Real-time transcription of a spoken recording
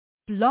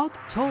Blog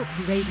Talk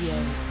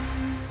Radio.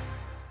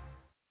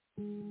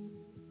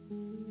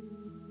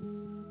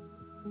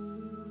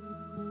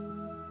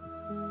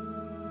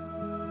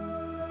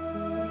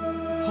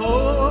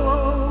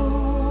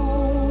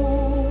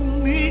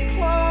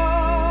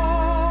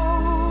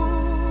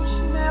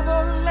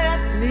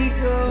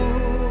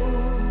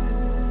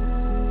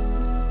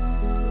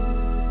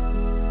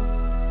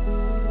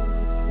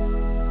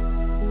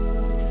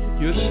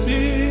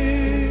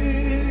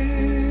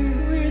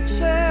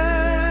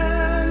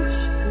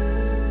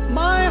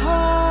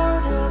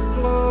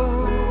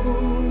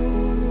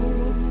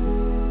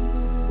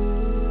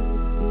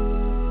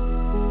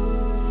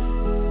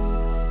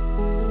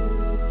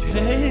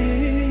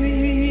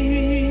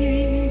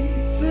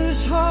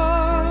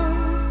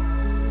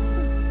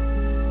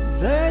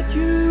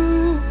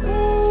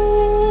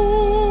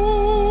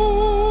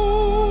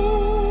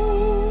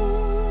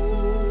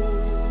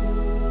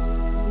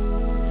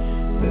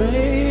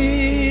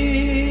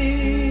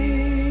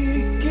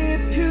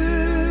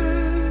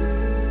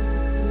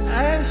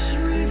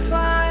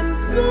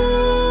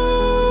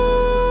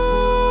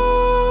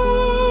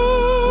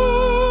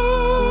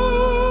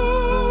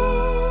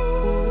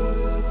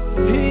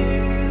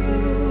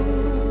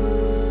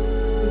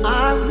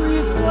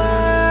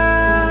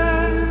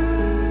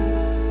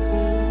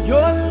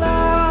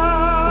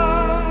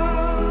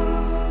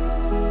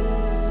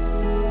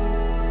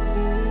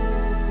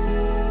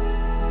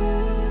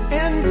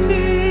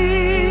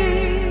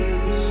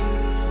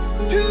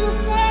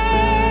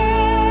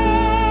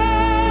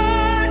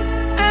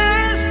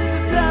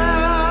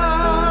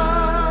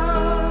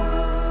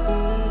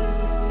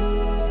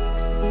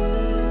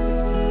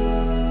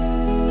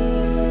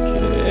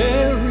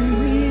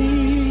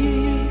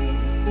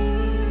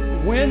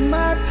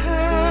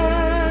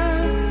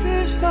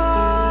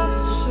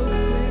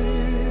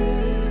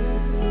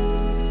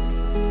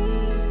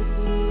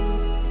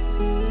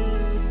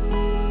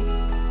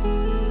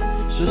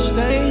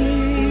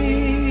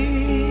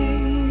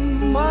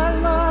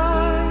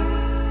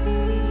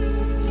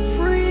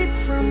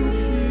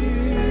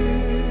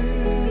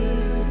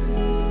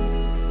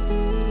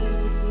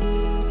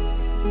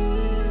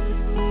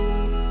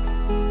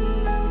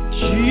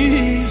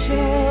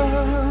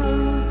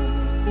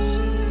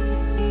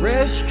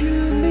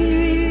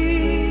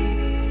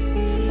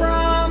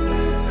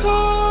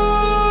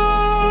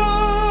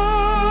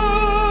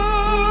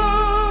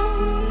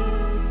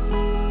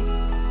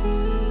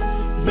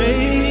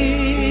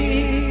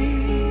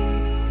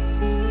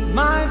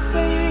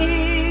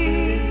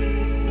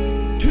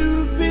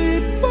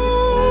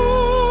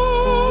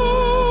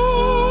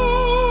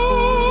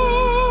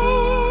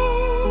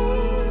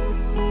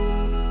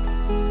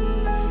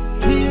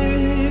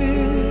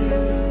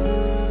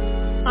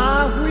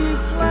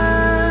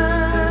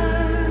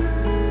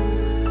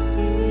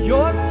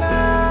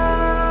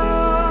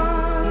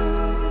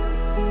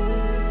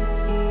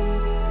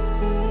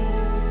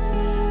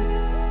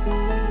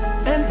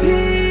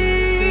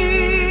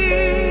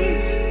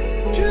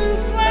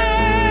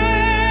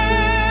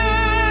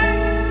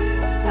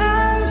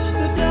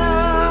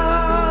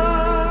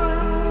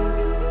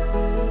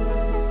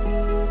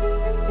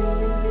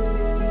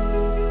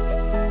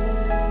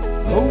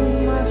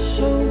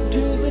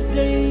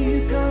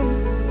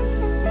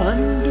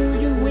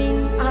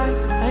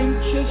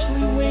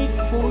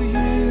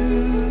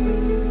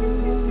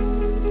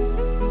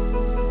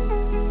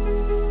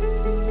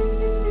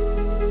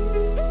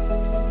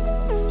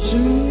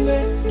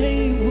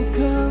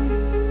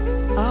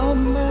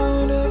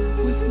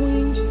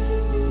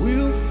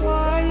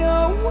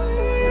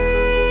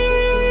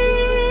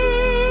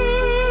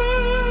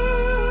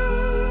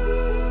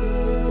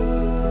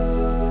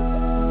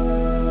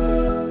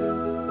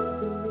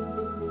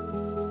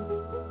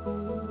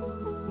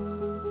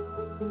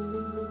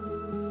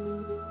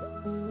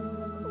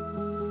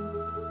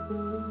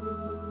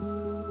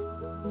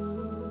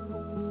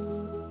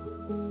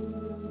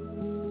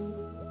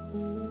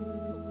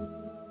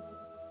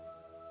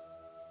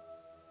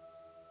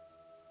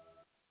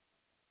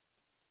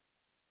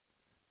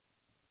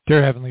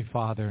 Dear Heavenly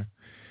Father,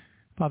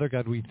 Father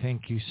God, we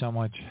thank you so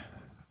much.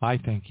 I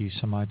thank you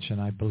so much,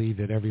 and I believe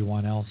that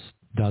everyone else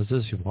does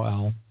as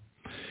well,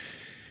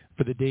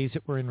 for the days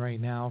that we're in right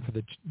now,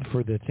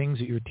 for the things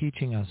that you're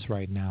teaching us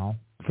right now,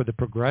 for the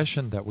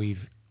progression that we've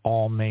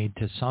all made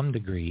to some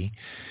degree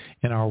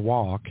in our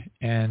walk,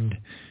 and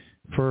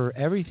for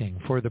everything,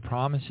 for the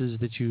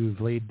promises that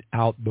you've laid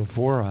out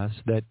before us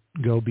that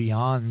go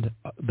beyond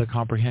the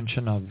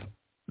comprehension of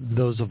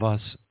those of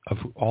us, of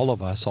all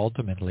of us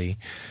ultimately,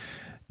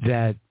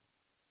 that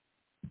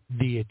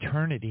the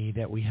eternity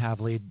that we have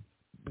laid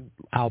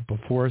out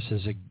before us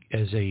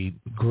as a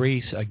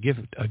grace, a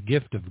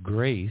gift of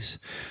grace,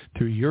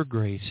 through your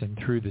grace and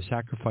through the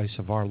sacrifice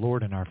of our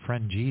Lord and our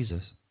friend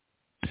Jesus,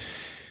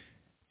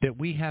 that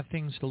we have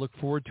things to look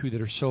forward to that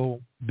are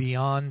so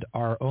beyond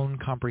our own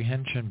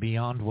comprehension,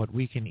 beyond what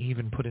we can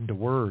even put into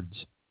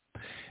words,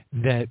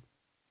 that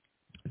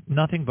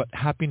nothing but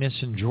happiness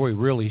and joy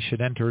really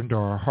should enter into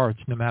our hearts,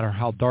 no matter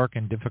how dark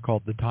and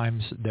difficult the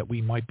times that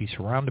we might be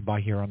surrounded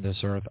by here on this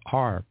earth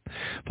are.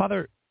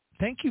 Father,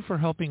 thank you for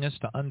helping us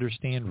to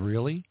understand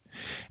really,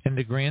 in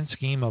the grand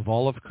scheme of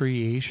all of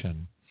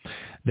creation,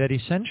 that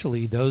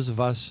essentially those of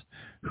us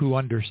who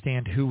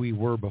understand who we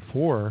were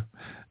before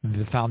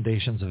the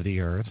foundations of the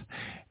earth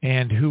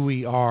and who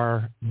we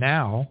are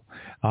now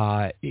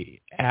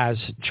as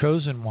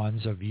chosen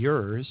ones of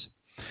yours,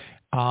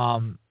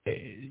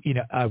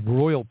 a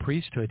royal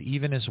priesthood,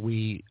 even as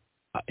we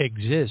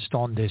exist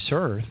on this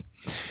earth,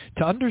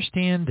 to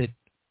understand that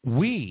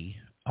we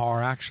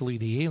are actually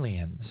the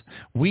aliens.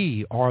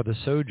 We are the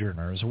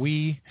sojourners.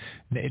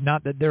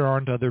 Not that there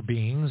aren't other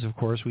beings, of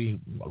course, we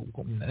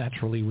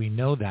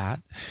know that,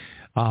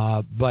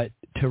 but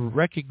to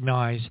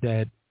recognize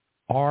that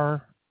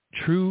our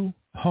true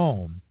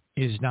home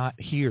is not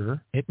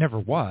here, it never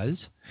was,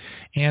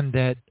 and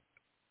that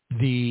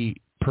the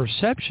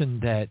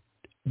perception that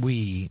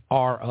we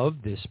are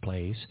of this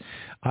place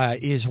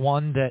is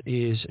one that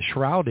is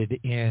shrouded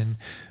in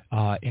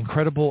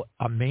incredible,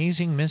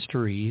 amazing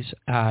mysteries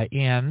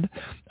and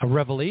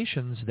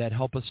revelations that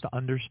help us to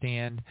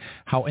understand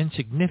how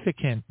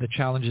insignificant the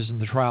challenges and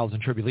the trials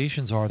and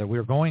tribulations are that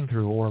we're going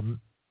through or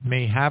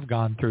may have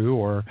gone through,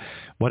 or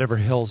whatever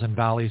hills and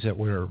valleys that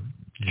we're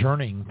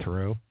journeying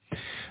through.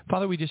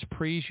 Father, we just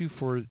praise you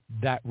for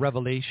that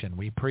revelation.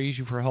 We praise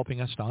you for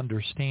helping us to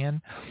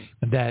understand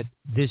that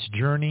this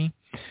journey,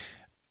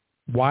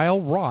 while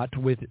wrought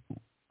with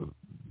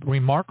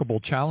remarkable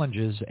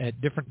challenges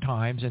at different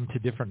times and to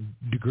different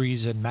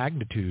degrees and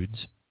magnitudes,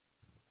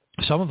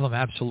 some of them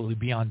absolutely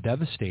beyond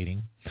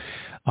devastating,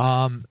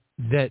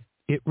 that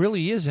it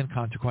really is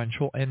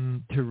inconsequential,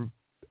 and to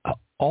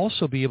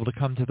also be able to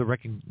come to the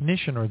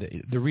recognition or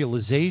the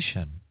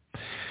realization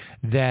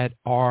that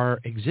our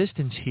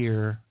existence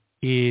here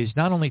is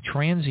not only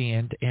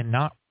transient and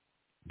not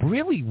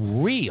really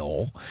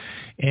real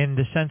in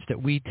the sense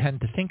that we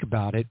tend to think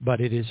about it, but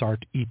it is our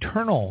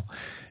eternal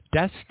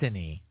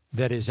destiny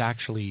that is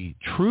actually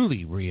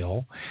truly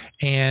real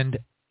and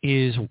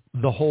is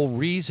the whole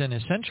reason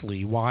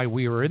essentially why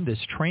we are in this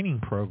training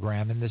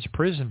program in this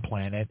prison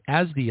planet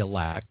as the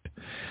elect,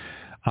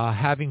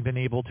 having been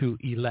able to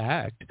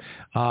elect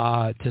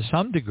to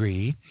some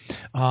degree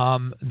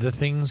the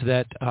things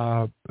that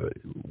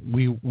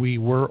we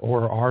were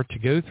or are to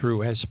go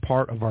through as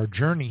part of our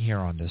journey here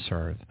on this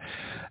earth,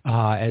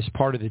 as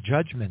part of the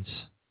judgments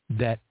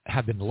that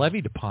have been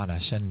levied upon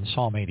us in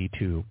Psalm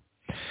 82.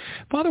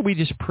 Father, we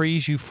just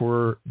praise you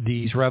for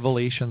these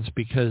revelations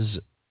because,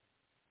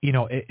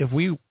 if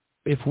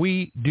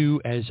we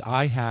do as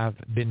I have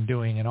been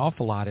doing an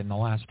awful lot in the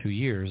last 2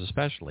 years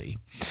especially,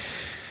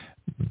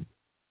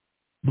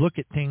 look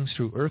at things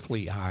through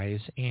earthly eyes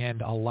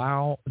and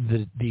allow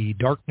the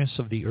darkness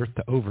of the earth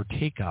to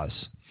overtake us,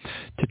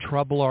 to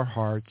trouble our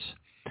hearts,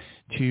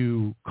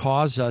 to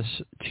cause us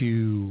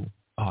to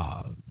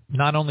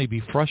not only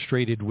be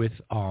frustrated with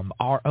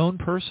our own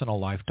personal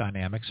life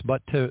dynamics,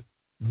 but to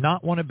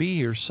not want to be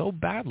here so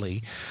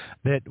badly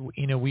that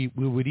we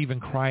would even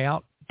cry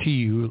out to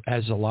you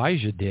as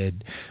Elijah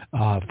did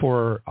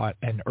for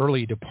an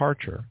early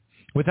departure,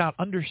 without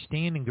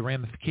understanding the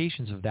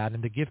ramifications of that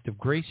and the gift of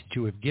grace that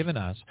you have given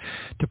us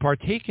to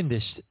partake in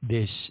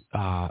this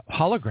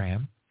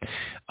hologram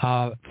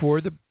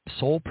for the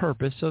sole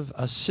purpose of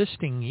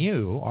assisting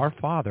you, our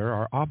Father,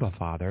 our Abba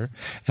Father,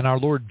 and our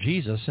Lord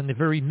Jesus in the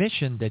very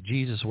mission that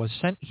Jesus was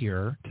sent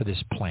here to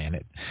this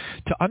planet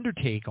to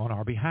undertake on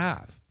our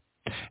behalf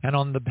and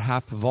on the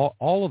behalf of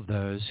all of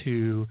those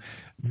who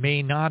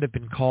may not have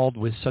been called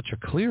with such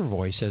a clear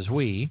voice as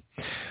we,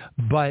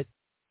 but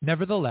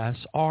nevertheless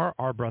are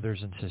our brothers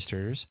and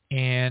sisters,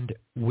 and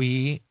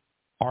we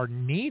are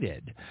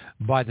needed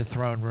by the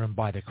throne room,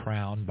 by the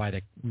crown, by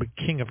the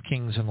King of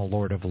Kings and the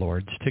Lord of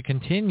Lords to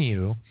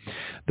continue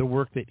the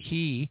work that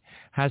he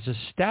has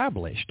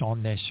established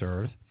on this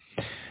earth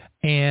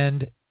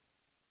and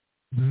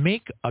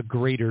make a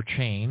greater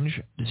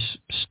change,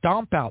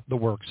 stomp out the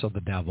works of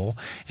the devil,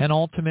 and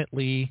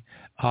ultimately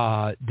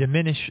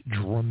diminish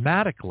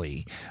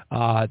dramatically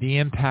the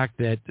impact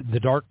that the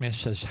darkness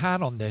has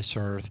had on this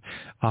earth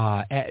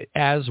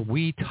as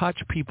we touch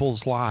people's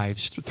lives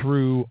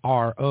through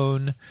our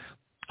own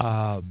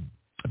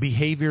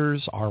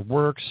behaviors, our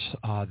works,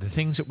 the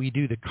things that we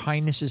do, the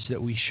kindnesses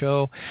that we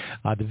show,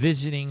 the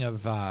visiting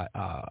of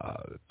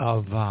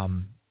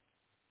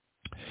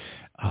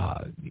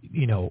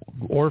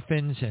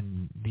orphans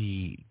and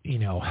the,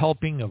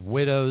 helping of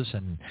widows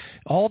and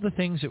all the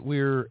things that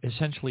we're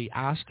essentially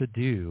asked to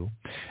do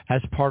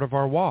as part of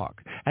our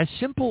walk. As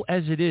simple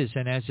as it is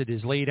and as it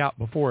is laid out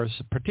before us,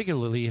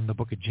 particularly in the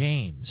book of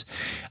James,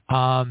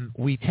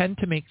 we tend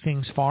to make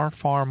things far,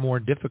 far more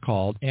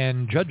difficult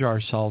and judge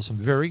ourselves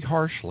very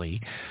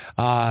harshly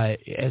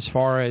as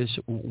far as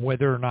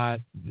whether or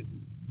not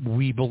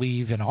we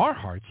believe in our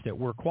hearts that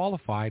we're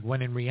qualified,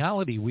 when in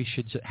reality we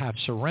should have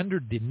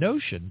surrendered the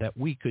notion that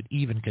we could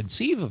even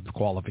conceive of the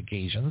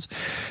qualifications,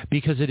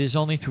 because it is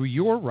only through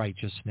your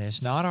righteousness,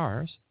 not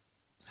ours,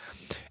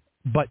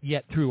 but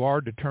yet through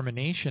our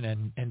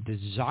determination and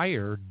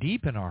desire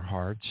deep in our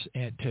hearts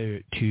and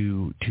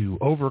to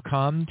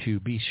overcome, to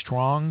be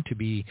strong, to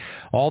be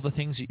all the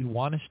things that you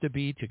want us to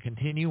be, to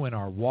continue in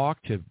our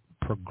walk, to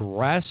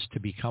progress, to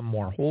become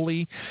more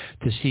holy,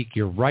 to seek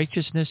your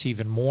righteousness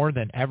even more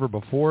than ever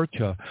before,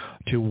 to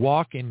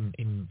walk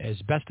in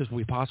as best as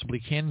we possibly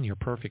can in your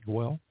perfect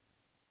will,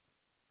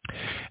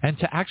 and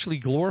to actually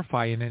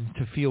glorify and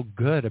to feel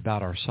good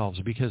about ourselves,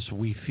 because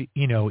we,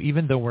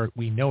 even though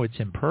we know it's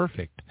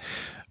imperfect,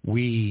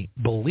 we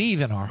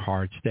believe in our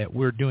hearts that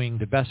we're doing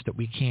the best that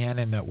we can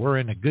and that we're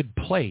in a good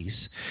place,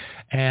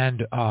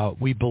 and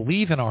we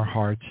believe in our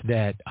hearts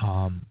that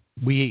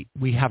we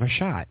have a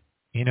shot.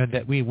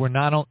 That we were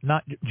not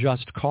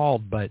just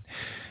called, but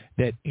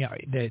that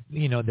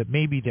that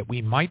maybe that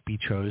we might be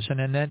chosen,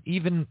 and that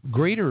even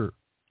greater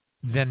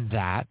than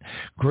that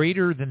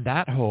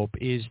hope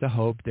is the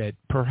hope that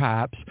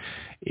perhaps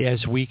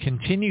as we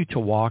continue to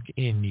walk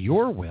in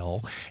your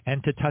will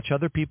and to touch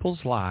other people's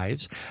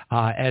lives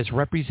as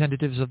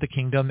representatives of the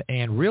kingdom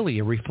and really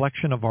a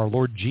reflection of our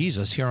Lord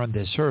Jesus here on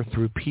this earth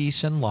through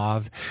peace and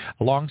love,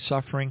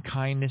 long-suffering,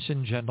 kindness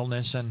and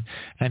gentleness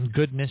and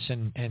goodness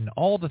and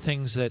all the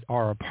things that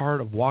are a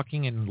part of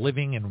walking and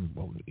living and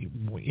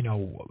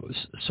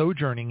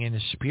sojourning in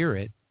the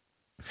Spirit,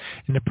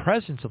 in the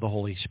presence of the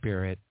Holy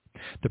Spirit,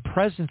 the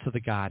presence of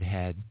the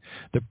Godhead,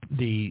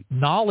 the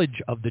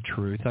knowledge of the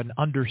truth, and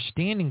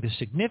understanding the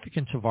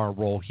significance of our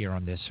role here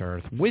on this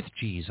earth with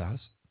Jesus.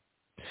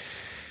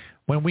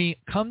 When we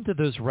come to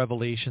those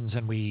revelations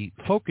and we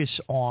focus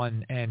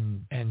on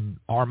and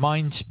our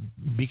minds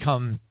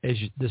become, as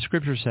the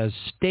Scripture says,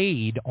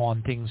 stayed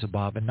on things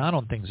above and not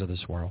on things of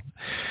this world,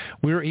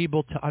 we're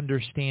able to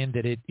understand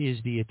that it is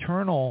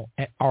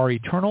our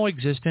eternal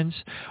existence,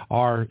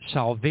 our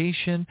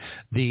salvation,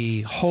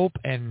 the hope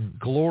and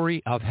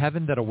glory of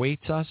heaven that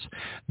awaits us,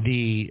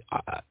 the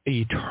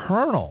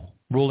eternal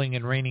ruling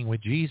and reigning with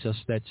Jesus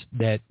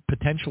that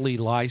potentially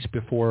lies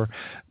before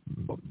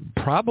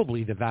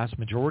probably the vast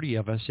majority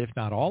of us, if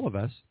not all of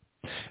us,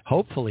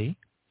 hopefully.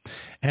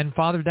 And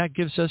Father, that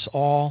gives us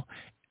all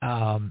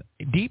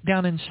deep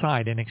down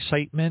inside an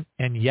excitement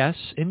and, yes,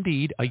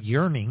 indeed, a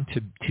yearning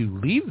to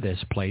leave this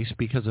place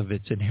because of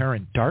its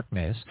inherent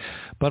darkness,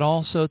 but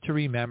also to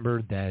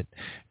remember that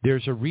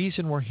there's a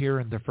reason we're here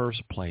in the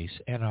first place,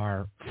 and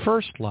our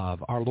first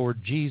love, our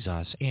Lord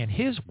Jesus, and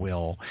his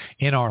will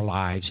in our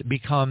lives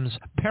becomes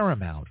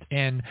paramount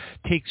and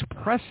takes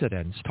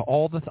precedence to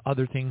all the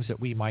other things that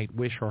we might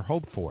wish or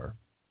hope for.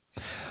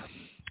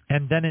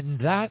 And then in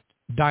that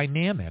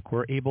dynamic,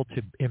 we're able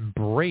to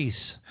embrace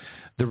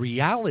the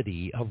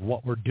reality of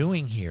what we're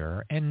doing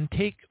here and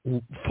take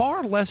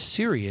far less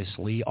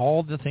seriously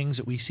all the things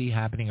that we see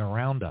happening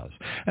around us,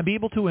 and be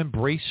able to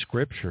embrace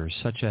scriptures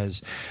such as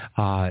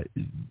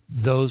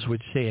those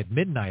which say, "At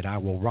midnight I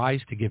will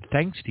rise to give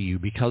thanks to you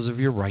because of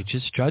your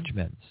righteous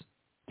judgments."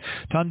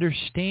 To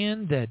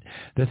understand that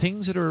the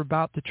things that are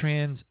about to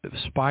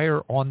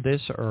transpire on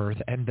this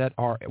earth and that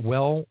are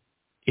well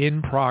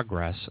in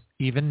progress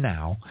even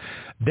now,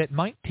 that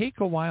might take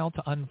a while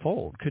to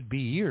unfold, could be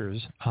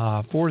years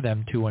for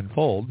them to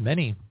unfold,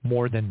 many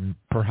more than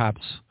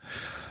perhaps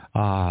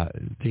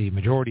the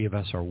majority of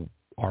us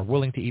are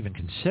willing to even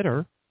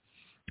consider,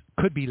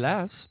 could be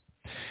less.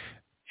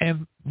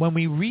 And when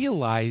we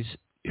realize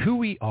who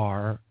we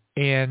are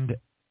and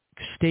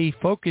stay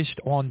focused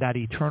on that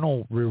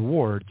eternal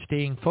reward,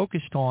 staying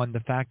focused on the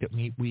fact that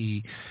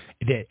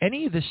that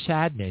any of the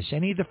sadness,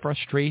 any of the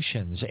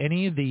frustrations,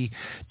 any of the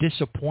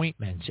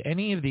disappointments,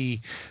 any of the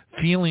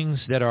feelings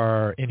that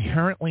are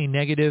inherently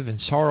negative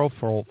and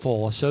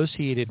sorrowful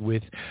associated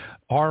with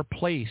our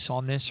place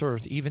on this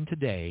earth, even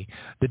today,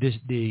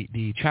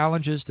 the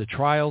challenges, the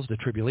trials, the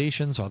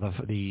tribulations, or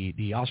the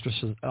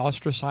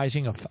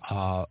ostracizing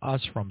of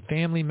us from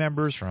family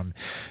members, from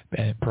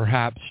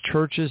perhaps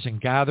churches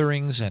and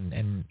gatherings,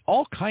 and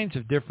all kinds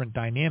of different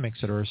dynamics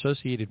that are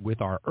associated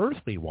with our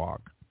earthly walk.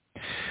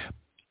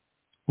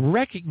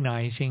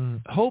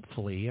 Recognizing,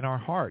 hopefully, in our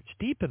hearts,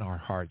 deep in our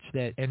hearts,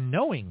 that, and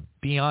knowing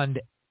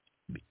beyond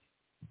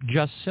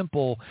just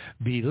simple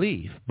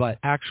belief, but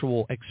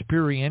actual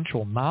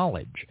experiential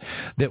knowledge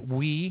that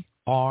we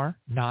are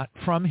not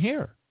from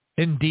here.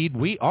 Indeed,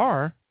 we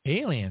are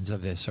aliens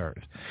of this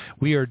earth.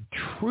 We are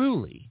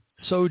truly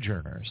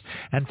sojourners,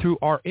 and through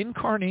our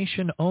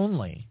incarnation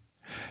only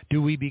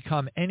do we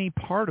become any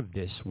part of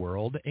this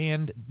world,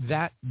 and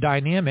that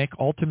dynamic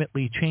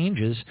ultimately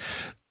changes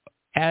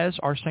as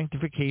our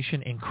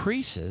sanctification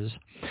increases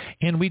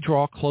and we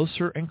draw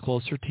closer and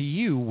closer to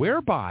you,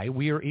 whereby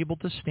we are able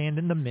to stand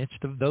in the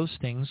midst of those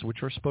things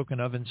which are spoken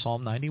of in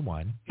Psalm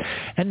 91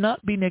 and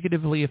not be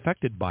negatively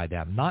affected by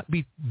them, not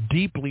be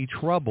deeply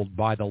troubled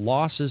by the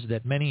losses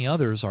that many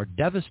others are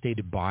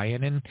devastated by,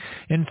 and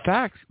in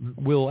fact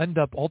will end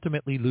up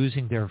ultimately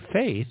losing their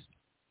faith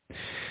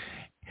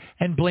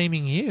and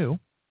blaming you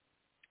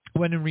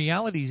when in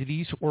reality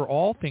these were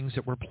all things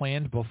that were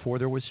planned before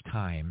there was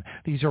time.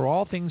 These are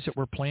all things that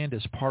were planned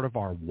as part of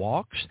our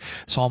walks.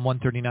 Psalm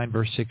 139,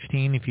 verse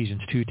 16,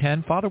 Ephesians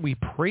 2:10. Father, we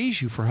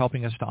praise you for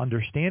helping us to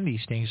understand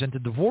these things and to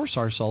divorce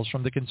ourselves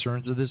from the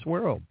concerns of this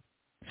world,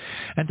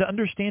 and to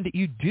understand that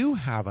you do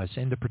have us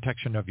in the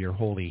protection of your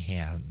holy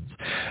hands,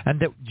 and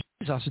that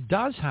Jesus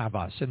does have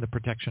us in the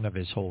protection of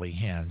his holy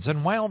hands.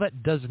 And while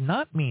that does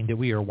not mean that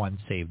we are once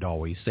saved,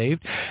 always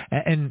saved,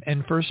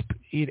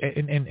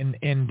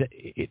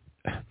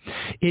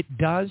 it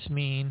does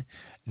mean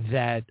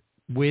that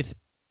with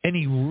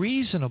any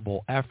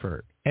reasonable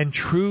effort and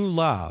true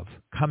love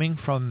coming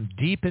from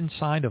deep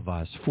inside of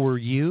us for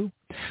you,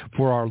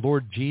 for our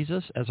Lord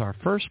Jesus as our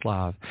first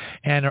love,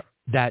 and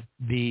that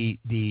the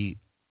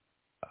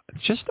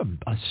just an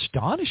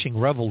astonishing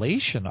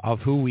revelation of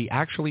who we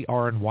actually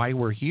are and why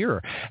we're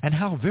here and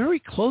how very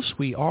close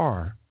we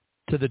are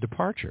to the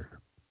departure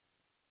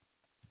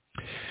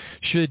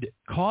should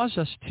cause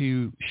us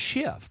to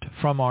shift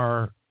from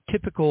our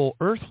typical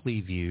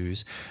earthly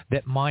views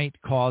that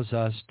might cause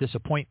us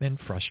disappointment,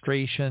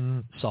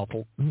 frustration,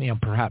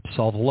 perhaps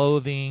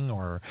self-loathing,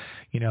 or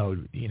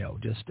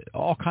just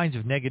all kinds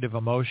of negative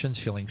emotions,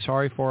 feeling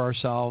sorry for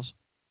ourselves.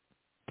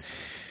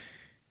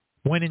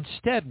 When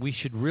instead we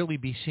should really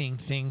be seeing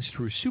things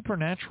through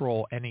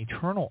supernatural and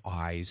eternal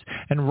eyes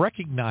and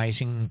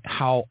recognizing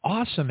how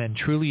awesome and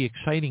truly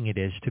exciting it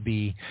is to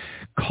be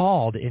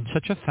called in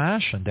such a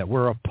fashion that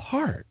we're a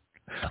part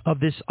of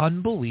this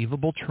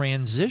unbelievable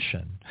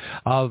transition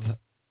of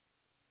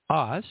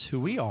us,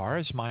 who we are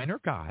as minor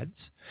gods,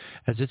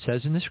 as it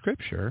says in the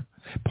Scripture,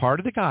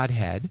 part of the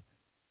Godhead,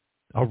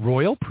 a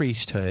royal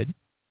priesthood,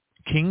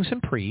 kings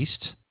and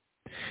priests,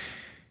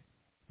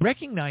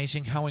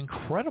 recognizing how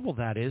incredible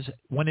that is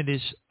when it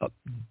is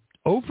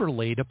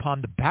overlaid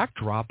upon the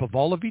backdrop of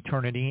all of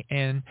eternity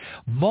and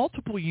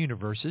multiple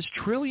universes,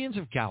 trillions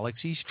of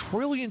galaxies,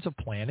 trillions of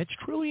planets,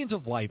 trillions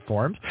of life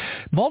forms,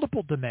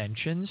 multiple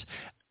dimensions.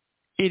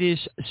 It is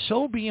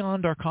so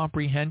beyond our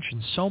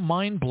comprehension, so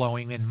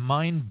mind-blowing and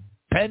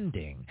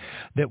mind-bending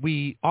that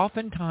we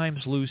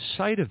oftentimes lose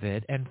sight of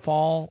it and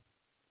fall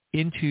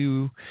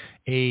into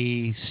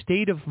a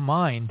state of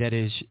mind that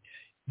is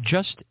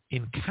just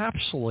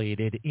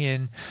encapsulated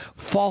in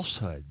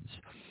falsehoods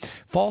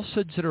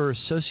that are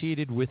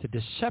associated with the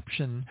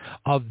deception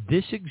of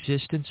this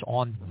existence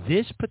on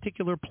this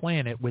particular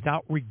planet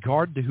without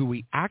regard to who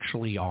we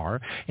actually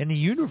are in the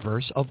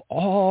universe of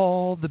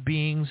all the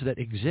beings that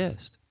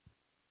exist.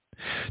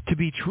 To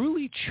be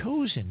truly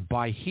chosen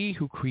by he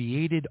who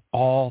created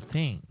all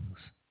things,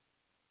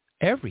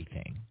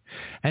 everything,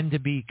 and to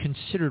be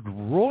considered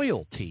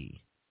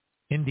royalty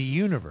in the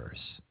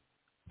universe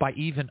by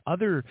even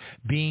other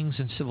beings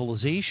and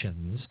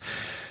civilizations,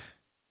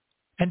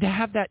 and to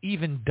have that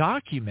even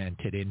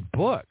documented in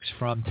books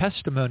from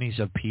testimonies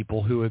of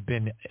people who have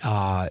been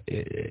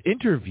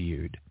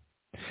interviewed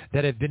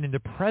that have been in the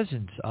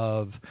presence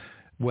of,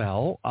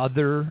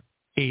 other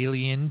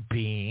alien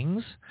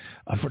beings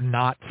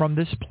not from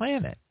this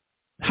planet.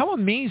 How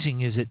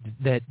amazing is it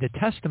that the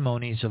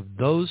testimonies of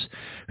those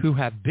who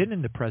have been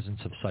in the presence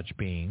of such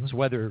beings,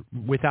 whether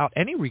without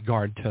any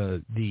regard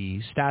to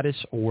the status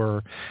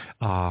or,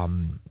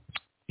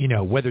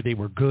 whether they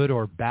were good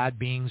or bad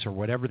beings or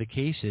whatever the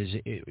case is,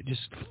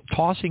 just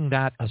tossing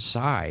that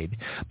aside,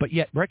 but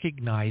yet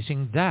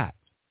recognizing that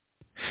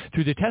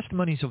through the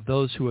testimonies of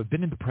those who have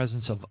been in the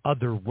presence of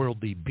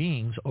otherworldly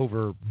beings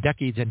over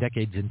decades and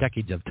decades and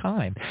decades of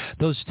time,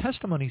 those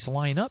testimonies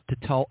line up to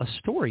tell a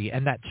story,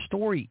 and that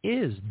story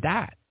is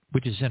that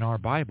which is in our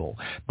Bible,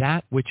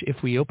 that which,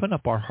 if we open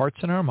up our hearts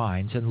and our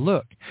minds and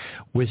look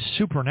with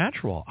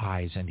supernatural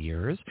eyes and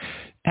ears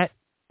at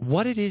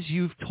what it is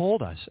you've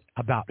told us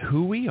about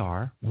who we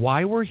are,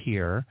 why we're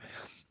here,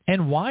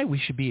 and why we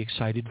should be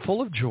excited,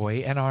 full of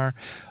joy, and our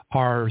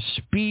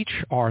speech,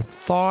 our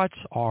thoughts,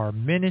 our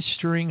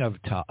ministering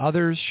to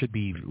others should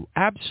be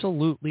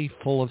absolutely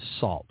full of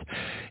salt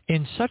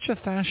in such a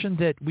fashion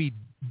that we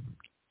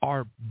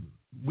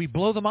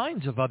blow the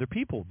minds of other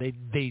people.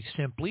 They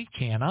simply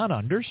cannot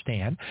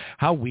understand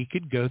how we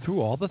could go through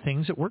all the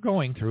things that we're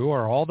going through,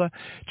 or all the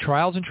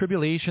trials and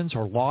tribulations,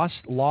 or lost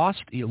lives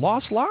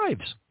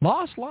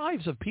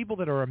of people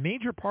that are a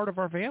major part of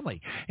our family,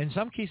 in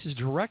some cases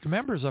direct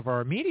members of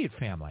our immediate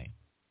family.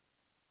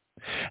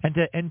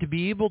 And to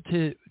be able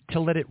to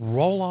let it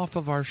roll off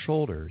of our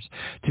shoulders,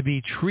 to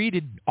be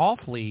treated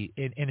awfully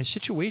in a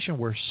situation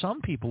where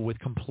some people with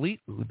complete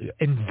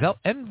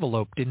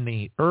enveloped in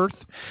the earth,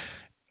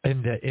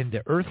 in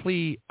the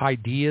earthly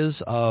ideas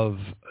of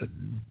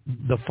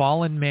the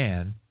fallen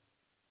man,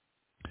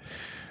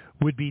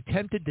 would be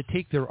tempted to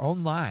take their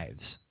own lives,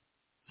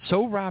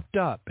 so wrapped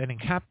up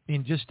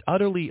and just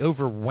utterly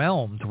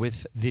overwhelmed with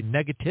the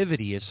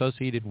negativity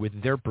associated with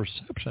their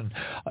perception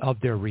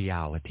of their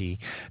reality,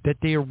 that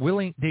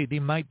they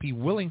might be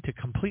willing to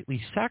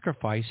completely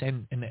sacrifice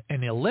and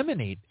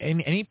eliminate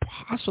any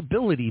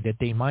possibility that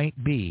they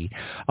might be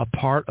a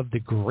part of the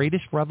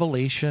greatest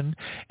revelation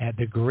and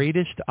the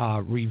greatest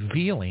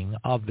revealing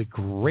of the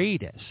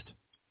greatest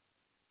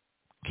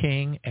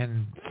King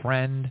and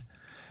friend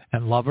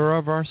and lover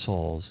of our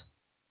souls,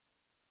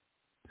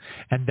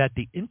 and that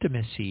the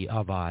intimacy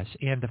of us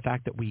and the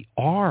fact that we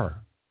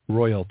are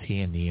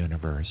royalty in the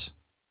universe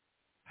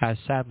has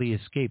sadly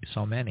escaped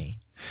so many,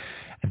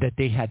 and that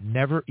they had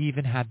never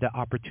even had the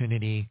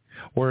opportunity,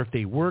 or if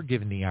they were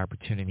given the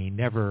opportunity,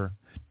 never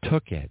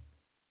took it,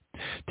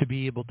 to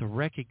be able to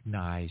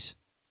recognize,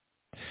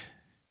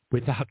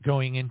 without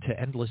going into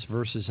endless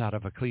verses out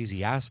of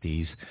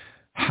Ecclesiastes,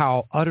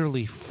 how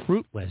utterly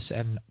fruitless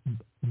and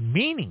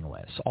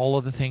meaningless all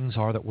of the things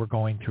are that we're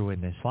going through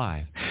in this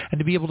life. And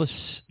to be able to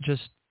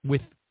just,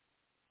 with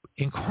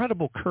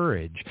incredible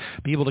courage,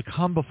 be able to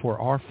come before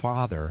our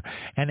Father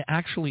and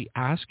actually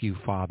ask you,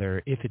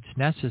 Father, if it's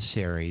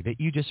necessary, that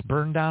you just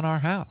burn down our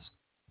house,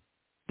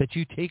 that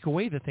you take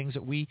away the things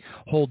that we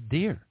hold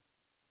dear.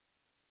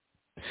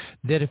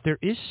 That if there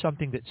is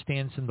something that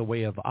stands in the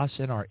way of us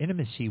and our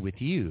intimacy with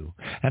you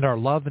and our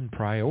love and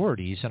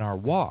priorities and our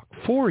walk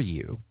for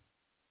you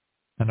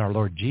and our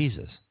Lord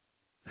Jesus,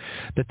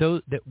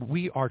 that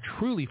we are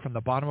truly from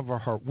the bottom of our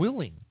heart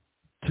willing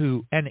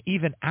to, and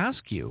even ask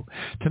you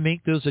to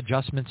make those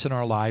adjustments in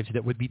our lives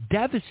that would be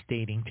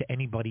devastating to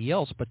anybody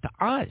else, but to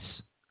us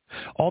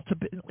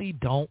ultimately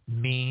don't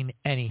mean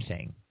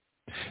anything.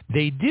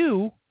 They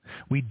do.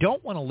 We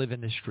don't want to live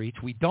in the streets.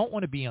 We don't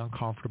want to be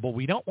uncomfortable.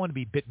 We don't want to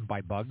be bitten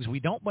by bugs.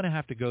 We don't want to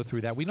have to go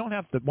through that. We don't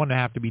want to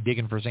have to be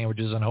digging for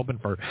sandwiches and hoping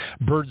for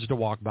birds to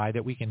walk by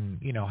that we can,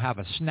 have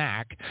a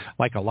snack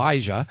like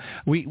Elijah.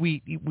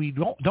 We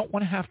don't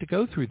want to have to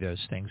go through those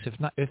things.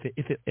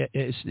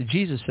 If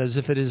Jesus says,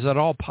 if it is at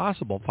all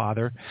possible,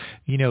 Father,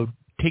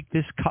 take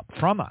this cup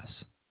from us.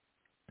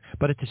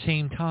 But at the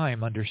same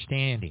time,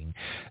 understanding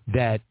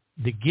that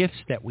the gifts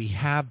that we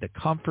have, the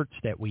comforts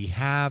that we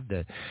have,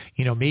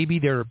 maybe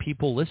there are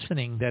people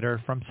listening that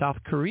are from South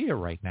Korea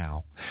right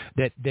now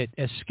that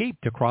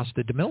escaped across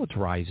the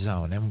demilitarized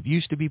zone and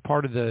used to be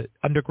part of the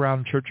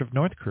underground church of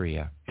North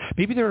Korea.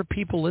 Maybe there are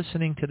people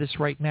listening to this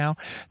right now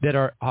that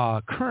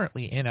are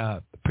currently in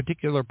a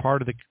particular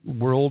part of the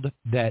world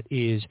that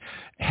is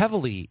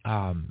heavily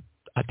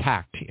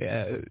attacked,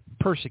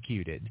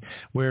 persecuted,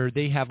 where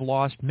they have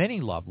lost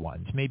many loved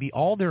ones, maybe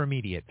all their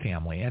immediate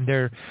family, and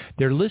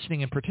they're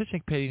listening and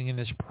participating in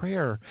this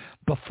prayer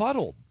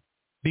befuddled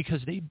because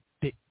they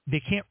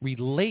can't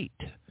relate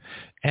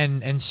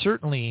and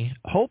certainly,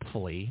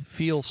 hopefully,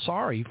 feel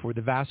sorry for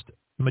the vast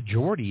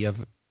majority of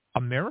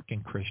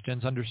American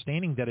Christians,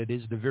 understanding that it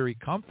is the very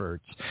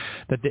comforts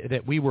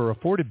that we were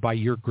afforded by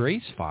your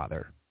grace,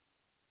 Father,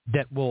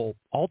 that will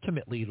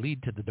ultimately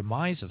lead to the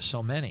demise of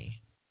so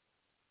many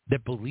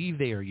that believe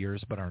they are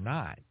yours but are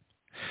not,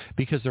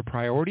 because their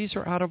priorities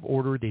are out of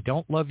order. They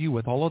don't love you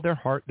with all of their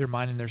heart, their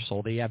mind, and their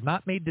soul. They have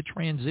not made the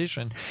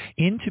transition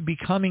into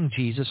becoming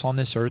Jesus on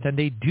this earth, and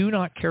they do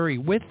not carry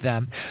with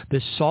them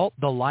the salt,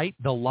 the light,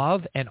 the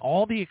love, and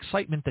all the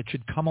excitement that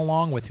should come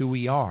along with who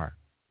we are.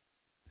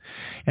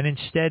 And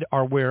instead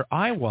are where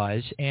I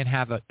was and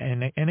have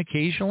and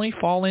occasionally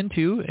fall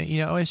into,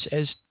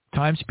 as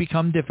times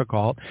become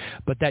difficult,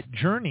 but that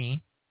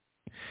journey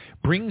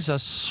brings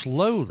us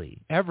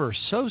slowly, ever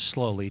so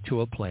slowly,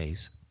 to a place,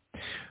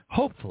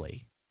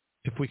 hopefully,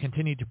 if we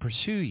continue to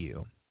pursue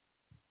you,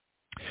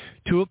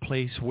 to a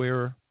place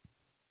where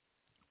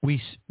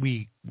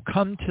we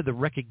come to the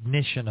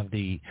recognition of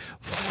the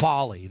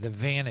folly, the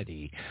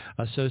vanity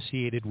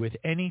associated with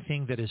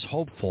anything that is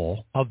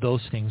hopeful of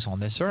those things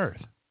on this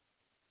earth.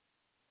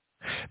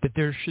 That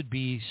there should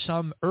be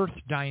some earth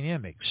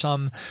dynamic,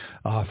 some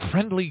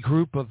friendly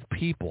group of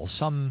people,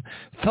 some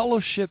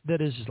fellowship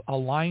that is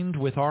aligned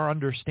with our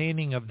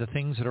understanding of the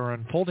things that are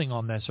unfolding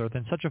on this earth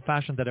in such a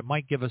fashion that it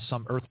might give us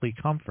some earthly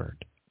comfort.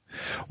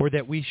 Or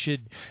that we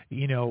should,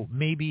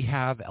 maybe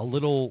have a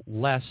little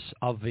less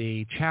of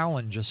a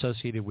challenge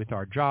associated with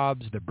our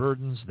jobs, the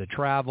burdens, the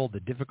travel, the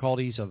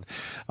difficulties of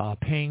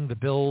paying the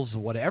bills,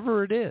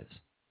 whatever it is.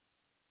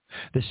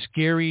 The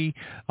scary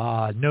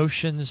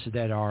notions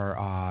that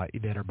are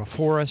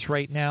before us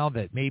right now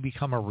that may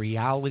become a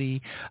reality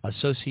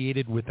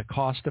associated with the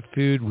cost of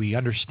food. We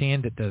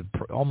understand that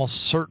almost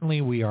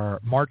certainly we are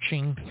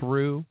marching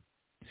through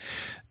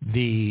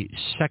the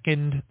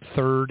second,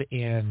 third,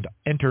 and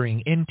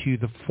entering into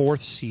the fourth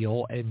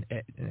seal in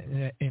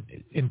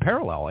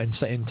parallel and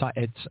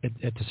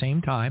at the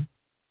same time.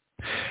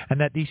 And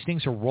that these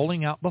things are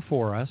rolling out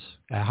before us,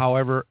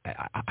 however,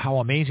 how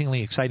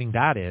amazingly exciting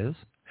that is.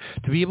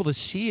 To be able to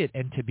see it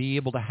and to be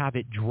able to have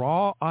it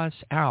draw us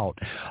out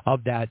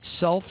of that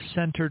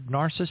self-centered,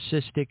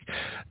 narcissistic,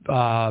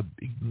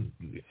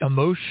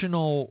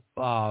 emotional,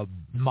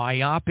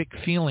 myopic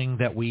feeling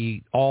that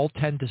we all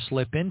tend to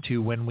slip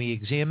into when we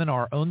examine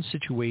our own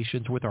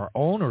situations with our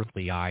own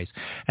earthly eyes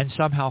and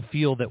somehow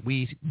feel that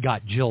we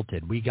got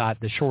jilted, we got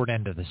the short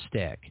end of the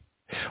stick.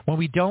 When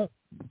we don't,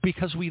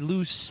 because we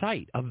lose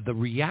sight of the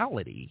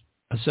reality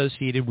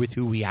associated with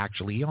who we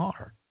actually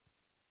are.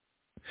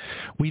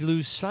 We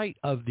lose sight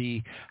of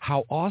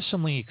how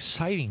awesomely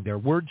exciting, their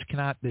words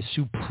cannot, the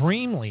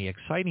supremely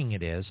exciting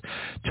it is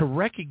to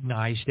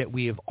recognize that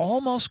we have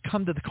almost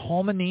come to the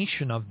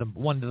culmination of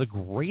one of the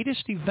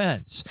greatest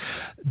events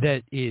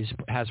that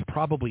has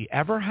probably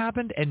ever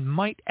happened and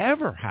might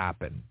ever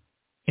happen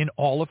in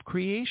all of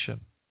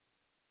creation,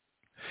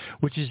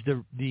 which is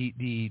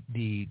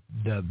the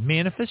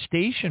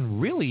manifestation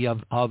really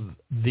of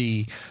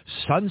the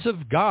sons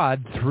of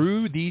God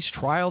through these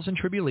trials and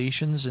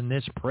tribulations in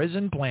this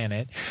prison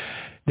planet,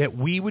 that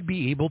we would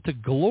be able to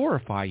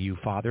glorify you,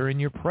 Father, in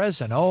your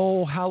presence.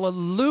 Oh,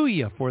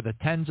 hallelujah for the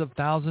tens of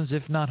thousands,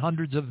 if not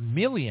hundreds of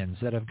millions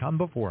that have come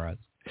before us,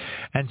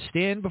 and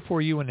stand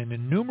before you in an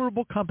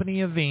innumerable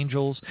company of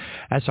angels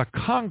as a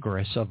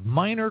congress of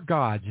minor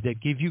gods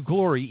that give you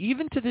glory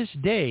even to this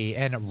day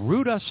and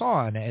root us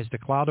on as the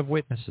cloud of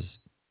witnesses.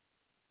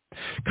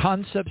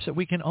 Concepts that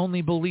we can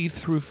only believe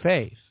through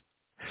faith.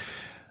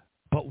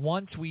 But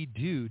once we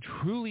do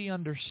truly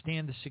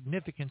understand the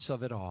significance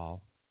of it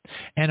all,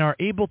 and are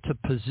able to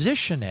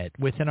position it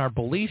within our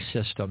belief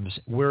systems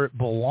where it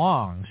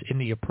belongs in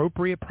the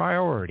appropriate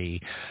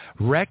priority,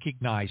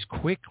 recognize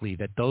quickly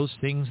that those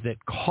things that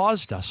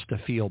caused us to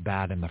feel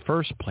bad in the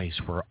first place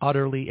were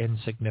utterly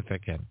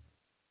insignificant.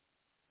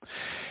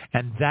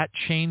 And that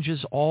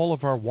changes all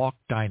of our walk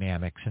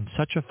dynamics in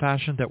such a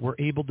fashion that we're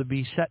able to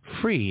be set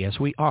free as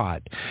we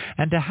ought,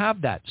 and to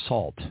have that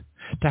salt,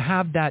 to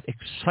have that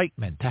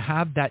excitement, to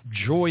have that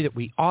joy that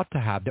we ought to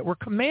have, that we're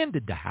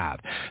commanded to have,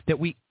 that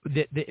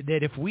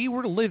if we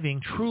were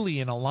living truly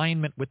in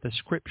alignment with the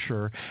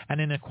Scripture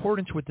and in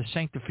accordance with the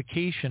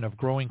sanctification of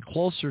growing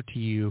closer to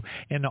you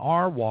in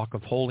our walk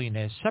of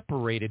holiness,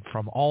 separated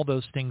from all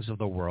those things of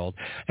the world,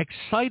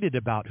 excited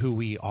about who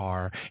we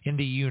are in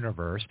the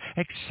universe,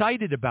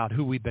 excited about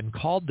who we've been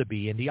called to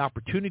be and the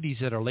opportunities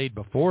that are laid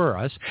before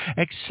us,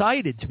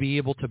 excited to be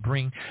able to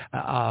bring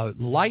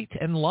light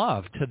and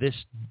love to this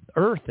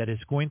earth that is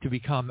going to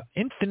become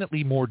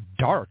infinitely more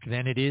dark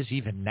than it is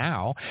even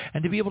now,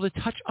 and to be able to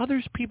touch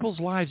people's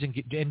lives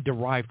and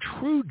derive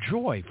true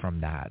joy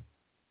from that.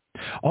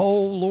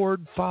 Oh,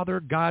 Lord, Father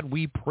God,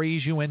 we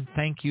praise you and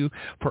thank you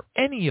for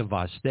any of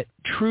us that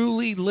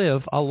truly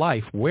live a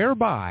life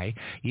whereby,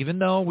 even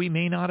though we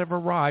may not have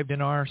arrived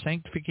in our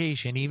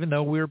sanctification, even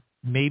though we're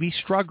maybe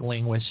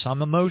struggling with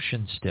some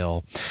emotion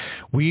still,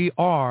 we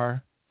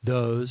are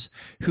those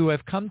who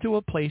have come to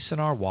a place in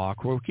our walk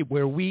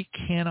where we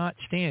cannot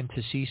stand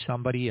to see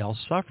somebody else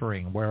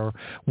suffering, where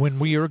when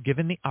we are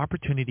given the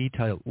opportunity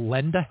to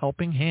lend a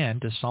helping hand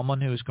to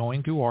someone who is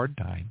going through hard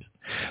times,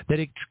 that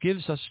it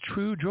gives us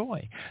true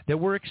joy, that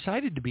we're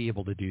excited to be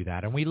able to do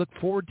that, and we look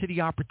forward to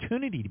the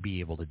opportunity to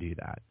be able to do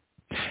that.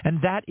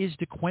 And that is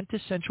the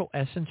quintessential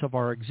essence of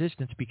our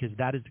existence, because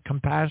that is the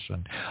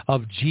compassion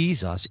of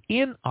Jesus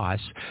in us,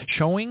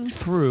 showing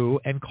through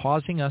and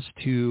causing us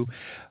to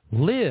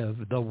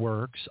live the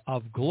works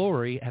of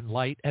glory and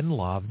light and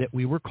love that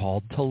we were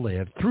called to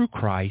live through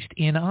Christ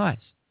in us,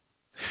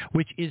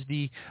 which is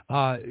the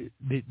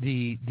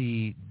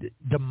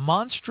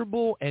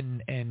demonstrable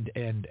and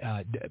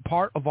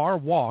part of our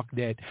walk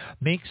that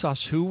makes us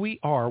who we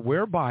are,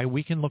 whereby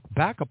we can look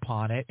back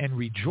upon it and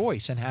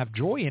rejoice and have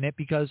joy in it,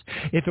 because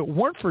if it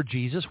weren't for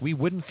Jesus, we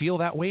wouldn't feel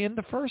that way in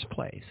the first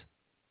place.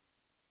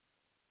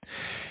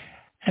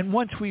 And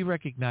once we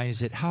recognize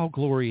it, how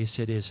glorious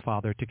it is,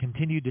 Father, to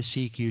continue to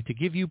seek you, to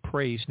give you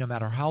praise no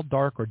matter how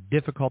dark or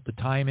difficult the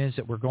time is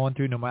that we're going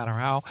through, no matter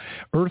how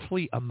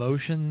earthly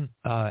earthly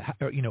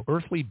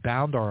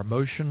bound our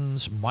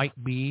emotions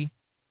might be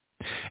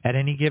at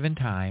any given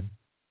time,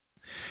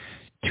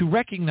 to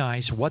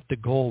recognize what the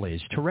goal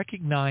is, to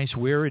recognize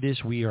where it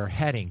is we are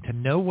heading, to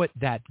know what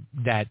that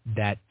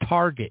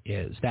target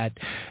is, that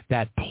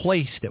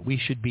place that we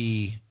should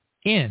be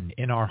in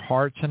our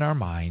hearts and our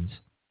minds,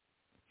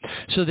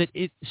 so that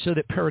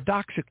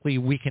paradoxically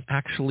we can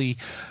actually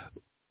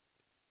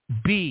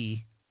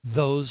be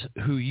those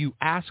who you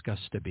ask us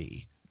to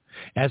be,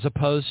 as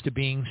opposed to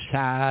being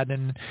sad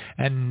and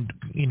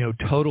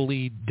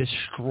totally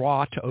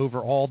distraught over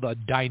all the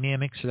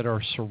dynamics that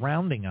are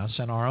surrounding us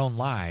in our own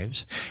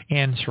lives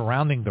and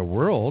surrounding the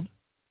world.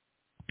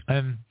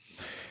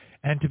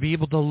 And to be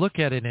able to look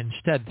at it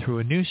instead through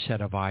a new set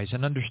of eyes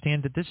and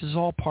understand that this is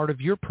all part of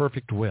your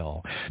perfect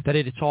will, that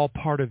it's all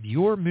part of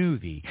your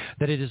movie,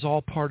 that it is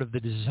all part of the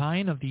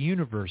design of the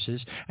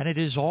universes, and it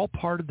is all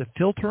part of the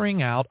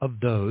filtering out of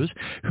those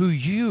who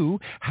you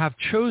have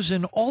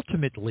chosen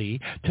ultimately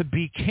to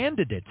be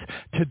candidates,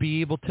 to be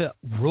able to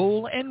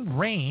rule and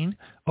reign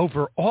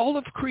over all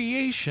of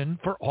creation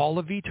for all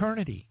of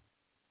eternity.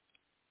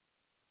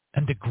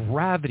 And the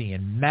gravity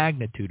and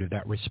magnitude of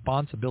that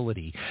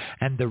responsibility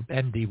and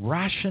the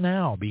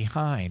rationale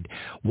behind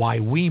why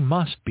we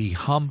must be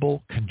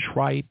humble,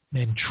 contrite,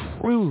 and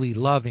truly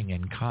loving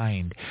and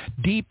kind,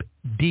 deep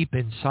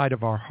inside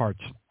of our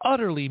hearts,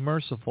 utterly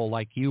merciful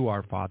like you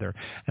are, Father,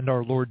 and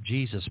our Lord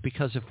Jesus.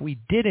 Because if we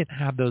didn't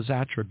have those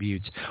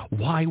attributes,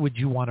 why would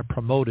you want to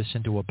promote us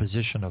into a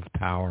position of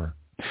power,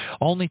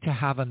 only to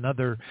have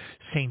another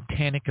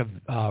satanic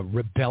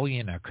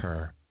rebellion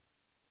occur?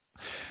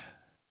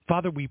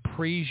 Father, we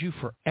praise you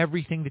for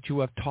everything that you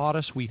have taught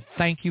us. We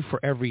thank you for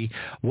every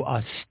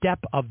step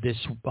of this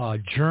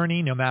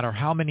journey, no matter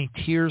how many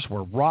tears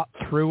were wrought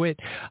through it,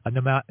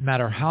 no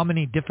matter how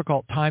many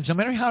difficult times, no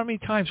matter how many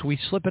times we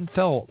slip and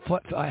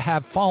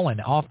have fallen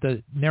off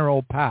the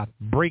narrow path,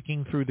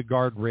 breaking through the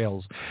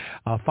guardrails,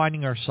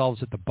 finding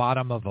ourselves at the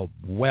bottom of a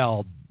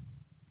well,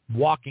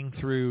 walking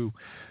through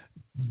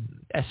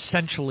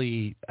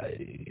essentially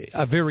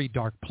a very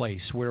dark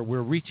place where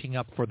we're reaching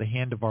up for the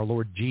hand of our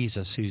Lord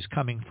Jesus, who's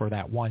coming for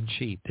that one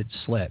sheep that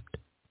slipped.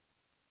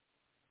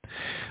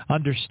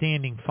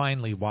 Understanding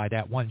finally why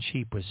that one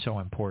sheep was so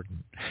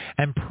important,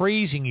 and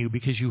praising you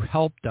because you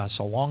helped us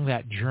along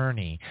that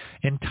journey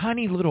in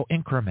tiny little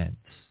increments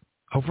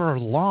over a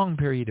long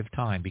period of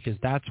time, because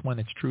that's when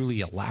it's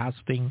truly a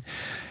lasting,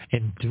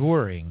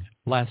 enduring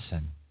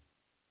lesson.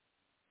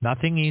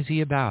 Nothing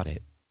easy about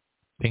it.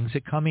 Things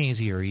that come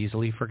easy are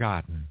easily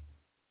forgotten.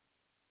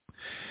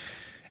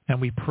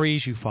 And we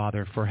praise you,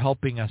 Father, for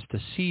helping us to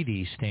see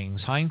these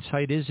things.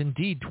 Hindsight is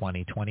indeed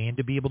 20/20, and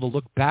to be able to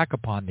look back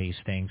upon these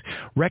things,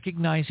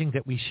 recognizing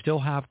that we still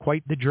have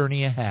quite the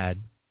journey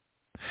ahead,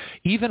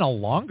 even a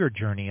longer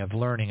journey of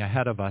learning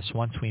ahead of us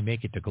once we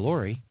make it to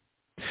glory,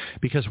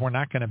 because we're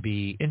not going to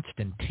be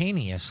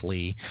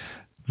instantaneously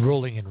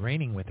ruling and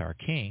reigning with our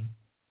King.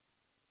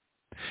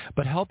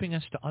 But helping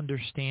us to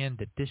understand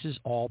that this is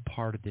all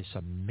part of this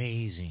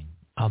amazing,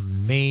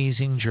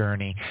 amazing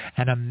journey,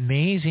 an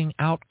amazing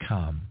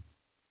outcome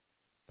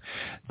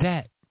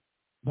that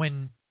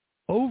when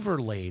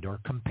overlaid or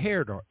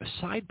compared or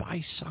side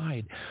by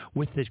side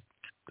with the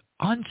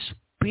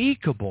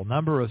unspeakable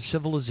number of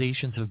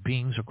civilizations of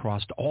beings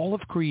across all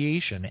of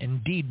creation,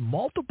 indeed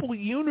multiple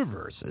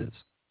universes,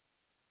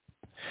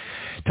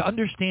 to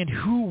understand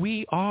who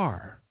we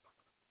are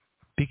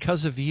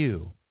because of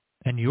you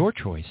and your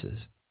choices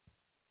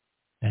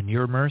and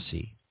your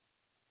mercy,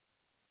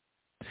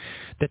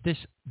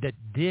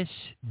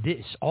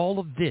 all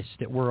of this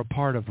that we're a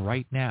part of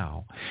right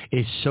now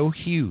is so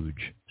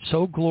huge,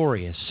 so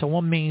glorious, so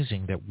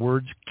amazing that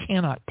words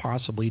cannot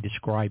possibly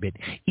describe it,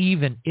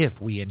 even if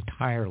we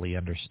entirely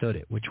understood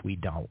it, which we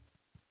don't.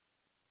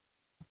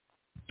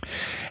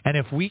 And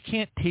if we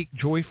can't take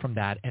joy from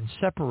that and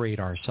separate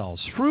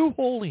ourselves through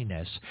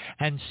holiness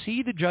and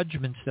see the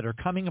judgments that are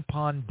coming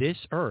upon this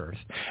earth,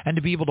 and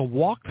to be able to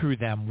walk through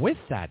them with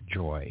that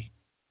joy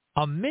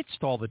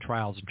amidst all the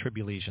trials and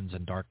tribulations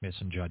and darkness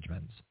and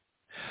judgments,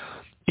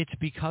 it's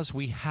because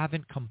we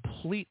haven't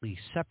completely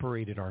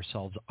separated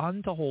ourselves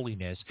unto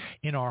holiness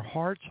in our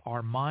hearts,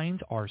 our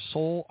minds, our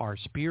soul, our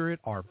spirit,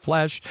 our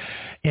flesh,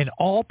 in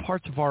all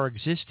parts of our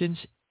existence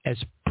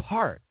as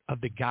part of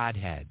the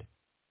Godhead.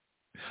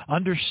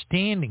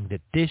 Understanding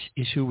that this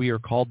is who we are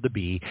called to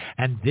be,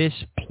 and this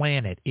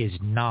planet is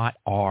not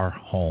our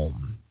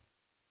home,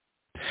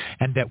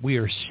 and that we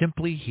are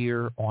simply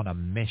here on a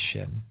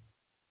mission,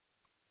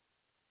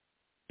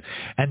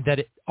 and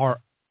that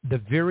the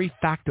very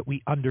fact that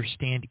we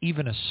understand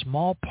even a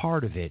small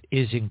part of it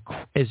is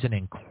an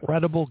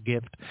incredible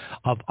gift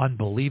of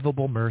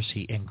unbelievable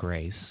mercy and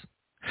grace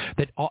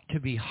that ought to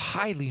be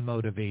highly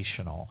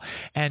motivational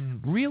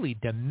and really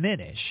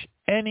diminish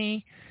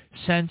any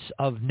sense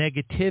of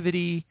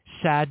negativity,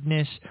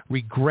 sadness,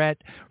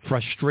 regret,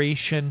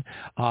 frustration,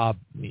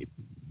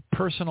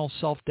 personal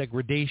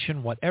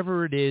self-degradation,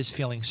 whatever it is,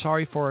 feeling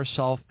sorry for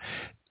ourselves.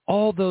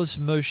 All those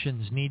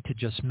emotions need to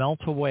just melt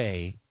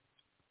away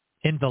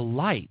in the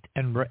light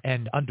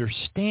and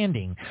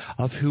understanding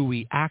of who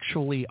we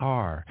actually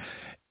are.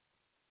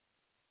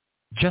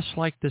 Just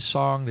like the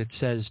song that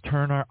says,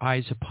 turn our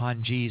eyes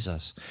upon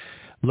Jesus,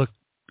 look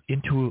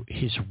into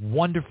his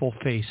wonderful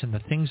face, and the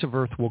things of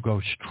earth will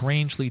go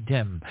strangely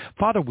dim.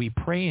 Father, we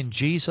pray in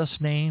Jesus'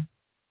 name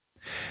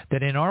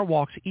that in our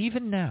walks,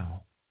 even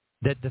now,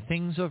 that the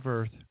things of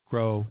earth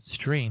grow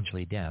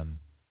strangely dim.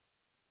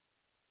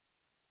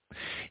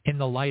 In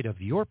the light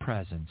of your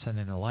presence and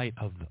in the light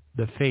of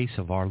the face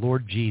of our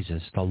Lord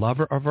Jesus, the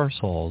lover of our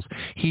souls,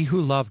 he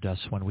who loved us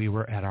when we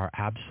were at our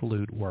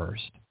absolute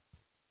worst.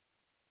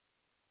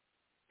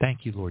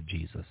 Thank you, Lord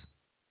Jesus.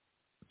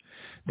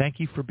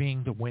 Thank you for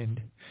being the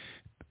wind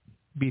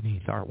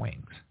beneath our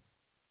wings.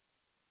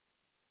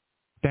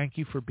 Thank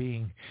you for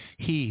being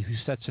he who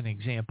sets an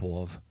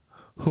example of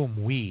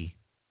whom we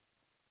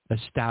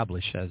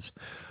establish as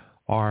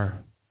our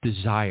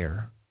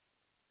desire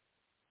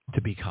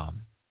to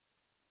become.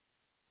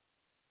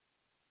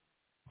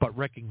 But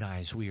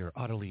recognize we are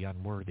utterly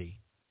unworthy.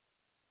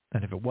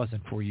 And if it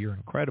wasn't for your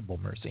incredible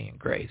mercy and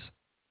grace,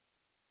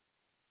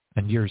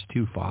 and yours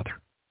too,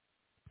 Father,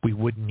 we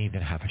wouldn't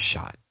even have a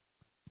shot.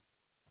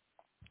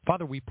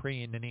 Father, we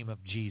pray in the name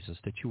of Jesus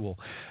that you will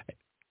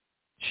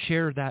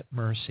share that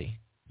mercy,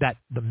 that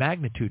the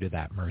magnitude of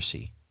that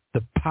mercy,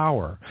 the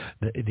power,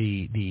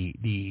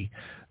 the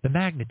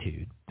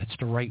magnitude, that's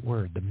the right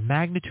word, the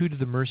magnitude of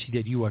the mercy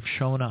that you have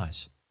shown us,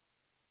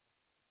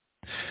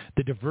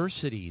 the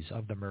diversities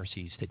of the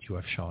mercies that you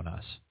have shown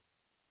us,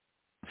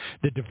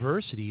 the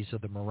diversities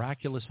of the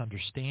miraculous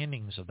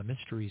understandings of the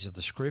mysteries of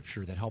the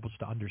Scripture that help us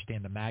to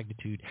understand the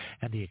magnitude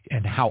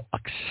and how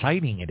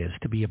exciting it is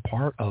to be a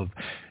part of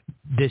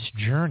this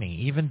journey,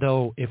 even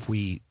though if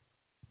we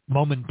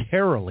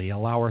momentarily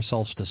allow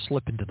ourselves to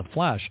slip into the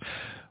flesh,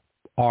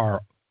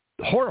 are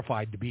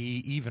horrified to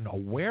be even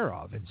aware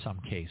of in some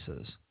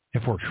cases,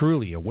 if we're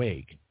truly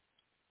awake.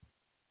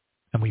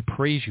 And we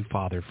praise you,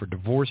 Father, for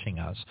divorcing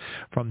us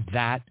from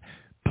that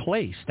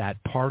place,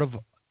 that part of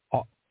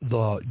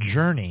the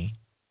journey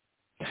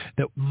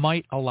that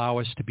might allow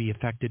us to be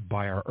affected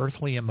by our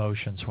earthly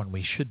emotions when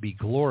we should be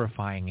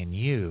glorifying in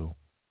you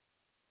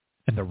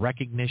and the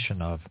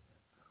recognition of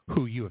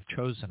who you have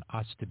chosen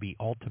us to be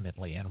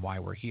ultimately and why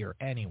we're here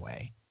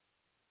anyway.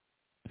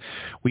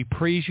 We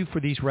praise you for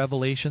these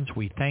revelations.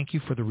 We thank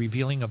you for the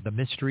revealing of the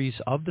mysteries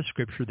of the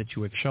Scripture that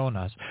you have shown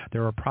us.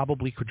 There are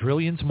probably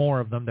quadrillions more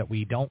of them that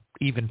we don't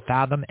even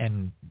fathom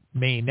and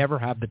may never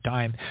have the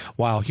time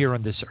while here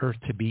on this earth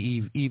to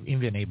be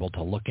even able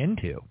to look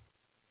into.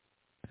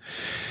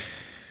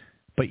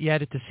 But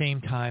yet at the same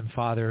time,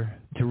 Father,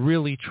 to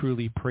really,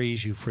 truly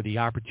praise you for the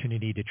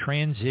opportunity to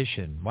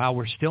transition. While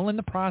we're still in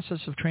the process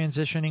of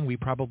transitioning, we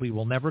probably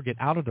will never get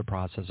out of the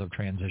process of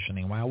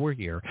transitioning while we're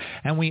here.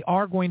 And we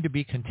are going to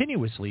be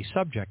continuously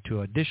subject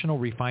to additional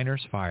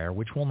refiner's fire,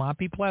 which will not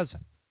be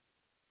pleasant.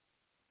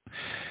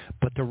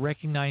 But to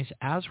recognize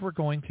as we're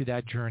going through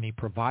that journey,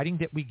 providing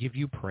that we give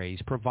you praise,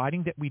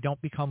 providing that we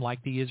don't become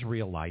like the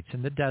Israelites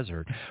in the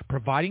desert,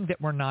 providing that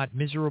we're not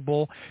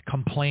miserable,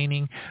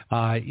 complaining,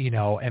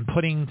 and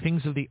putting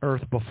things of the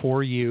earth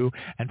before you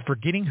and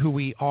forgetting who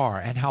we are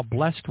and how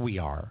blessed we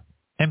are.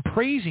 And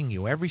praising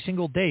you every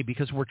single day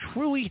because we're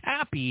truly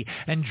happy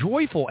and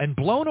joyful and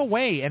blown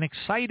away and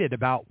excited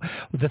about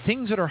the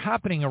things that are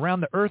happening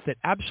around the earth that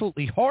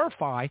absolutely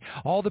horrify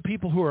all the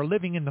people who are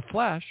living in the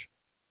flesh.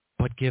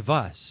 But give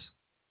us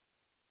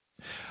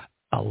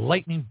a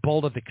lightning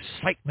bolt of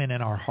excitement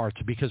in our hearts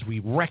because we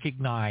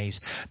recognize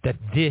that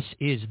this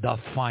is the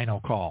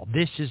final call.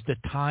 This is the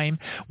time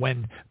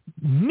when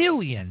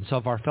millions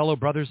of our fellow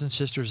brothers and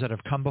sisters that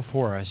have come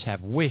before us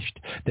have wished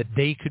that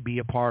they could be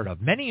a part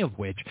of, many of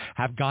which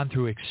have gone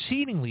through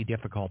exceedingly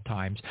difficult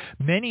times.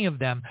 Many of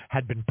them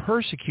had been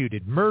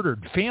persecuted,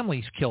 murdered,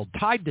 families killed,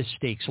 tied to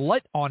stakes,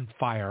 lit on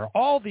fire,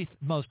 all the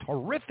most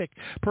horrific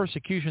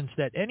persecutions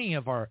that any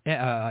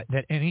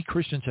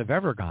Christians have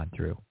ever gone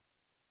through.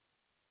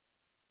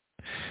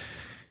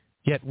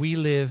 Yet we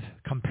live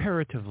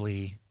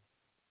comparatively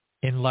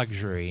in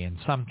luxury in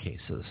some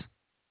cases.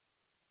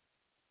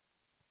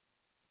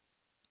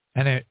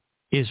 And it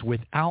is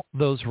without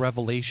those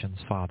revelations,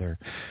 Father,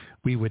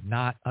 we would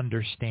not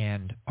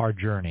understand our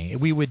journey.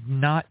 We would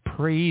not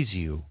praise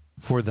you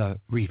for the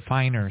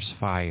refiner's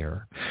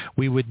fire.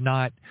 We would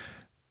not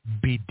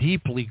be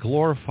deeply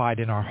glorified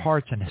in our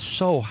hearts and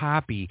so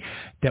happy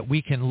that we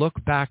can look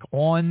back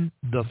on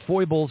the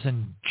foibles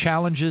and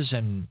challenges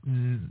and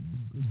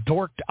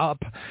dorked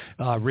up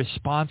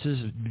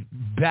responses,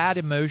 bad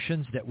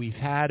emotions that we've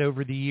had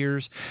over the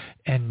years,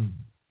 and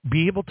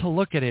be able to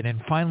look at it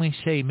and finally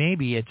say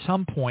maybe at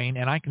some point,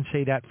 and I can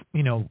say that,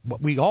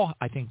 we all,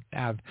 I think,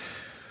 have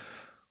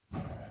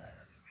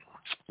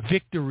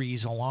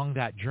victories along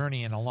that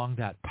journey and along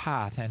that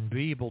path and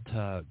be able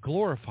to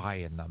glorify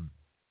in them,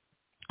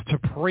 to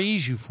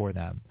praise you for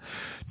them,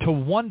 to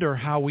wonder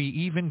how we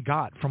even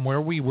got from where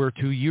we were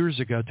 2 years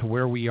ago to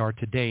where we are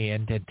today,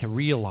 and to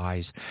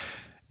realize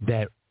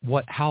that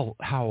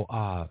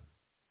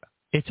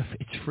it's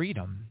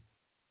freedom.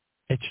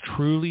 It's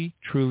truly,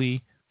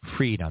 truly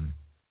freedom.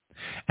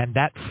 And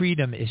that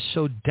freedom is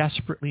so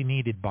desperately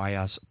needed by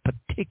us,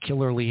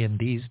 particularly in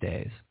these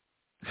days.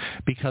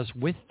 Because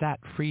with that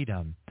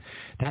freedom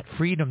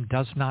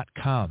does not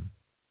come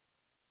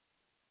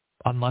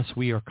unless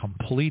we are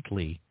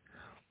completely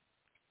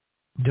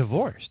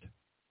divorced,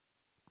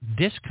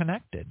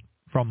 disconnected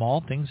from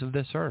all things of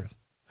this earth,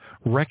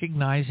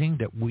 recognizing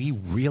that we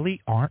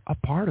really aren't a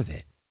part of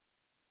it.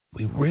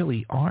 We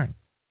really aren't.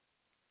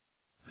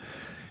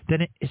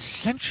 Then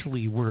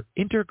essentially we're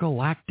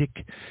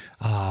intergalactic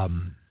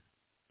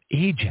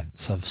agents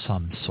of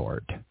some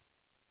sort,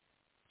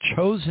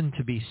 chosen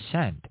to be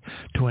sent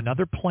to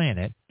another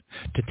planet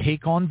to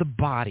take on the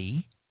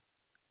body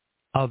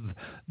of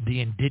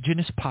the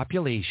indigenous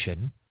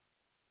population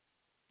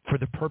for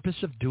the purpose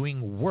of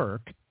doing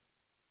work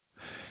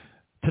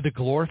to the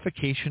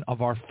glorification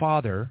of our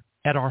Father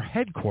at our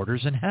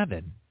headquarters in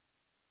heaven,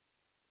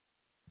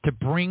 to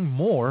bring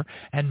more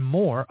and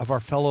more of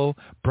our fellow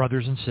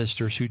brothers and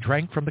sisters who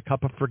drank from the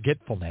cup of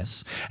forgetfulness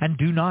and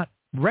do not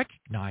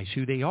recognize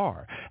who they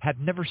are, have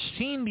never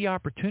seen the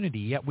opportunity,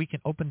 yet we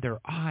can open their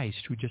eyes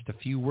through just a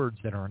few words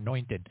that are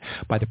anointed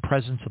by the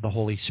presence of the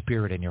Holy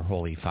Spirit and your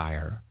holy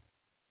fire.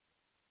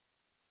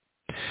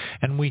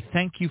 And we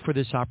thank you for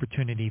this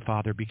opportunity,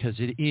 Father, because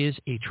it is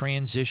a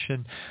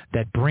transition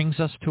that brings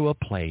us to a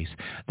place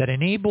that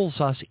enables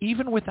us,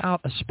 even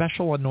without a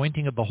special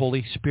anointing of the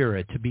Holy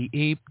Spirit, to be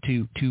able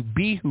to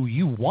be who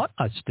you want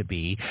us to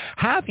be,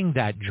 having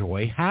that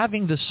joy,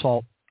 having the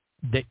salt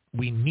that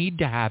we need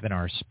to have in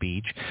our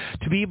speech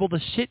to be able to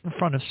sit in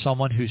front of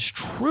someone who's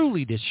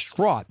truly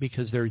distraught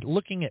because they're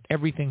looking at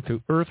everything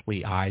through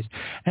earthly eyes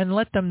and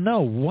let them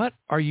know, what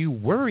are you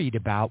worried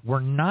about?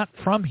 We're not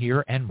from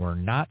here and we're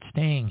not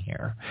staying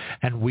here.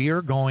 And we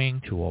are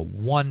going to a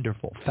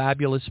wonderful,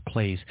 fabulous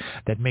place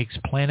that makes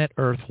planet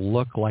Earth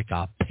look like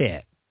a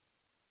pit.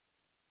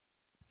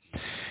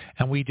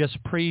 And we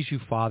just praise you,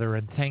 Father,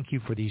 and thank you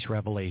for these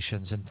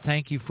revelations, and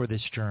thank you for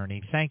this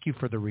journey. Thank you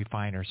for the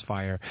refiner's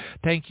fire.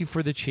 Thank you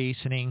for the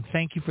chastening.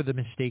 Thank you for the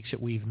mistakes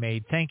that we've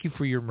made. Thank you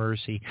for your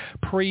mercy.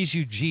 Praise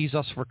you,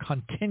 Jesus, for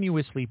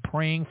continuously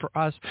praying for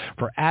us,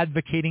 for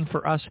advocating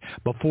for us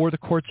before the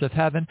courts of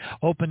heaven,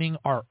 opening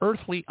our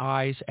earthly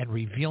eyes and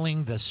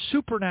revealing the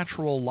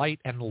supernatural light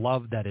and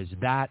love that is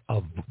that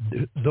of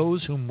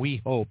those whom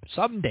we hope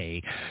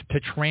someday to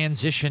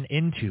transition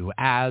into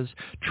as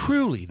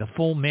truly the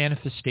full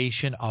manifestation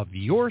of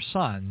your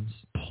Son's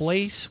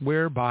place,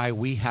 whereby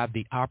we have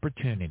the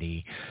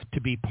opportunity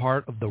to be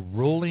part of the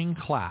ruling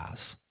class,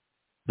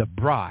 the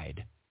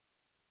bride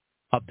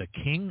of the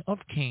King of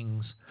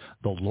Kings,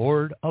 the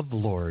Lord of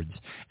Lords,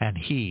 and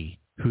he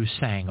who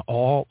sang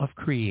all of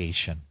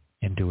creation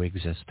into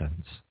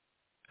existence.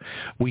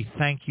 We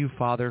thank you,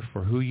 Father,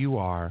 for who you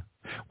are.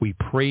 We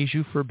praise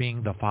you for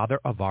being the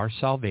Father of our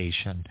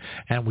salvation,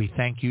 and we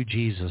thank you,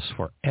 Jesus,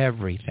 for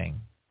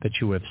everything that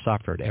you have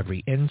suffered,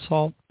 every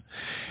insult,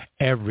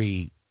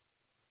 every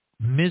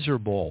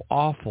miserable,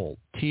 awful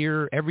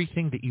tear,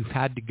 everything that you've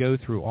had to go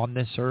through on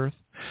this earth.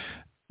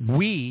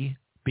 We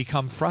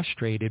become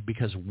frustrated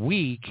because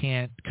we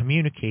can't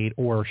communicate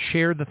or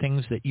share the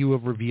things that you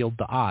have revealed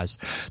to us,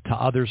 to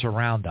others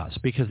around us,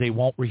 because they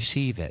won't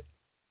receive it.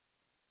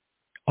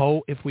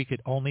 Oh, if we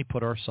could only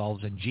put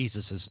ourselves in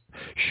Jesus'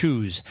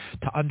 shoes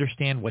to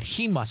understand what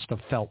he must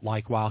have felt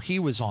like while he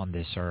was on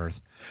this earth,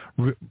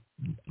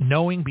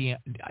 knowing,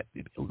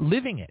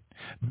 living it,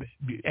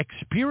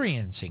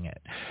 experiencing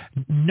it,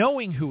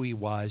 knowing who he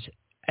was,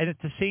 and at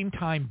the same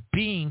time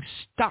being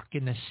stuck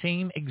in the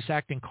same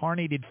exact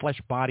incarnated flesh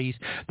bodies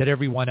that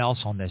everyone else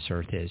on this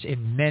earth is,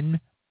 in men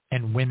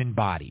and women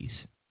bodies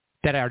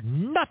that are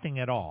nothing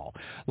at all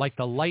like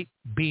the light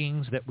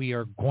beings that we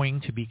are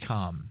going to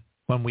become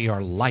when we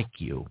are like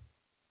you.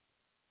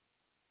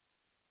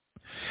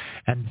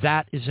 And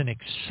that is an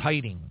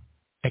exciting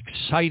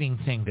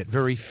thing that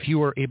very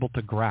few are able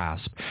to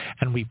grasp.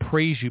 And we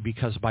praise you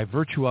because by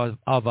virtue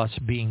of us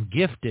being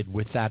gifted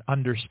with that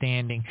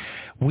understanding,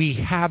 we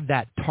have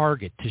that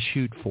target to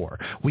shoot for.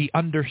 We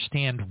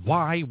understand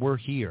why we're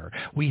here.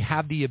 We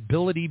have the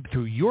ability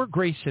through your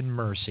grace and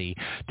mercy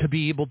to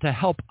be able to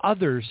help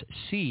others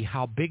see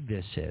how big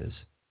this is.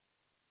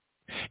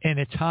 In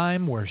a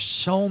time where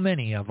so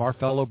many of our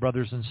fellow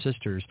brothers and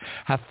sisters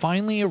have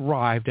finally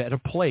arrived at a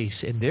place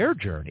in their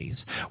journeys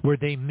where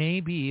they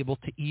may be able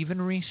to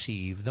even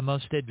receive the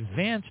most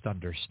advanced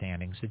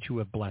understandings that you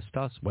have blessed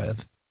us with,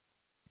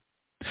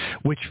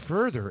 which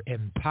further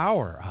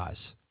empower us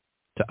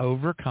to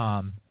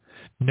overcome,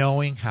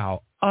 knowing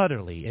how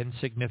utterly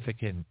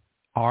insignificant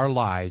our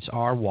lives,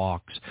 our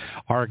walks,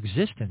 our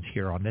existence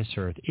here on this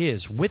earth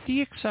is, with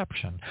the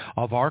exception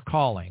of our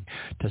calling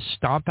to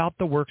stomp out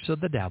the works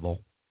of the devil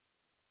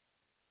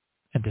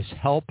and to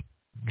help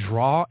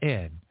draw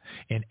in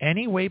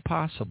any way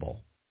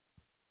possible,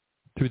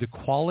 through the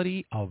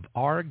quality of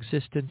our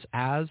existence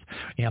as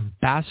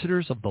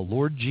ambassadors of the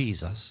Lord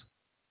Jesus,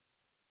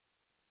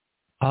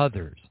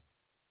 others,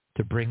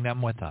 to bring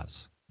them with us.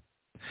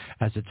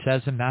 As it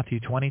says in Matthew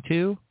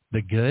 22,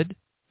 the good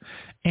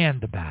and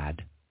the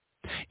bad.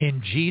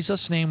 In Jesus'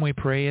 name we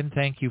pray and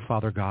thank you,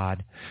 Father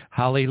God.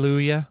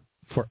 Hallelujah,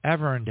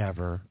 forever and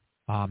ever.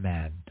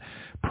 Amen.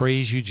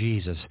 Praise you,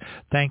 Jesus.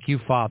 Thank you,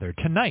 Father.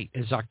 Tonight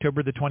is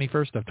October the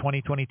 21st of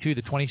 2022,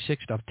 the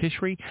 26th of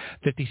Tishri,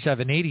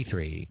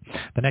 5783.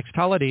 The next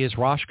holiday is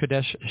Rosh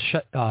Chodesh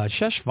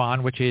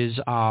Sheshvan, which is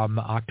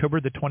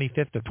October the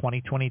 25th of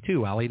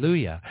 2022.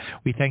 Hallelujah.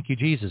 We thank you,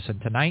 Jesus. And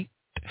tonight,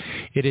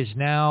 it is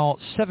now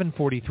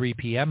 7:43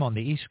 p.m. on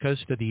the east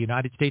coast of the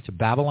United States of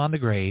Babylon the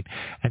Great.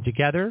 And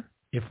together,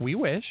 if we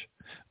wish,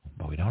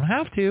 but we don't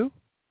have to,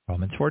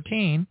 Romans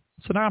 14,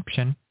 it's an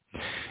option.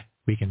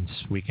 We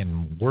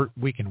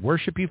can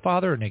worship you,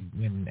 Father,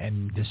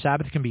 and the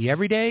Sabbath can be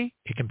every day.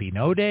 It can be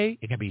no day.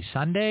 It can be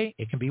Sunday.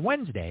 It can be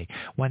Wednesday.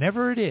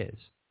 Whenever it is,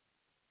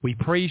 we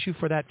praise you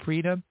for that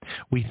freedom.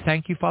 We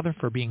thank you, Father,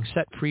 for being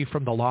set free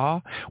from the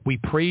law. We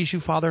praise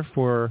you, Father,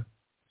 for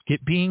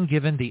being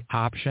given the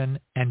option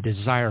and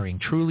desiring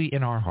truly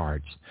in our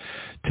hearts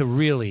to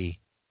really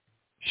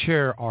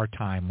share our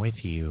time with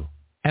you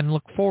and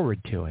look forward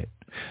to it.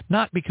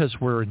 Not because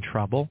we're in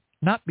trouble,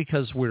 not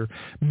because we're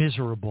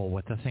miserable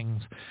with the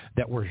things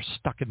that we're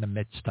stuck in the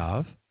midst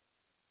of,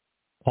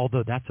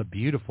 although that's a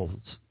beautiful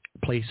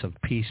place of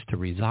peace to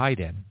reside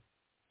in,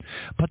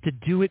 but to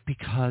do it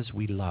because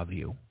we love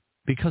you,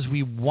 because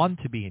we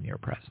want to be in your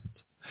presence,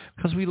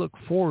 because we look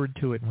forward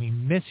to it and we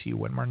miss you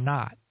when we're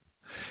not.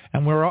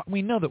 And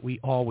we know that we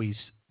always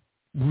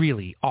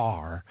really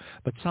are,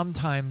 but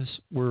sometimes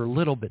we're a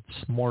little bit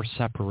more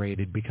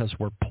separated because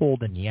we're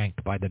pulled and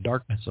yanked by the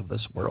darkness of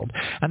this world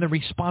and the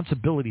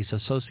responsibilities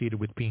associated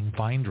with being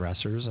vine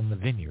dressers in the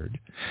vineyard.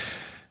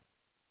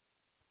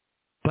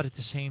 But at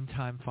the same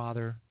time,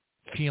 Father,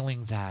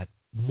 feeling that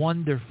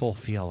wonderful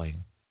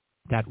feeling,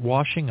 that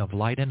washing of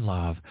light and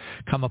love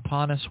come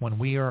upon us when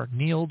we are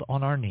kneeled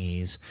on our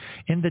knees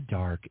in the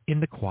dark, in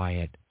the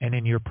quiet, and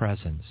in your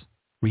presence,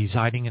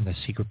 residing in the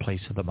secret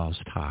place of the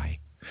Most High.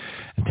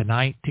 And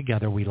tonight,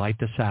 together, we light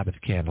the Sabbath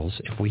candles,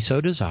 if we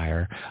so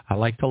desire. I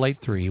like to light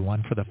 3,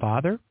 one for the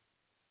Father,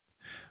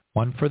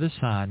 one for the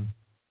Son,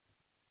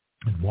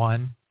 and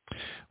one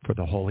for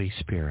the Holy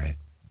Spirit.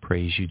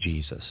 Praise you,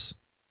 Jesus.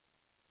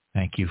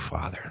 Thank you,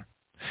 Father.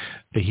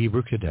 The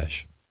Hebrew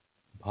Kaddish.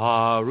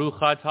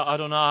 Baruch atah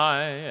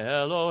Adonai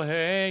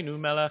Eloheinu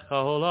melech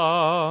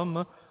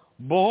haolam,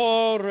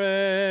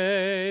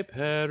 borei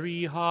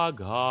peri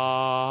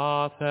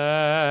hagafen.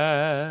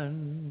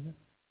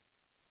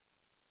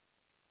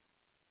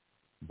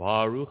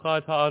 Baruch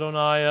atah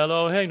Adonai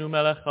Eloheinu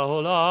melech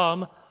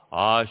haolam,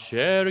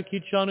 asher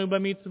kitshanu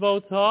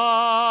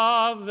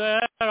b'mitzvotav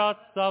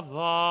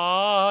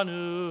v'ratzavanu,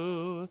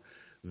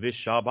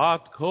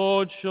 v'shabat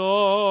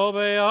kodsho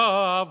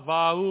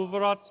be'ahava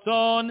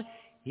uvratzon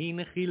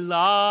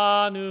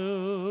Hinchilanu,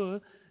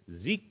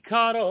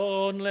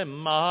 zikaron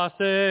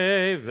lemase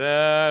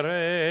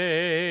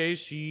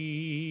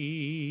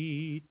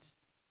vereshit.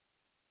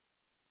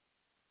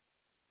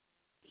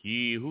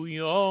 Ki hu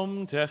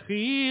yom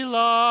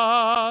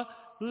techila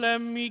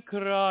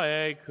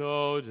lemikrae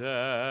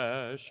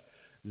kodesh,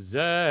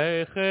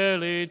 zecher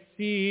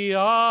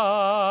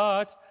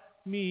litziat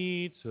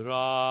Mitzrayim.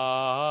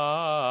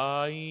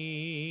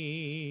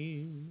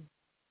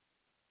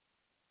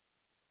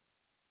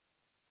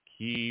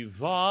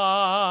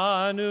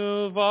 Kivanu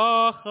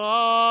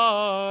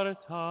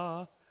v'acharta,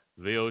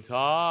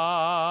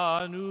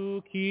 ve'otanu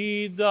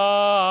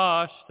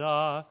kidashta,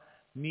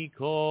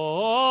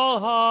 mikol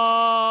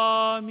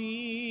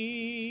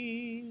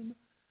hamim,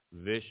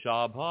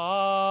 v'shabat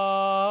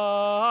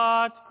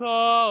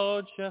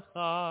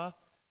kodshecha,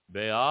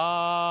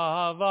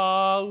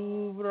 be'ava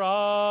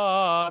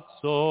uvratzon,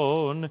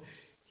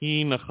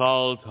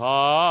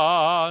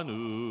 hinchaltanu.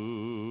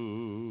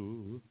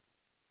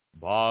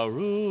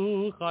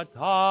 Baruch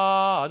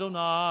atah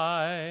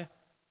Adonai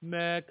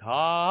mekadesh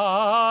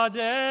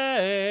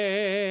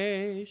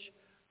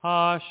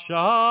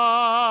hashabbat.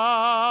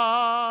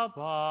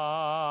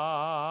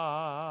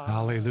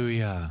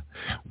 Hallelujah.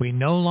 We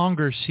no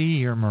longer see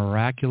your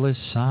miraculous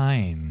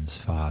signs,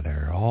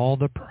 Father. All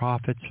the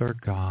prophets are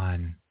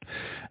gone,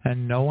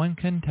 and no one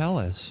can tell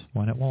us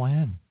when it will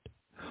end.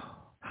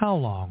 How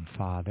long,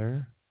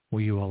 Father,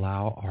 will you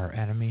allow our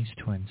enemies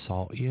to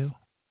insult you?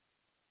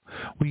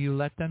 Will you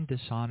let them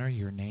dishonor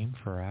your name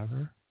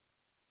forever?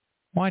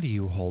 Why do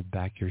you hold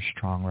back your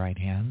strong right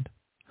hand?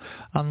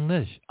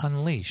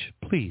 Unleash,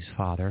 please,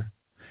 Father,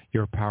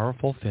 your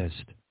powerful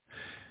fist,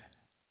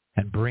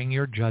 and bring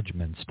your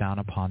judgments down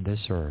upon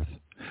this earth.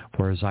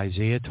 For as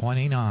Isaiah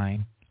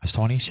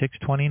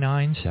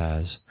 26:29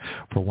 says,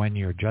 for when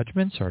your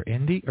judgments are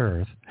in the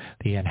earth,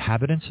 the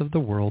inhabitants of the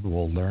world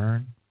will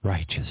learn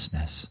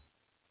righteousness.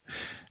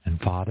 And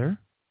Father,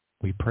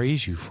 we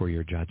praise you for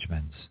your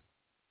judgments,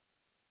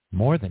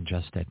 more than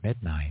just at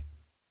midnight,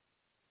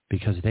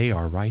 because they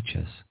are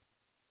righteous.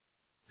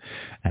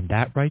 And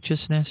that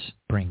righteousness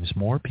brings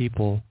more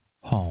people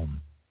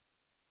home.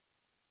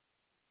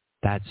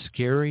 That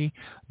scary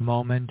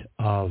moment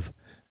of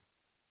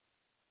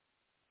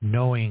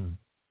knowing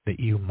that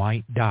you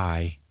might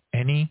die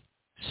any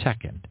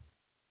second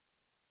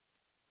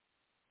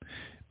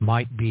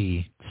might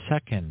be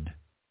second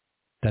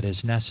that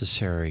is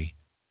necessary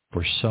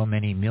for so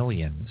many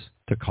millions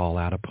to call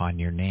out upon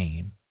your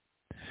name.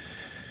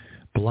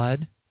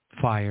 Blood,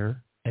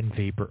 fire, and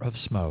vapor of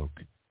smoke,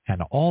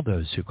 and all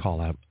those who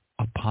call out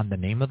upon the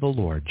name of the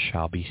Lord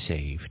shall be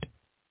saved.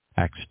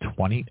 Acts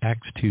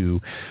 2,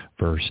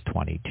 verse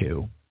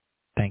 22.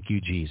 Thank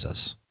you, Jesus.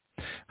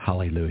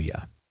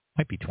 Hallelujah.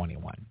 Might be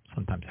 21.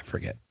 Sometimes I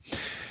forget.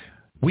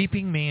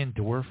 Weeping may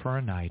endure for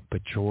a night,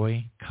 but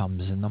joy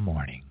comes in the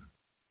morning.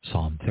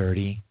 Psalm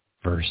 30,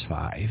 verse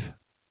 5.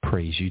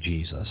 Praise you,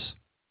 Jesus.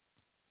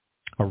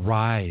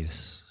 Arise,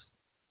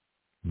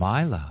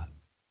 my love,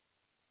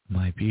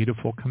 my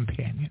beautiful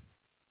companion,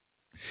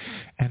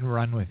 and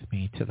run with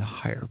me to the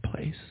higher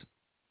place.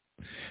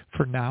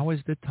 For now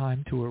is the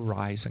time to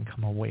arise and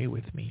come away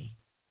with me.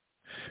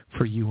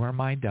 For you are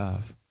my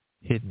dove,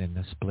 hidden in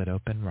the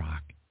split-open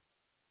rock.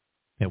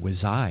 It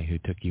was I who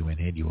took you and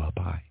hid you up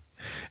high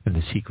in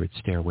the secret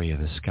stairway of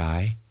the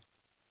sky.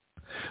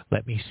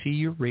 Let me see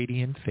your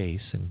radiant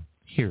face and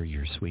hear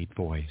your sweet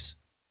voice.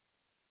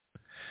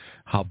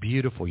 How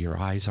beautiful your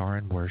eyes are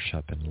in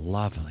worship, and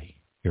lovely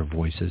your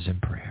voice is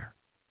in prayer.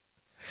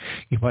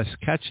 You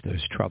must catch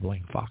those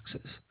troubling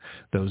foxes,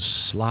 those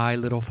sly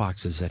little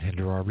foxes that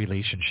hinder our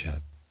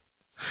relationship,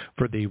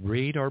 for they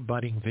raid our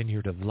budding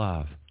vineyard of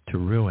love to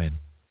ruin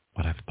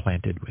what I've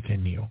planted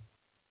within you.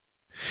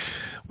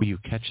 Will you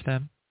catch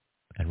them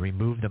and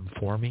remove them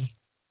for me,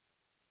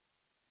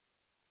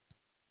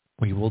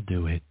 we will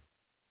do it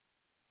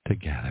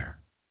together.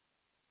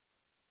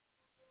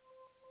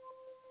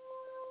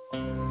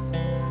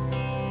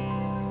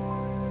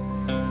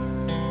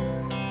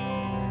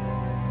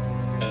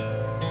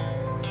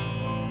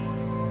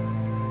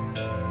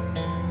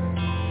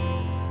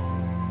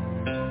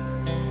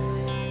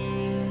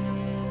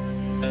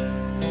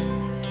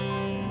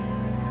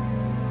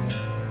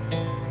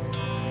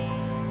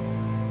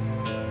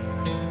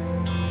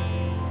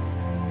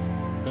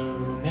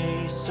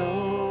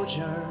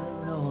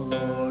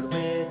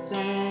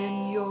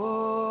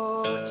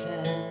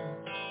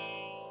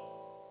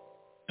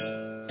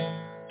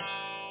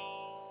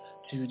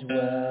 To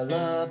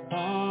dwell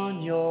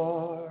upon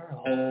your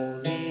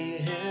holy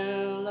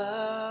hill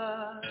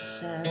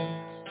ascent,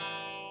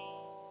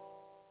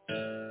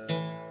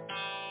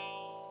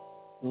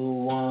 the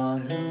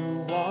one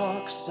who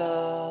walks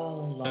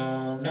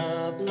along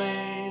a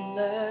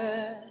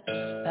blameless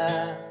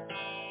path,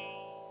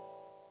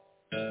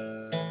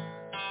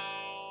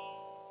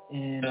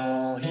 in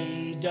all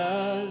he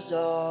does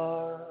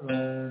are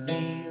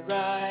only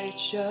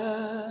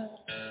righteous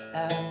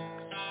acts.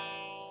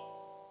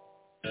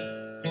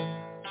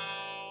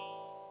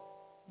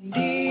 And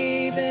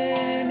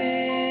even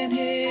in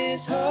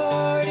his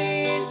heart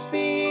he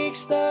speaks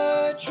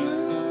the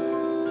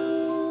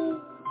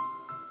truth.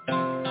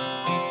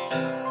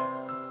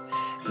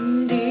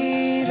 And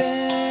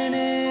even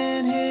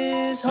in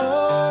his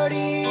heart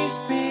he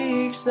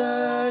speaks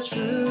the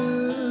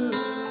truth.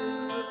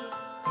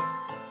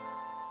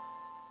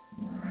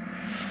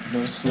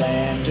 No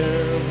slander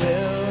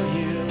will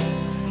you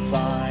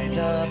find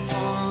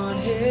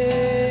upon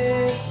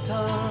his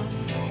tongue.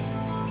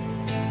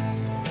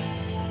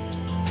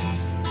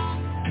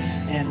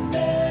 And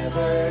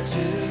never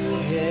to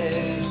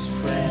his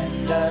friend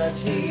does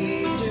he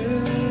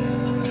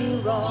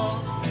do wrong.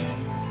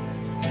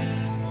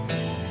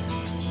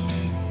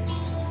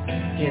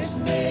 His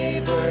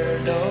neighbor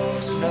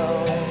knows no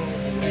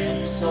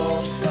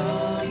insult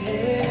from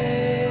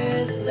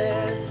his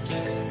lips.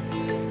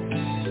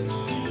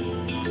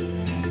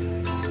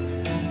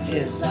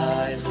 His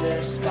eyes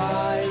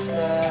despise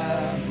the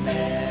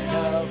man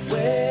of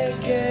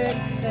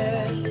wickedness.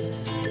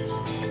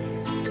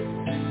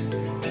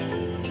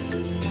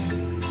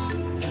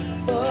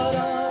 But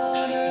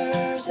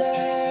honors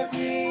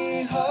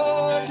every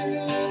heart who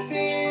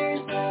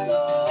fears the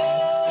Lord.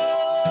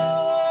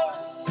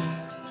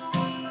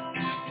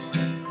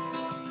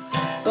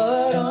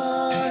 But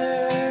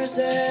honors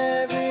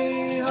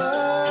every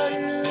heart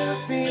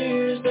who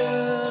fears the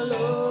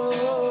Lord.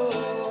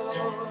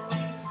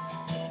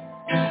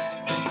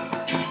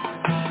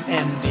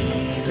 And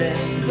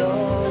even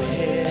though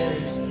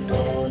his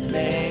oath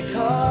may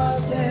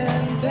cause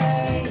him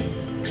pain,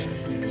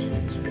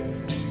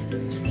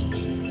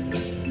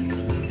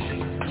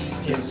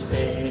 his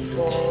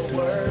faithful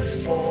word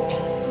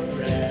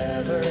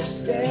forever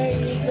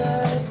stays the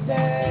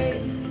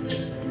same.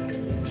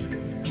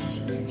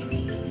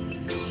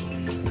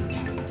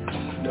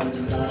 No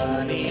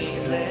money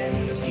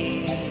lends he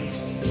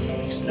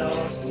seeks no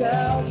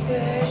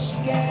selfish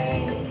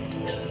gain.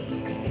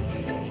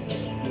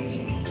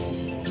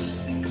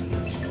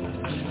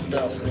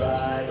 The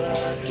bribe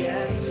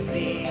against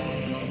the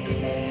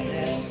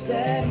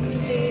innocent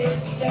is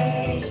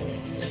stained.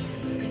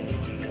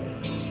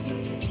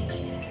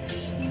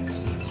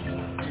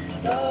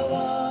 The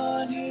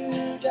one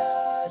who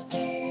does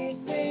these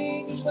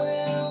things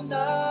will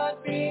not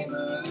be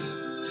moved.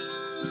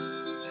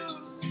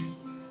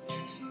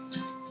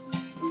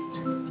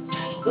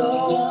 The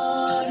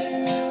one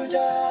who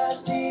does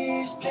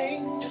these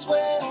things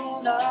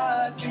will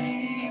not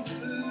be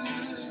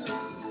moved.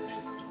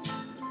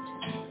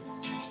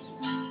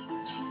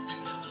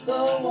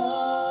 The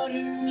one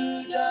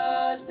who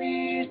does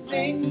these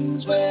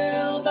things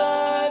will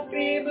not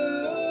be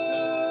moved.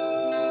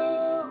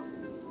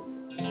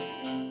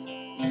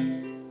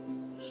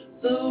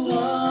 The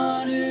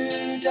one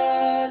who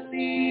does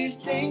these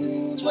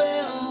things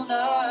will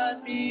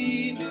not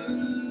be moved.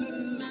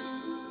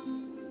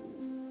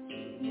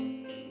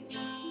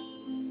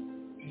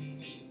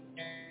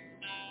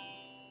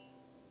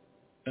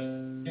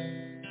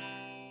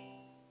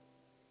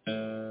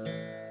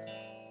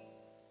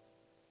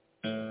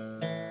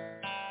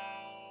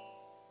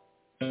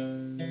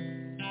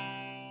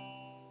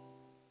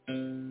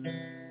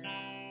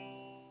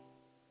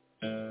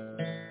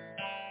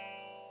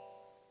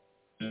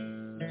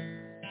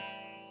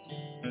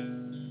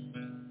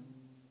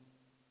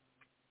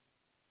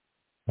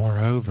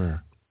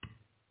 Moreover,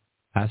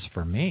 as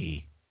for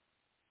me,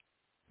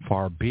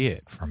 far be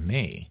it from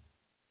me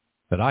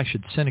that I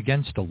should sin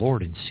against the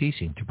Lord in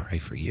ceasing to pray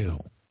for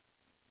you.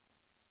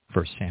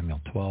 1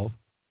 Samuel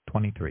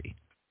 12:23.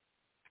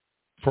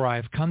 For I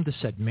have come to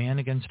set man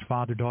against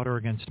father, daughter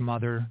against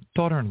mother,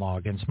 daughter-in-law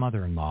against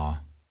mother-in-law,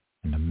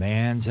 and a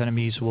man's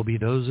enemies will be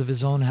those of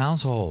his own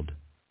household.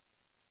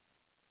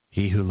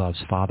 He who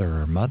loves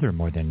father or mother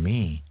more than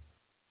me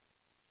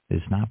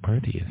is not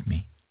worthy of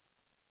me.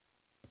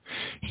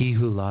 He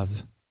who loves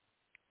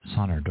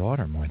son or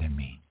daughter more than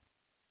me.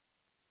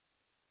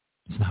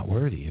 It's not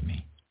worthy of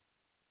me.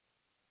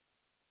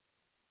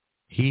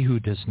 He who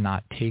does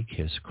not take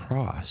his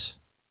cross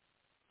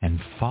and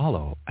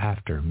follow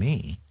after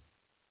me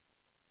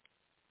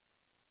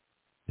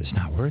is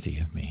not worthy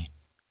of me.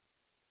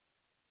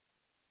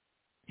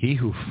 He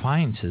who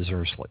finds his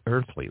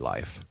earthly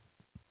life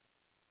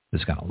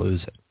is going to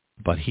lose it.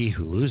 But he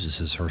who loses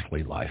his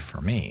earthly life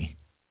for me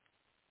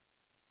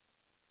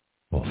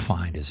will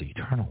find his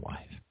eternal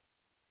life.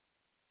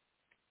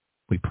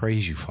 We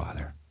praise you,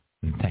 Father,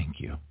 and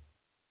thank you.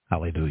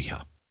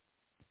 Hallelujah.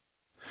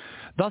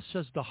 Thus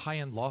says the high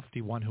and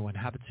lofty one who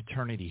inhabits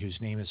eternity, whose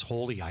name is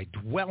holy. I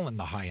dwell in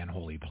the high and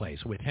holy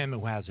place with him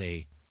who has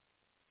a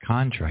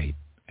contrite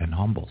and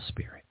humble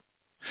spirit,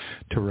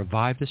 to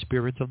revive the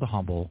spirits of the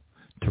humble,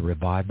 to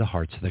revive the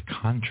hearts of the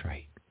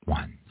contrite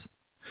ones.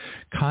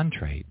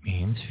 Contrite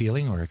means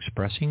feeling or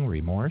expressing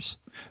remorse,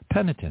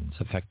 penitence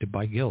affected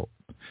by guilt,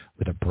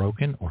 with a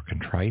broken or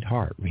contrite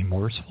heart,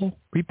 remorseful,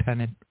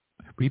 repentant,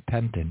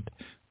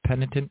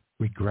 penitent,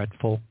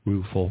 regretful,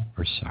 rueful,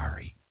 or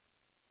sorry.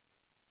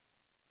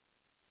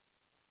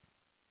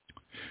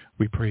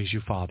 We praise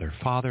you, Father.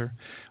 Father,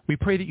 we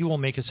pray that you will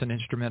make us an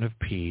instrument of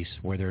peace.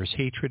 Where there is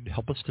hatred,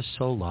 help us to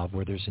sow love.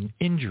 Where there's an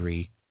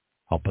injury,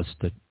 help us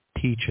to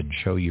teach and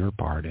show your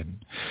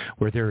pardon.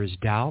 Where there is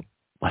doubt,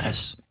 let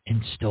us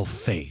instill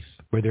faith.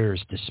 Where there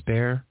is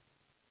despair,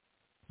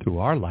 through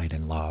our light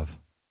and love,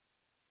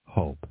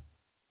 hope.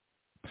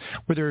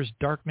 Where there is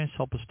darkness,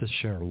 help us to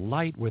share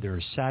light. Where there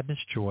is sadness,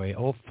 joy.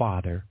 O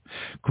Father,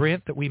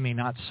 grant that we may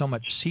not so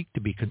much seek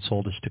to be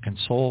consoled as to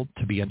console,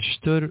 to be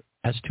understood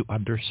as to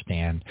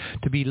understand,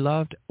 to be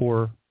loved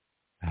or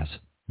as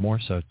more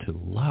so to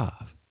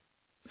love.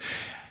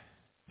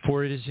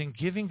 For it is in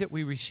giving that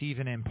we receive,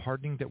 and in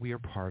pardoning that we are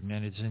pardoned,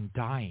 and it is in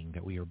dying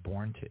that we are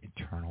born to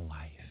eternal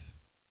life.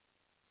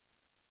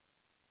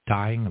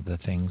 Dying of the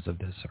things of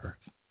this earth.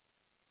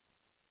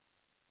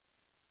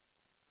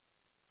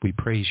 We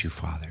praise you,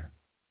 Father,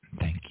 and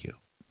thank you.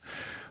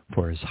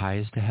 For as high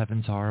as the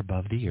heavens are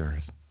above the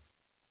earth,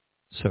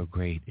 so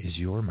great is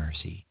your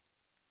mercy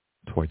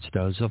towards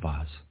those of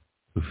us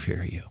who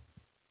fear you.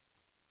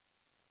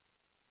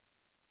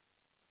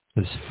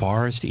 As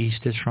far as the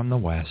east is from the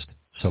west,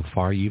 so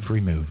far you've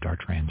removed our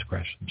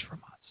transgressions from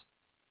us.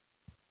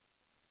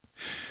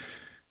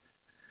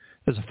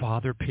 As a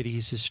father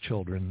pities his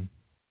children,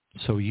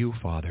 so you,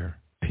 Father,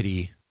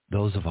 pity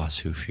those of us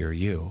who fear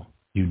you.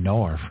 You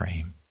know our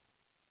frame,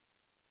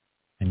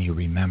 and you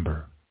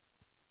remember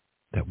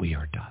that we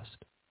are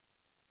dust.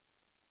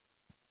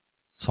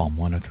 Psalm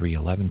 103,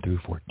 11 through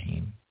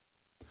 14.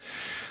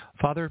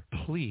 Father,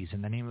 please,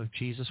 in the name of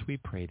Jesus, we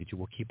pray that you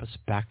will keep us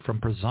back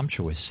from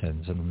presumptuous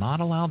sins and not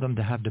allow them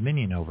to have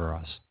dominion over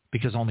us,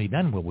 because only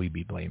then will we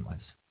be blameless.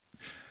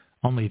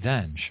 Only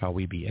then shall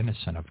we be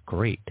innocent of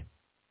great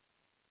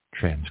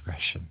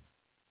transgression.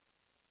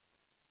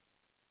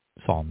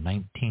 Psalm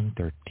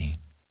 19:13.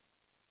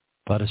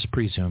 Let us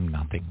presume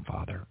nothing,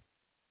 Father,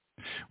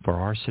 for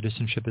our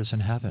citizenship is in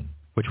heaven,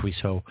 which we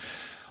so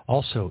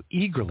also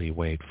eagerly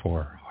wait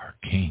for our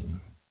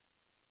King,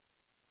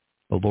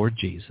 the Lord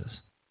Jesus,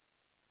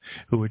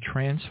 who would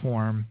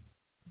transform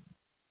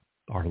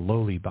our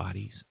lowly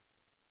bodies,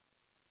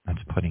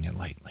 that's putting it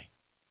lightly,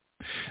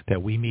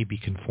 that we may be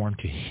conformed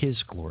to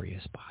his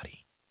glorious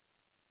body,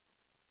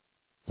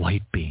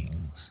 light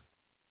beings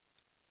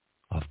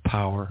of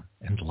power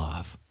and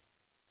love,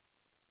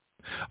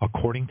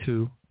 according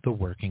to the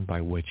working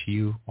by which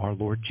you, our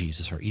Lord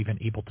Jesus, are even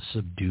able to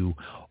subdue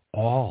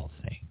all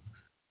things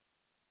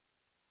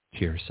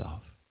to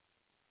yourself.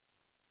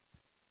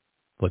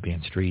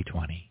 Philippians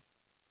 3:20.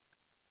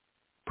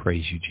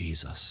 Praise you,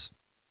 Jesus.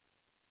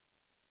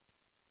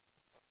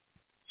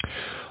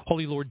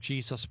 Holy Lord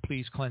Jesus,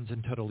 please cleanse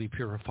and totally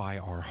purify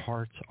our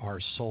hearts, our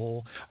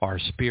soul, our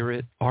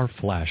spirit, our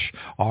flesh,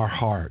 our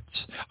hearts,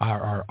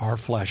 our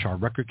flesh, our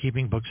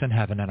record-keeping books in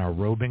heaven, and our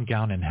robe and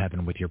gown in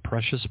heaven with your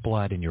precious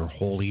blood and your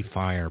holy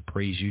fire.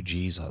 Praise you,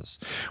 Jesus.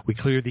 We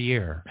clear the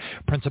air.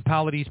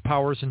 Principalities,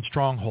 powers, and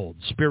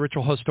strongholds,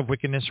 spiritual host of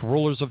wickedness,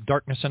 rulers of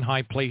darkness in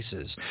high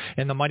places.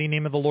 In the mighty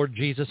name of the Lord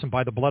Jesus and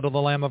by the blood of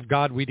the Lamb of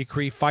God, we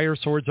decree fire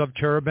swords of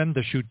cherubim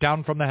to shoot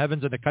down from the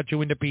heavens and to cut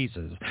you into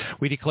pieces.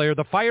 We declare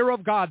the fire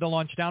of God to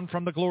launch down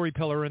from the glory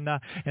pillar in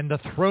the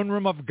throne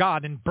room of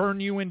God and burn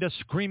you into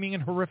screaming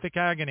and horrific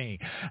agony.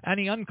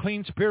 Any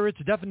unclean spirits,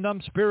 deaf and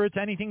dumb spirits,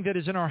 anything that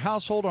is in our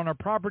household, on our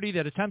property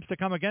that attempts to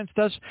come against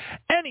us,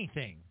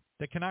 anything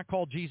that cannot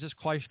call Jesus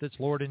Christ its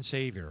Lord and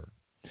Savior.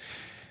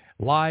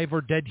 Live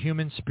or dead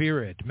human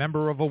spirit,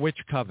 member of a witch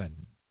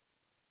coven,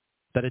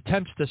 that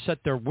attempts to set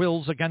their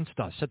wills against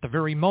us. At the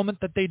very moment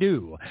that they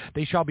do,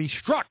 they shall be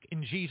struck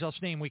in Jesus'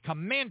 name. We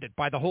command it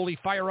by the holy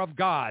fire of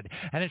God,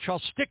 and it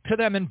shall stick to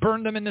them and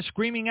burn them in the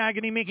screaming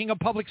agony, making a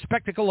public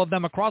spectacle of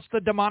them across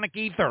the demonic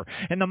ether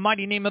in the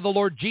mighty name of the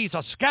Lord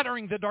Jesus,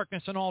 scattering the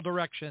darkness in all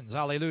directions.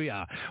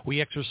 Hallelujah.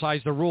 We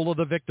exercise the rule of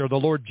the victor, the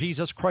Lord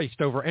Jesus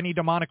Christ, over any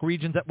demonic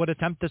regions that would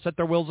attempt to set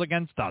their wills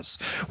against us.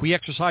 We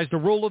exercise the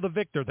rule of the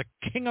victor, the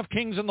King of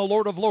Kings and the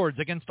Lord of Lords,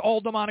 against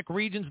all demonic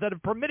regions that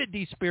have permitted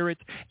these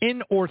spirits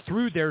in or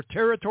through their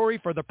territory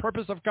for the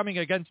purpose of coming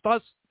against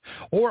us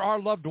or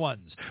our loved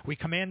ones. We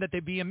command that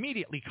they be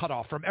immediately cut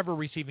off from ever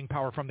receiving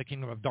power from the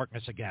kingdom of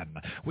darkness again.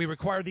 We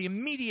require the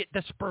immediate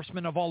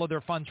disbursement of all of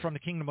their funds from the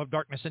kingdom of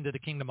darkness into the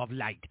kingdom of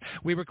light.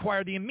 We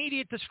require the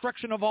immediate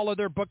destruction of all of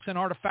their books and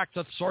artifacts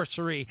of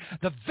sorcery,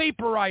 the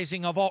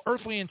vaporizing of all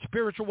earthly and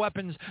spiritual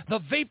weapons, the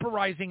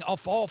vaporizing of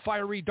all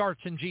fiery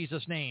darts in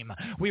Jesus' name.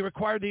 We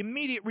require the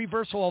immediate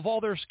reversal of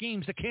all their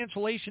schemes, the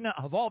cancellation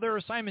of all their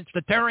assignments,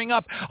 the tearing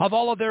up of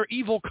all of their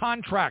evil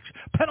contracts.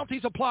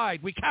 Penalties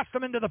applied. We cast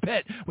them into the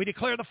pit. We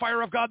declare the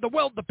fire of God to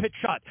weld the pit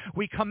shut.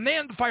 We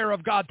command the fire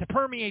of God to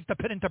permeate the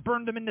pit and to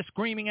burn them into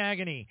screaming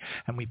agony.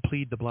 And we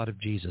plead the blood of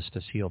Jesus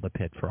to seal the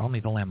pit, for only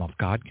the Lamb of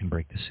God can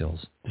break the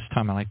seals. This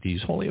time I like to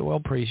use holy oil.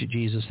 Praise you,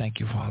 Jesus. Thank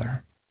you,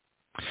 Father.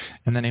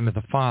 In the name of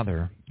the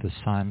Father, the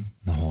Son,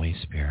 and the Holy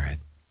Spirit.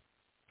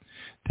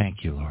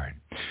 Thank you, Lord.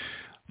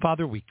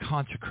 Father, we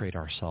consecrate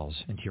ourselves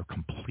into your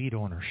complete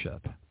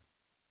ownership.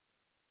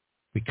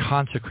 We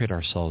consecrate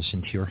ourselves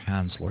into your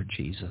hands, Lord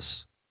Jesus.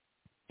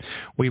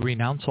 We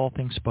renounce all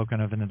things spoken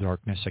of in the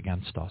darkness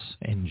against us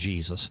in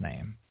Jesus'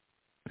 name.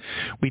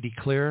 We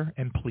declare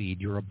and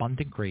plead your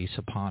abundant grace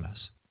upon us.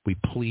 We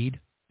plead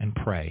and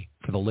pray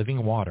for the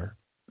living water,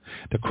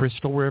 the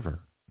crystal river,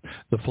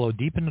 that flow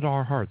deep into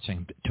our hearts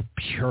and to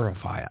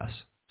purify us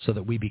so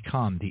that we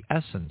become the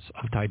essence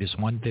of Titus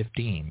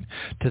 1:15.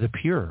 To the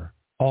pure,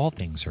 all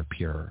things are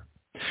pure.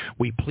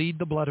 We plead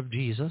the blood of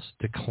Jesus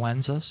to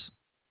cleanse us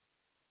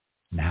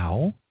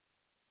now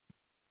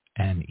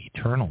and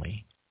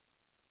eternally.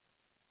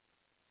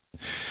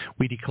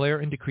 We declare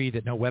and decree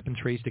that no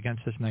weapons raised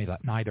against us,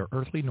 neither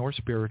earthly nor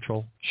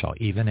spiritual, shall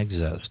even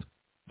exist.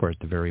 For at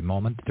the very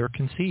moment they're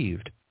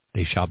conceived,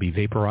 they shall be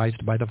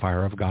vaporized by the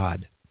fire of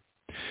God.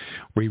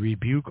 We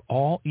rebuke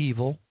all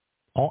evil,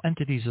 all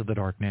entities of the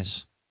darkness,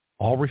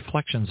 all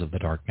reflections of the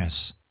darkness,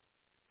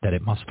 that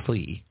it must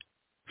flee.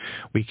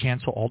 We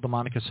cancel all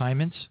demonic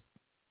assignments.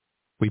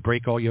 We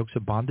break all yokes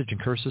of bondage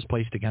and curses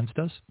placed against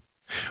us.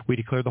 We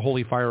declare the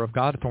holy fire of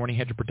God, a thorny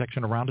hedge of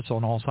protection around us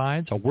on all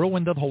sides, a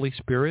whirlwind of the Holy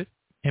Spirit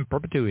in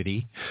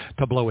perpetuity,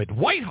 to blow it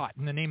white hot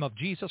in the name of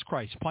Jesus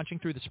Christ, punching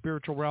through the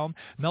spiritual realm,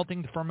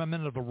 melting the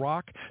firmament of the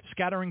rock,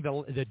 scattering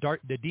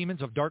the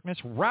demons of darkness,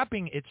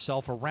 wrapping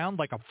itself around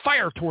like a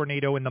fire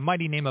tornado in the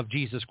mighty name of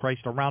Jesus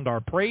Christ, around our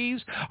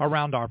praise,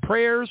 around our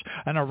prayers,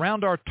 and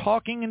around our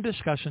talking and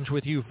discussions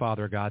with you,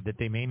 Father God, that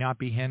they may not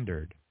be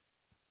hindered.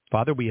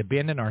 Father, we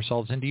abandon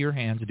ourselves into your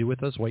hands. Do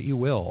with us what you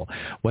will.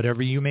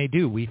 Whatever you may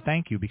do, we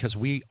thank you because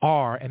we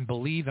are and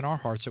believe in our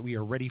hearts that we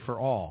are ready for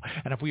all.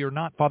 And if we are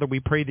not, Father,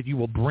 we pray that you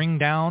will bring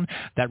down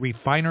that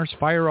refiner's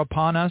fire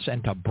upon us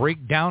and to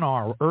break down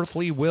our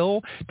earthly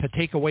will, to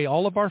take away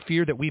all of our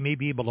fear, that we may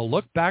be able to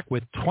look back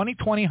with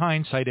 20/20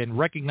 hindsight and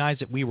recognize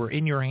that we were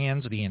in your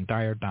hands the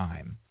entire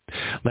time.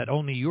 Let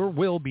only your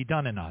will be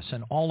done in us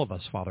and all of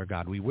us, Father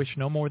God. We wish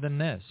no more than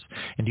this.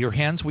 Into your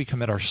hands we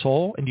commit our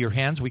soul. Into your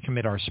hands we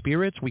commit our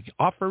spirits. We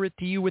offer it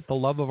to you with the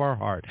love of our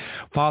heart.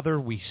 Father,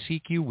 we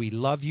seek you. We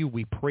love you.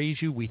 We praise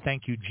you. We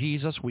thank you,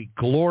 Jesus. We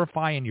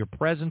glorify in your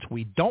presence.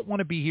 We don't want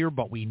to be here,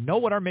 but we know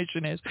what our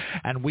mission is,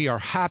 and we are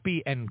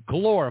happy and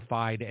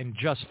glorified and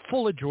just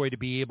full of joy to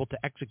be able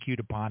to execute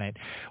upon it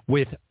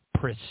with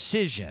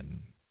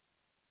precision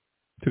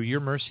through your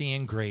mercy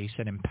and grace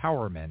and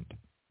empowerment,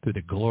 through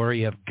the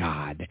glory of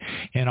God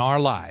in our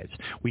lives.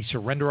 We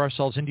surrender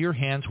ourselves into your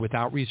hands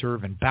without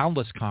reserve and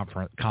boundless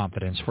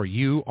confidence, for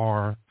you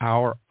are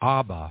our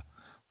Abba,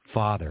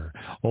 Father.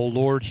 O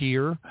Lord,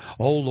 hear.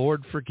 O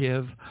Lord,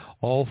 forgive.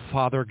 O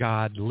Father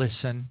God,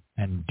 listen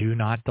and do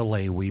not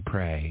delay, we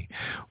pray.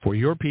 For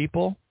your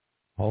people,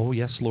 oh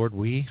yes, Lord,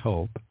 we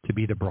hope to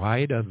be the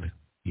bride of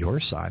your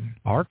Son,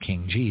 our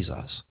King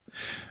Jesus.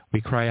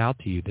 We cry out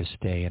to you this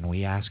day and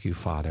we ask you,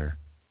 Father,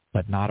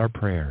 let not our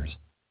prayers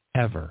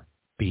ever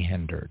be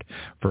hindered.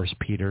 1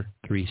 Peter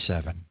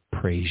 3:7.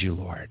 Praise you,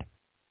 Lord.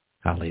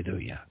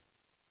 Hallelujah.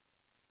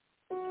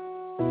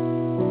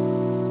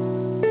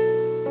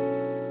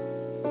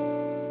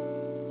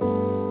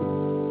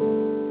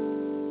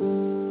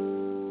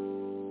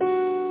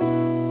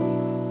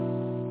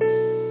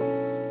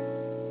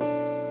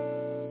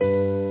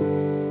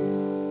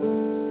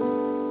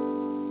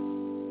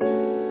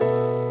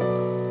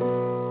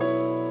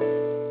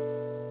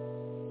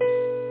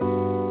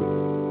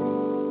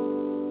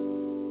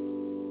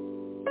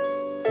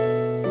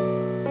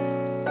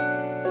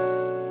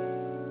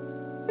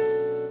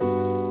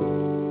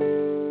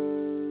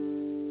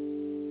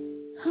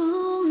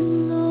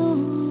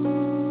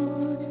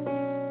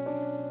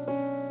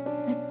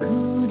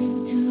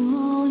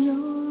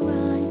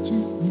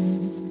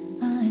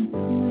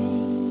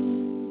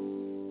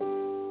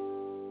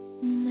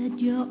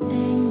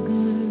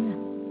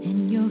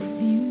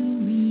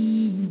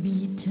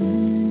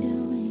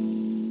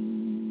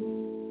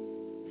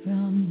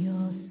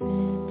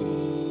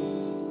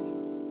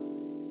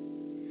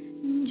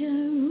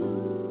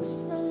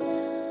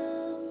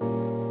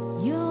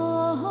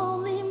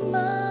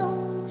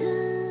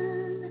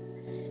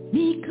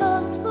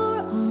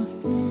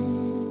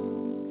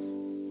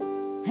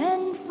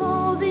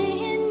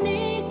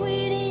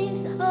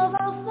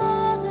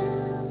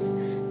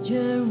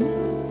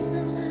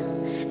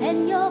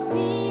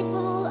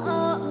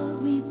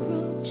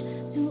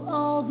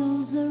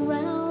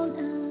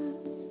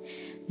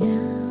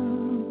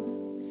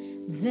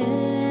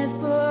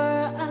 Therefore,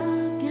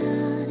 our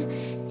God,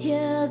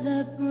 hear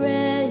the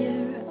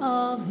prayer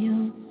of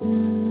your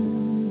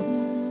Son,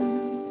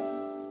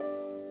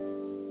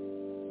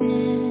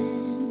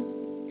 and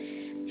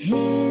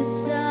his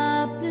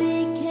supplication,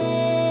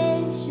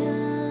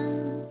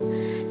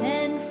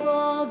 and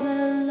for the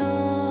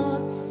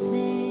Lord's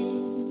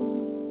sake,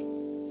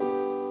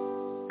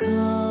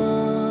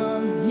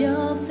 cause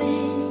your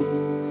face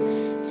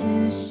to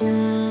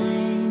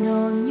shine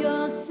on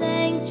your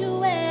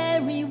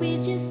sanctuary,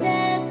 which is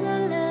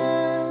desolate.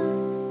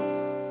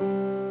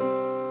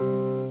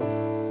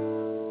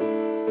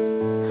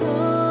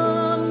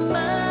 Oh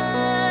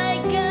my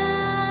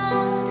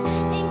God,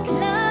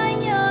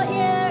 incline your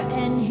ear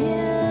and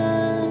hear.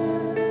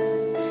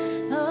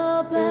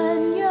 Open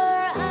your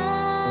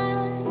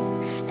eyes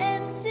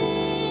and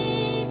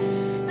see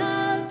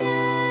our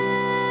desolation,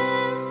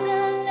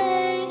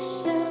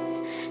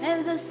 and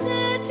the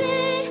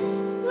city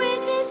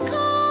which is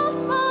called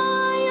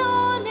by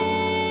your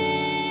name,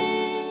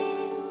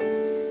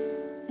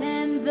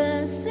 and the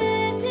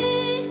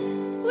city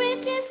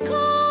which is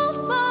called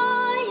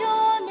by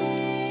your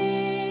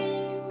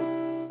name.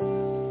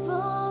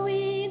 For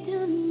we do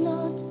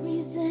not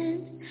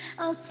present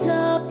our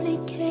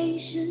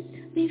supplications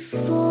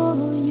before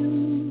you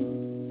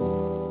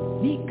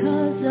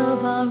because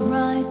of our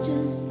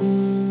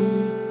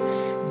righteousness,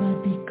 but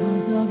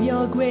because of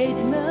your great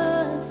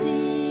mercy.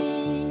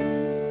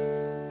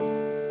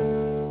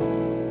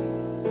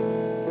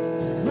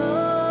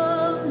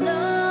 Oh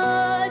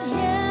Lord,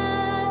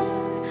 hear.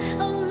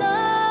 Oh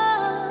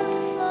Lord,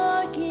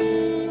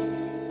 forgive.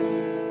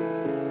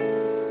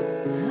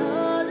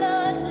 Oh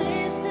Lord,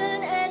 listen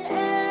and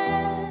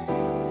act.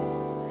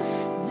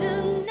 Do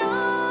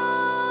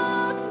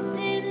not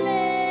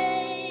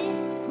delay.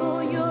 For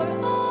your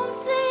own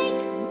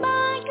sake,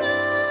 my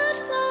God,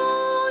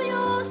 for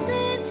your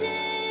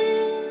city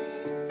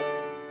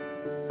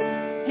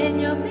and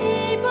your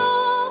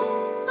people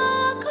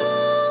are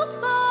called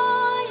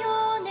by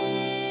your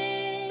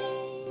name.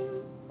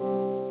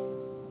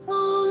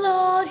 Oh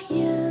Lord,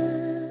 hear.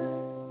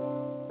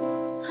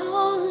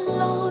 Oh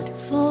Lord,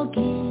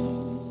 forgive.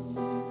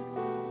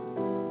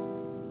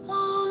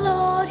 Oh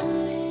Lord,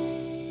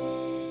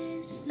 listen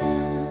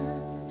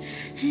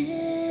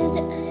and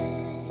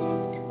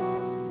act.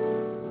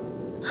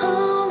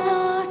 Oh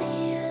Lord,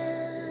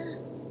 hear.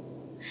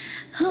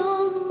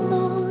 Oh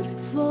Lord,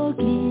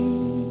 forgive.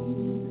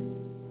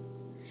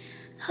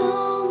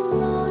 Oh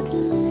Lord,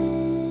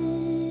 listen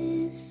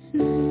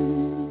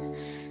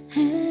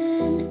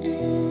and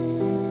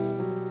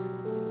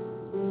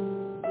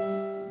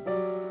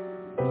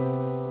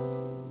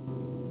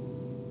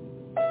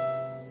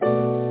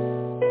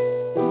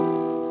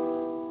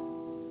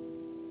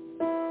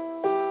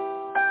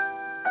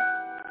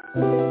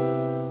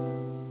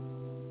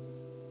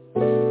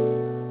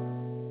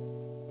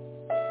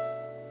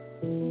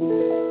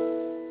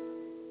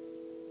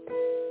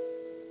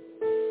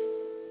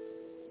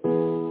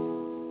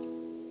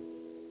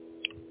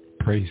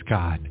Praise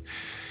God.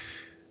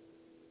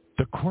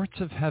 The courts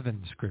of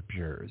heaven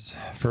scriptures,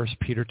 1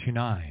 Peter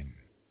 2:9.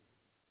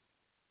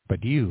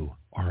 But you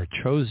are a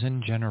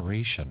chosen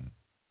generation.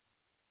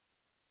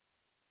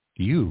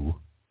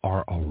 You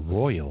are a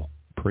royal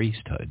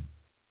priesthood.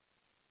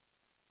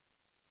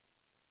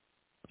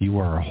 You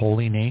are a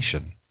holy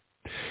nation,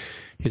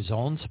 his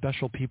own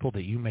special people,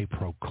 that you may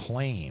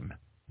proclaim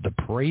the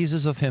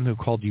praises of him who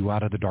called you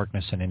out of the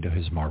darkness and into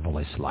his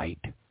marvelous light,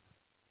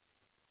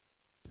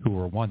 who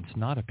were once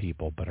not a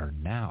people but are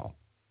now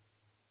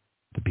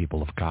the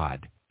people of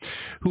God,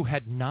 who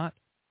had not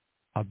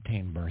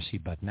obtained mercy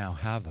but now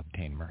have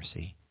obtained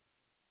mercy.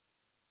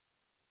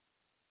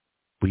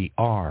 We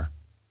are,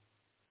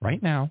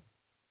 right now,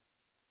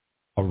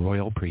 a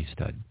royal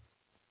priesthood.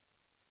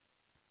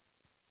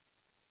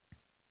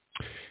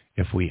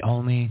 If we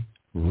only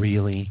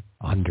really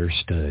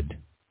understood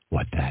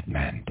what that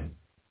meant.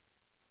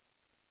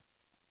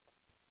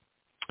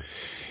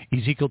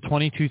 Ezekiel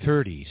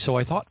 22:30. So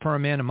I thought for a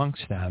man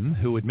amongst them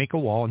who would make a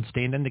wall and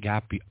stand in the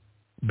gap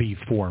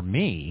before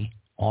me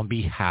on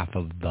behalf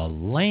of the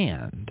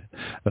land,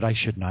 that I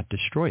should not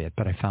destroy it,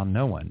 but I found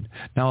no one.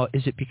 Now,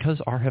 is it because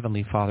our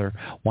Heavenly Father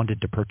wanted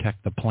to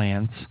protect the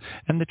plants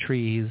and the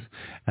trees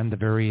and the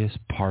various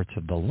parts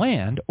of the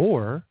land,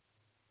 or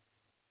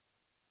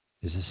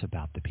is this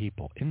about the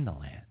people in the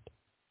land?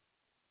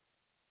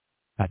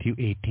 Matthew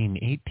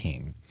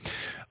 18:18.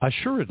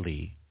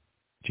 Assuredly,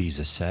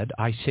 Jesus said,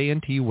 I say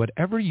unto you,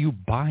 whatever you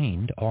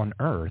bind on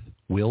earth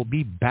will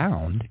be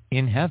bound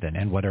in heaven,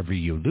 and whatever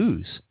you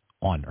loose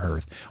on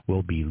earth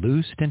will be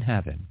loosed in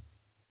heaven.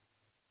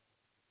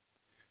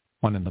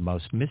 One of the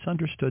most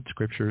misunderstood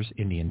scriptures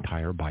in the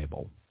entire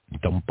Bible.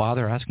 Don't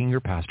bother asking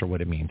your pastor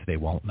what it means. They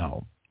won't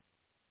know.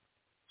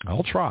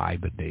 I'll try,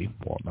 but they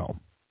won't know.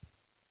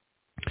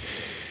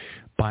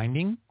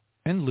 Binding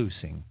and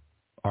loosing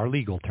are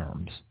legal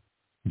terms.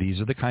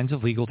 These are the kinds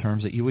of legal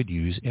terms that you would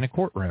use in a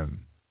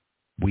courtroom.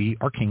 We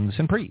are kings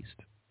and priests.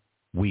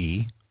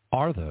 We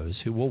are those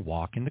who will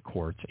walk in the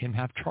courts and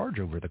have charge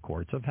over the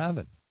courts of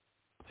heaven.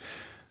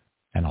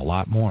 a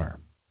lot more.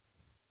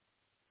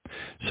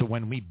 So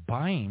when we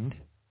bind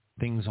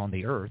things on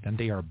the earth and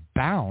they are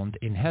bound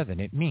in heaven,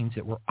 it means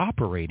that we're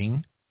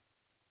operating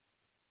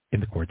in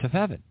the courts of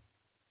heaven.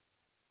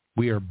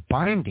 We are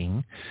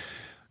binding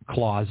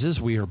clauses,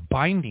 we are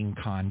binding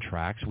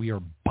contracts, we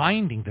are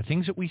binding the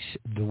things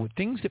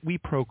that we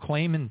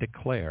proclaim and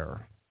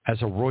declare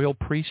as a royal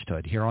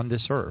priesthood here on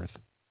this earth,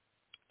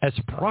 as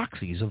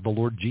proxies of the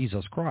Lord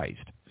Jesus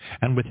Christ,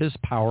 and with his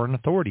power and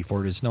authority,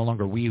 for it is no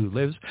longer we who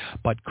lives,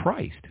 but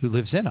Christ who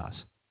lives in us.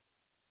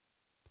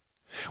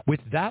 With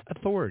that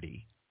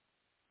authority,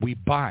 we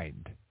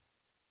bind,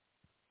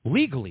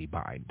 legally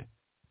bind,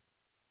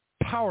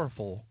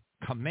 powerful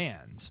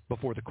commands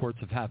before the courts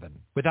of heaven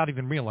without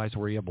even realizing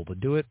we're able to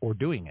do it or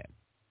doing it.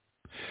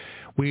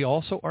 We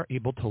also are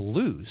able to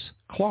loose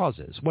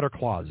clauses. What are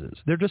clauses?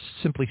 They're just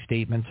simply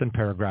statements and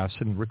paragraphs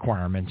and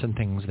requirements and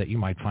things that you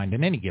might find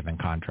in any given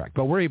contract.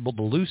 But we're able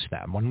to loose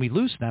them. When we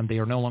loose them, they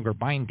are no longer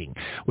binding,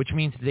 which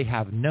means they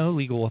have no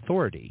legal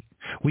authority.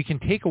 We can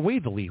take away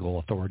the legal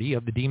authority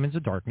of the demons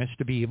of darkness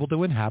to be able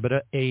to inhabit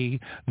a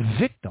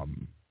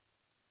victim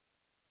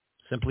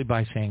simply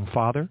by saying,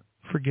 Father,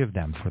 forgive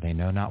them, for they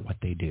know not what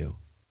they do.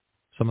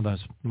 Some of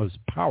those most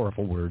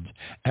powerful words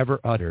ever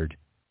uttered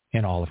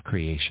in all of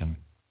creation.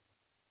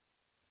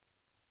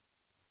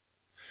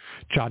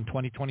 John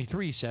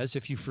 20:23 says,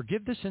 if you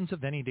forgive the sins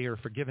of any, they are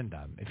forgiven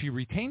them. If you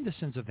retain the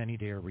sins of any,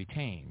 they are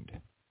retained.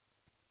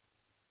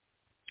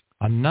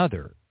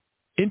 Another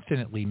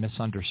infinitely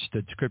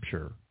misunderstood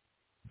scripture,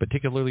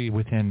 particularly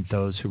within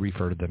those who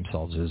refer to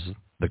themselves as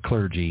the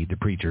clergy, the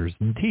preachers,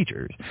 and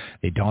teachers.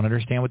 They don't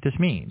understand what this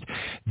means.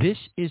 This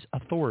is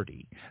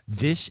authority.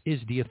 This is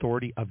the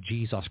authority of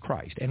Jesus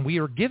Christ. And we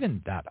are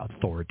given that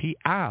authority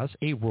as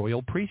a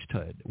royal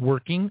priesthood,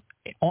 working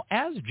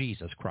as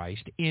Jesus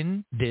Christ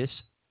in this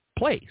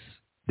place,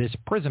 this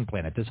prison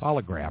planet, this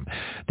hologram,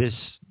 this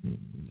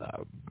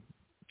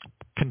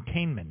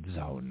containment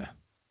zone.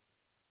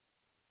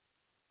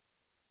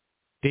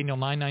 Daniel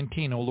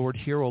 9:19, O Lord,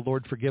 hear, O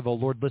Lord, forgive, O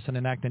Lord, listen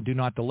and act and do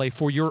not delay.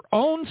 For your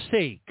own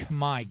sake,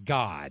 my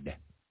God.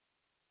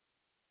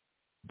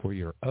 For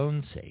your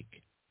own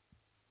sake.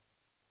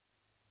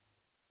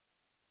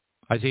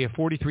 Isaiah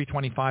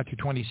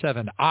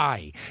 43:25-27,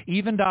 I,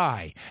 even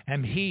I,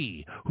 am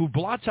he who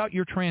blots out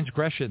your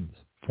transgressions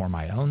for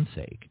my own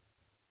sake,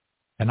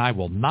 and I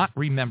will not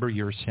remember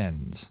your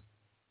sins.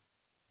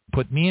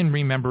 Put me in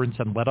remembrance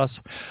and let us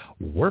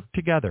work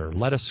together.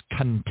 Let us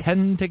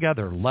contend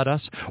together. Let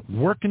us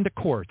work in the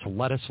courts.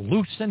 Let us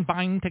loose and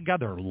bind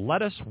together.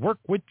 Let us work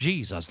with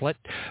Jesus. Let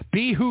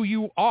be who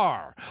you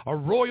are, a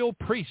royal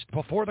priest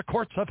before the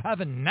courts of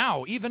heaven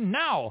now, even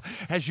now,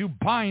 as you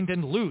bind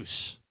and loose.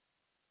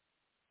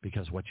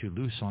 Because what you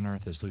loose on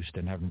earth is loosed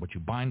in heaven. What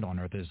you bind on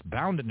earth is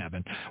bound in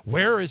heaven.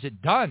 Where is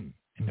it done?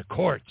 In the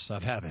courts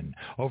of heaven,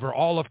 over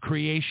all of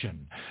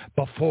creation,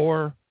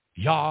 before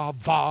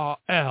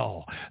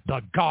Yahvael,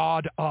 the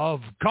God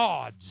of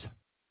gods,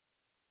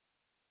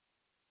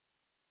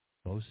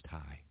 Most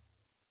High.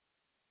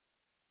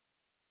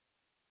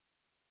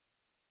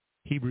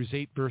 Hebrews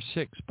 8, verse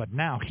 6, but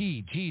now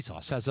he,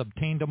 Jesus, has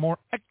obtained a more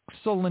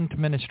excellent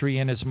ministry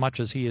inasmuch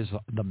as he is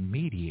the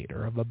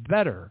mediator of a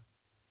better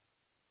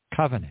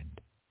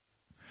covenant,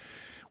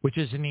 which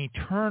is an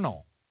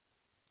eternal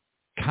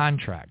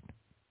contract,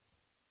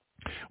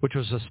 which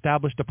was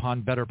established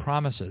upon better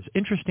promises.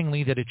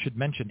 Interestingly, that it should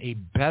mention a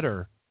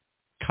better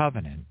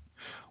covenant.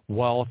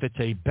 Well, if it's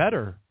a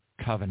better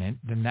covenant,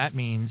 then that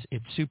means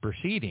it's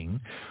superseding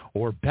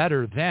or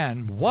better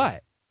than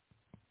what?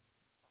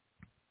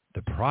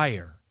 The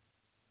prior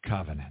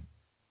covenant.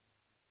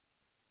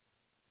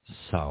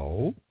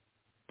 So,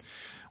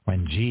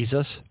 when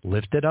Jesus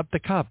lifted up the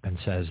cup and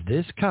says,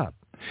 this cup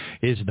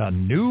is the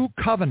new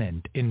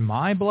covenant in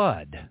my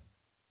blood,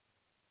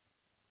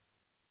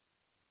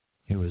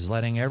 he was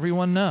letting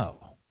everyone know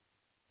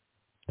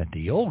that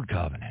the old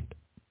covenant,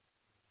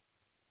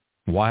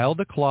 while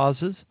the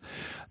clauses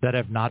that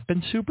have not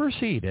been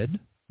superseded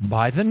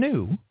by the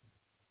new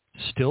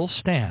still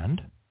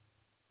stand,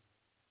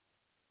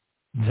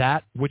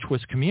 that which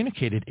was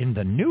communicated in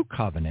the new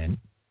covenant,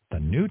 the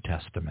New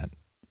Testament,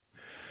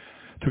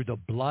 through the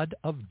blood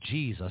of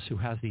Jesus, who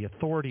has the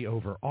authority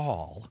over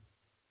all,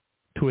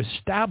 to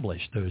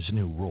establish those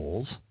new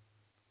rules,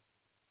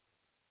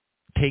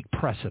 take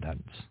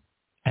precedence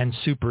and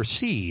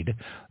supersede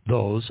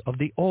those of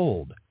the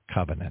old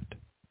covenant.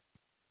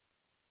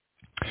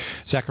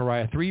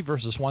 Zechariah 3,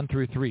 verses 1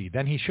 through 3.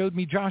 Then he showed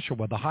me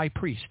Joshua, the high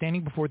priest,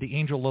 standing before the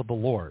angel of the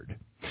Lord.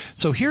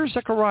 So here's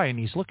Zechariah, and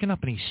he's looking up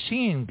and he's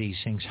seeing these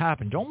things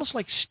happen, almost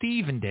like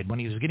Stephen did when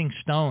he was getting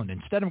stoned.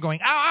 Instead of going,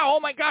 ow,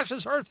 oh my gosh,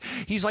 this hurts,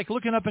 he's like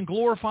looking up and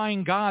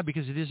glorifying God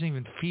because he doesn't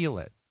even feel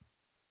it.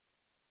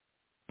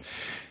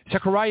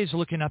 Zechariah is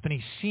looking up and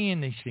he's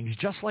seeing these things,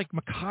 just like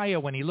Micaiah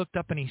when he looked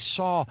up and he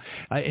saw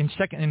in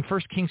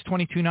 1 Kings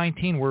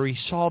 22:19, where he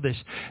saw this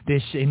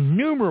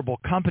innumerable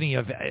company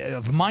of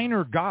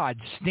minor gods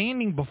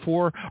standing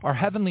before our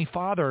Heavenly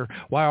Father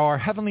while our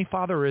Heavenly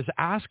Father is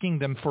asking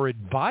them for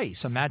advice.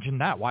 Imagine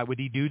that. Why would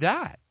he do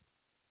that?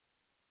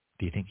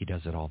 Do you think he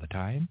does it all the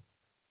time?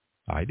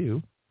 I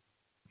do.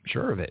 I'm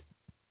sure of it.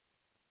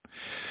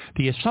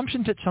 The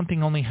assumption that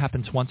something only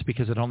happens once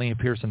because it only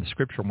appears in the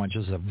Scripture once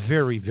is a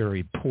very,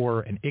 very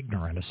poor and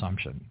ignorant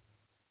assumption.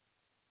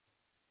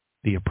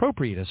 The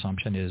appropriate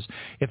assumption is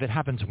if it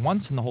happens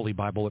once in the Holy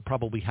Bible, it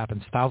probably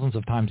happens thousands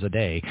of times a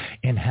day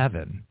in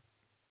heaven.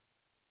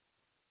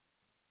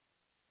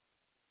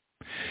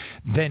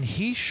 Then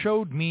he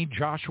showed me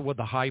Joshua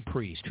the high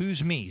priest. Who's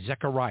me?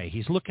 Zechariah.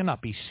 He's looking up.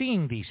 He's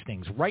seeing these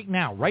things right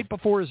now, right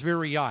before his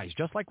very eyes,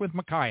 just like with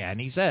Micaiah. And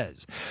he says,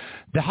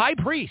 the high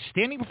priest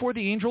standing before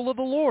the angel of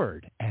the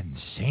Lord, and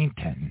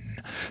Satan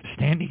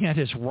standing at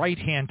his right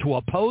hand to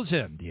oppose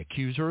him, the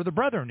accuser of the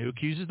brethren, who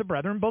accuses the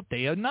brethren both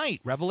day and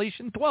night.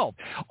 Revelation 12.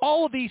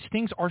 All of these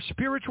things are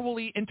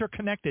spiritually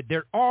interconnected.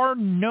 There are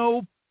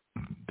no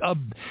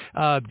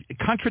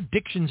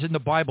contradictions in the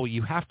Bible.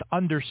 You have to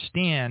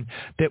understand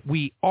that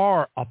we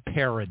are a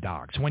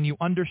paradox. When you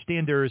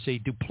understand there is a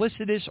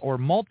duplicitous or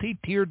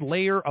multi-tiered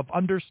layer of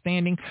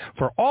understanding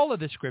for all of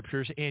the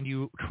Scriptures, and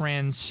you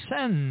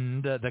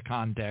transcend the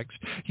context,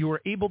 you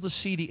are able to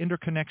see the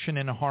interconnection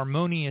in a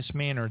harmonious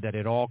manner that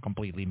it all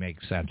completely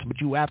makes sense. But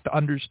you have to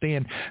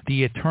understand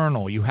the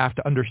eternal. You have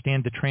to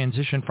understand the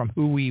transition from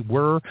who we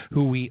were,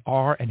 who we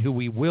are, and who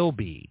we will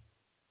be.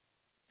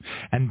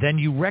 And then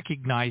you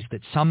recognize that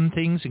some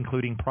things,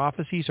 including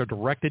prophecies, are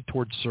directed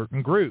towards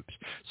certain groups.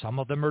 Some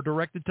of them are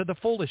directed to the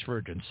foolish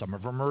virgins. Some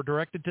of them are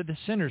directed to the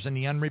sinners and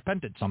the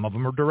unrepentant. Some of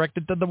them are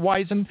directed to the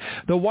wise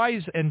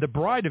and the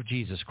bride of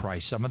Jesus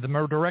Christ. Some of them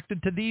are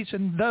directed to these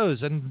and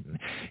those. And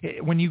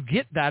when you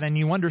get that and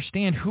you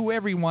understand who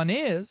everyone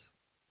is,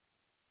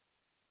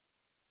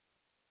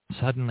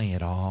 suddenly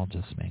it all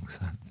just makes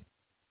sense.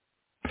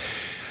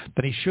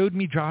 Then he showed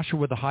me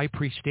Joshua the high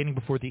priest standing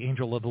before the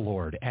angel of the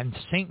Lord, and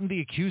Satan the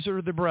accuser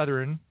of the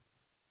brethren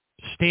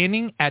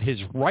standing at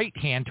his right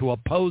hand to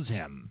oppose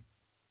him.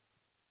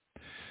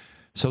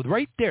 So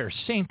right there,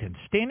 Satan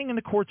standing in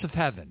the courts of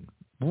heaven,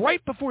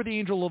 right before the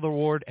angel of the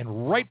Lord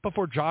and right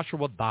before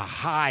Joshua the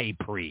high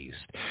priest.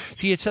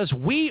 See, it says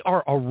we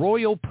are a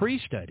royal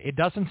priesthood. It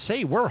doesn't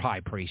say we're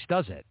high priest,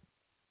 does it?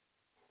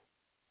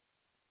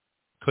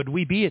 Could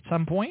we be at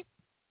some point?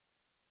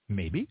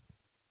 Maybe.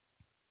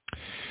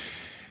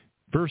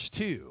 Verse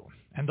 2,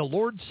 and the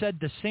Lord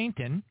said to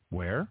Satan,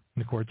 where? In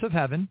the courts of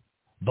heaven,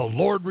 the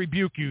Lord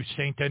rebuke you,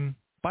 Satan.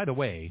 By the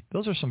way,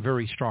 those are some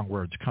very strong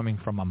words coming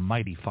from a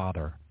mighty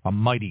Father, a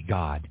mighty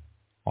God,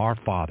 our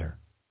Father.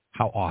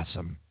 How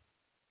awesome.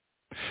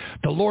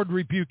 The Lord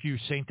rebuke you,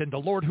 Satan. The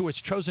Lord who has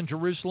chosen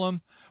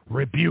Jerusalem,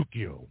 rebuke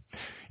you.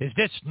 Is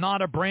this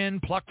not a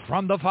brand plucked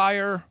from the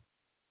fire?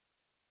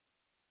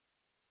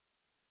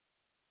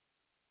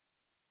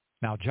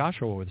 Now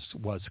Joshua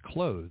was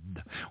clothed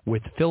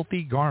with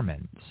filthy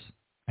garments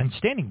and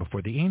standing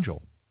before the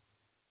angel.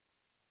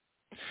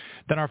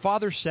 Then our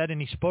father said, and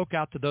he spoke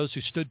out to those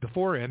who stood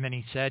before him, and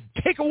he said,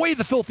 take away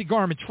the filthy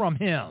garments from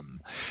him.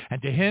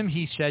 And to him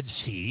he said,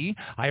 see,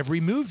 I have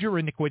removed your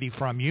iniquity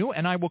from you,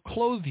 and I will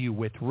clothe you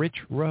with rich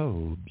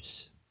robes.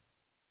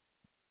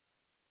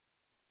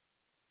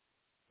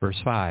 Verse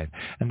 5,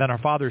 and then our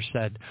father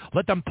said,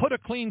 let them put a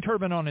clean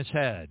turban on his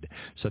head.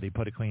 So they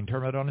put a clean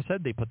turban on his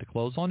head, they put the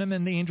clothes on him,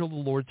 and the angel of the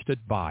Lord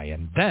stood by.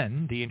 And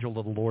then the angel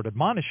of the Lord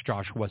admonished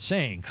Joshua,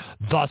 saying,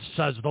 thus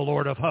says the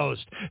Lord of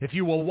hosts, if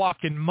you will walk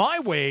in my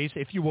ways,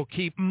 if you will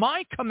keep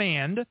my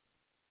command,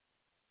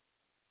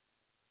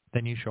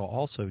 then you shall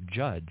also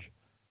judge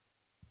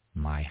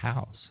my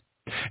house,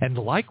 and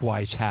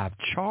likewise have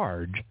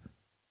charge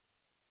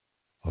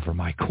over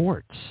my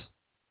courts.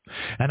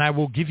 And I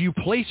will give you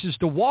places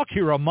to walk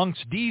here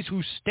amongst these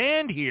who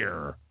stand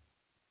here.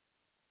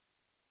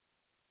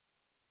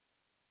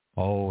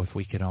 Oh, if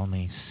we could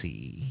only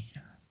see.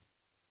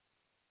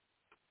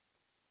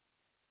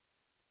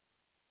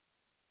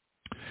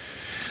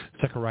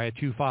 Zechariah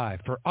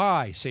 2:5, for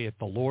I, saith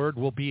the Lord,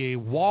 will be a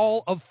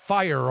wall of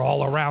fire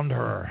all around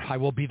her. I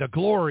will be the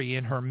glory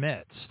in her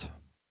midst.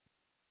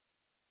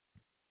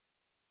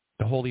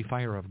 The holy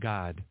fire of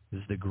God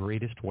is the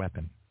greatest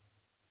weapon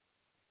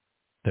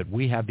that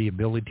we have the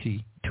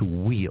ability to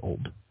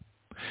wield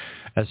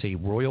as a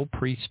royal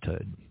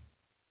priesthood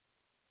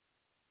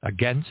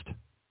against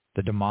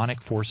the demonic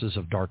forces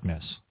of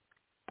darkness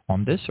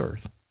on this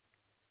earth.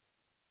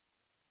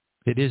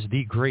 It is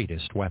the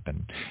greatest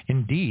weapon.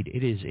 Indeed,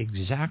 it is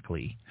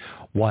exactly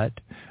what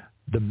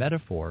the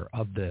metaphor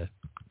of the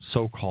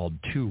so-called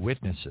two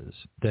witnesses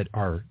that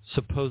are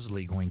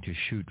supposedly going to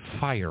shoot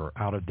fire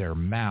out of their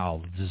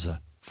mouths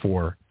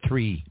for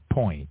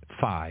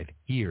 3.5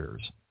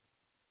 years.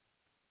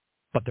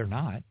 But they're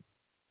not.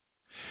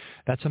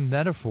 That's a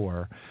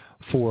metaphor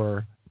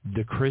for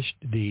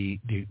the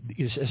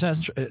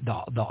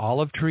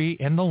olive tree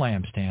and the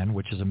lampstand,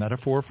 which is a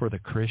metaphor for the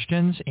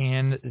Christians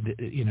and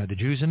the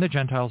Jews and the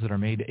Gentiles that are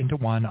made into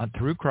one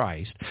through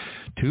Christ,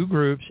 two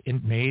groups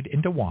made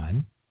into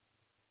one,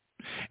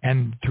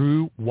 and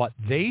through what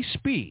they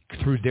speak,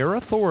 through their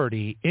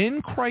authority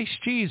in Christ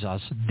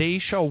Jesus, they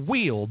shall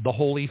wield the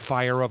holy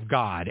fire of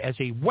God as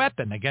a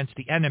weapon against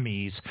the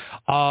enemies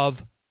of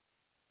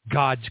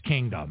God's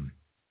kingdom.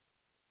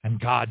 and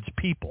God's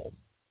people.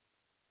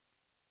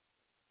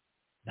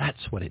 That's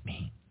what it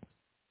means.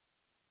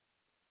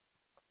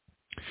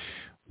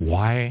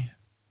 Why?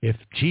 If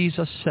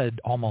Jesus said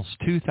almost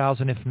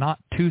 2,000, if not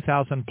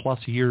 2,000 plus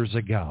years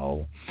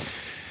ago,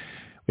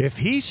 if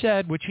he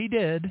said, which he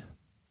did,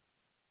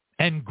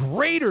 and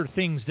greater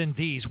things than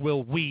these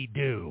will we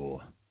do,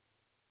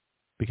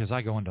 because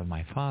I go unto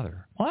my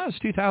Father. Well, that was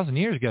 2,000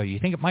 years ago. You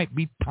think it might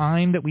be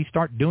time that we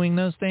start doing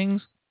those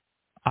things?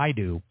 I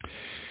do.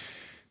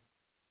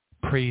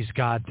 Praise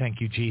God. Thank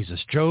you, Jesus.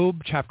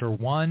 Job chapter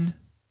 1,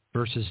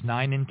 verses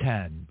 9 and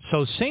 10.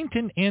 So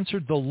Satan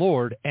answered the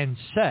Lord and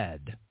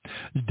said,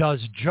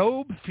 does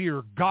Job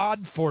fear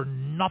God for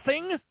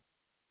nothing?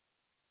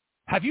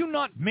 Have you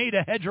not made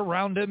a hedge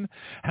around him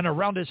and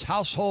around his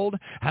household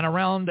and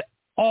around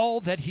all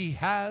that he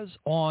has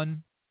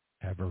on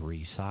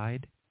every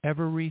side?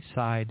 Every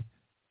side,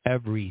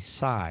 every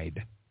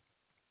side.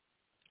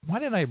 Why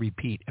did I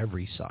repeat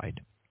every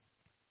side?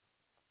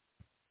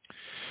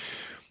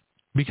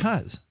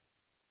 Because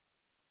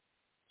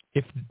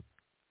if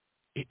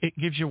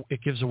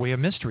it gives away a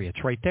mystery.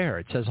 It's right there.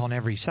 It says on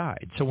every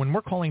side. So when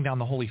we're calling down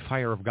the holy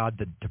fire of God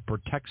to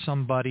protect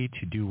somebody,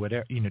 to do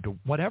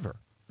whatever,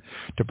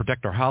 to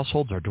protect our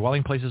households, our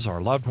dwelling places,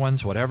 our loved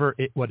ones, whatever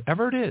it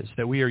is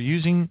that we are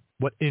using,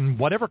 in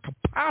whatever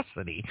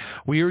capacity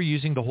we are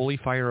using the holy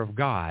fire of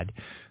God,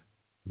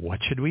 what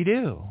should we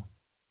do?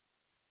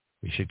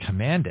 We should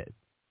command it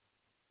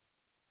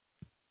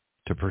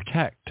to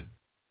protect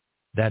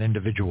that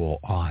individual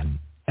on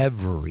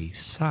every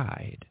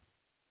side.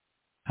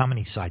 How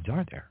many sides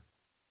are there?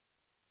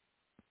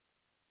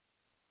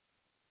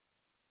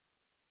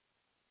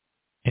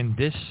 In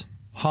this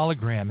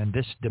hologram, in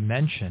this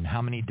dimension,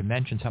 how many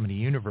dimensions, how many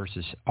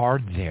universes are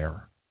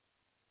there?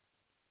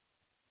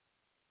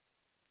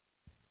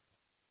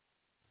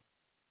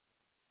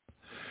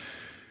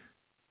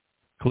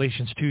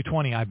 Galatians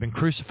 2:20, I've been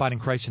crucified in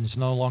Christ, and it's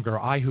no longer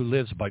I who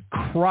lives, but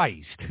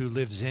Christ who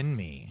lives in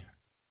me.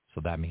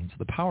 So that means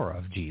the power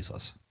of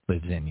Jesus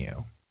lives in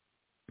you.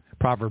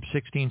 Proverbs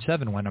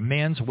 16:7, when a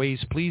man's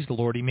ways please the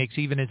Lord, he makes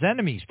even his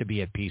enemies to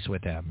be at peace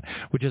with him,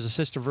 which is a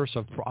sister verse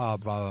of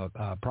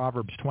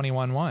Proverbs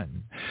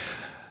 21:1.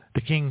 The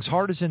king's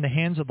heart is in the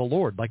hands of the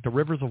Lord, like the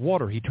rivers of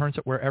water. He turns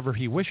it wherever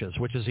he wishes,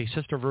 which is a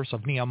sister verse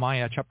of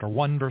Nehemiah chapter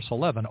 1, verse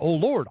 11. O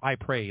Lord, I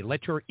pray,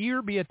 let your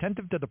ear be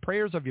attentive to the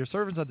prayers of your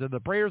servants and to the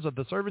prayers of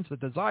the servants that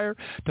desire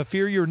to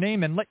fear your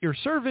name, and let your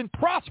servant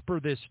prosper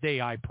this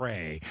day, I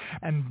pray,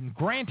 and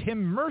grant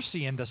him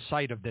mercy in the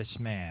sight of this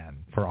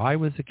man. For I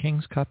was the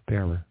king's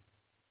cupbearer.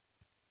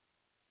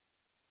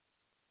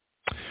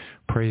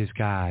 Praise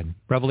God.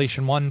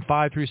 Revelation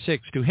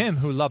 1:5-6. To him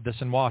who loved us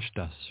and washed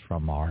us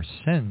from our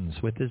sins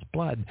with his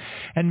blood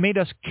and made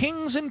us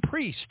kings and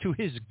priests to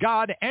his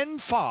God and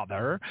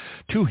Father,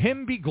 to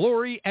him be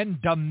glory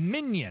and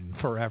dominion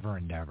forever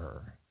and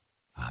ever.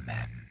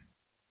 Amen.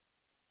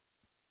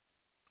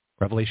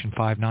 Revelation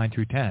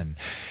 5:9-10.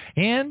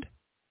 And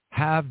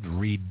have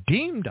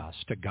redeemed us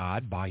to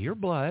God by your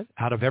blood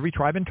out of every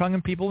tribe and tongue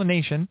and people and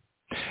nation,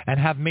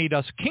 and have made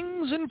us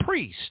kings and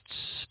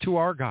priests to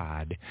our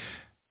God,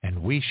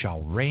 and we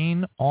shall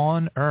reign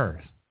on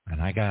earth.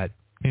 And I got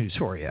news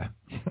for you.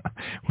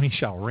 We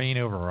shall reign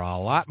over a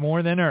lot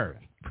more than earth.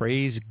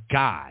 Praise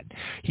God.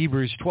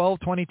 Hebrews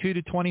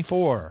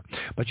 12:22-24.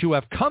 But you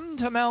have come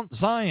to Mount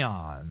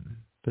Zion.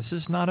 This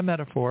is not a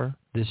metaphor.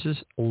 This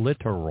is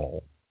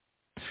literal.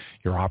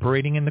 You're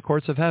operating in the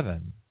courts of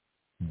heaven.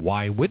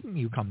 Why wouldn't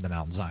you come to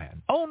Mount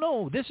Zion? Oh,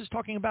 no, this is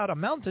talking about a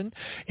mountain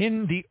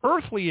in the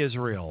earthly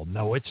Israel.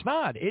 No, it's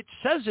not. It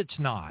says it's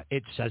not.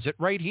 It says it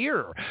right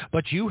here.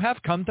 But you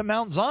have come to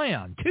Mount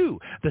Zion, too,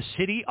 the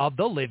city of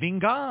the living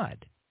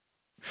God.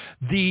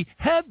 The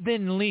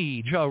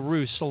heavenly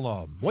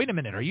Jerusalem. Wait a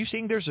minute. Are you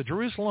saying there's a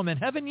Jerusalem in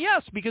heaven?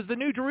 Yes, because the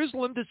new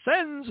Jerusalem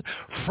descends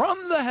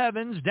from the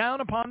heavens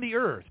down upon the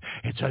earth.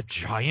 It's a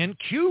giant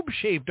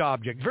cube-shaped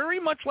object,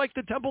 very much like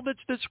the temple that's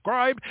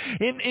described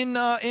in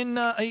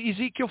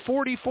Ezekiel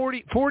 40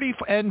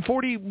 and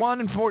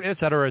 41 and 40, et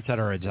cetera, et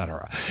cetera, et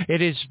cetera.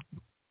 It is,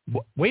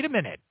 wait a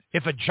minute.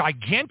 If a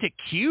gigantic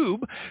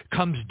cube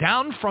comes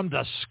down from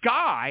the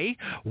sky,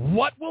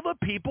 what will the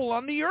people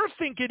on the earth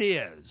think it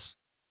is?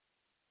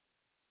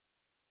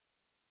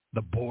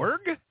 The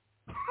Borg?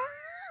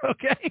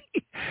 Okay.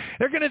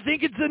 They're going to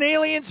think it's an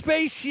alien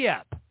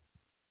spaceship.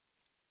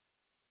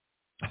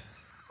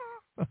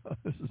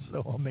 This is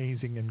so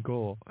amazing and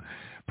cool.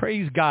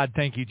 Praise God.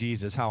 Thank you,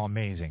 Jesus. How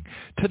amazing.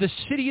 To the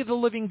city of the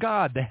living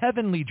God, the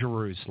heavenly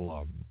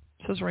Jerusalem.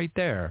 It says right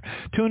there.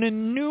 To an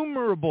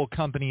innumerable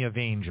company of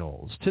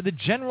angels. To the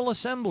General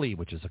Assembly,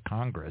 which is a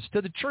Congress.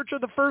 To the church of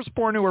the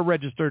firstborn who are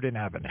registered in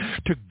heaven.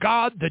 To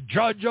God, the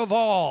judge of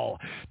all.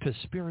 To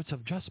spirits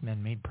of just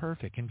men made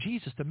perfect. And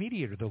Jesus, the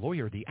mediator, the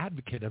lawyer, the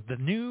advocate of the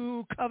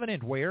new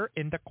covenant. Where?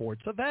 In the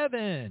courts of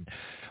heaven.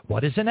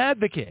 What is an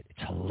advocate?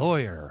 It's a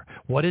lawyer.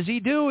 What is he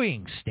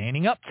doing?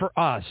 Standing up for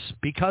us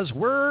because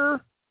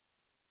we're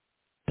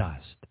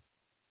dust.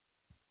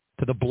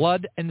 To the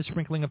blood and the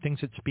sprinkling of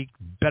things that speak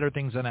better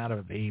things than out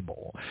of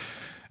Abel.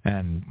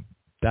 And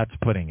That's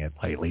putting it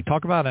lightly.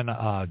 Talk about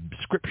a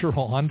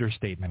scriptural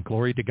understatement.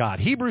 Glory to God.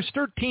 Hebrews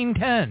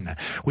 13:10.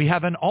 We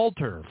have an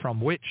altar from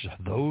which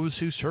those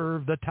who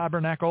serve the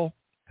tabernacle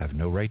have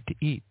no right to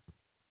eat.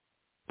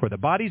 For the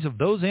bodies of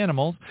those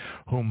animals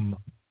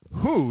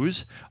whose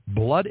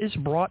blood is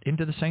brought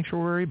into the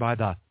sanctuary by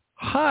the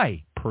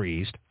high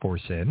priest for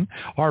sin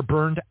are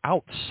burned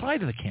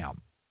outside of the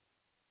camp.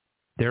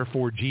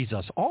 Therefore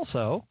Jesus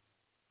also,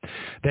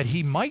 that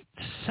he might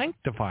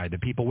sanctify the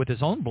people with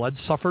his own blood,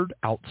 suffered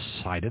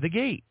outside of the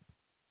gate.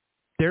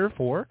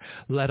 Therefore,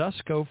 let us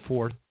go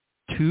forth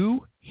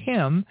to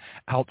him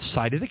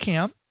outside of the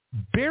camp,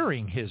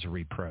 bearing his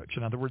reproach.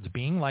 In other words,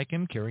 being like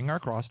him, carrying our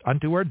cross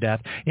unto our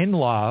death in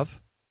love.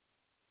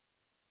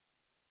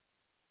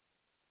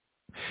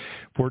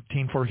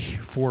 14,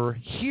 for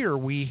here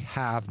we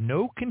have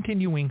no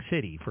continuing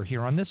city, for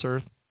here on this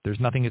earth, there's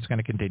nothing that's going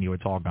to continue.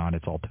 It's all gone.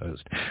 It's all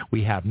toast.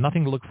 We have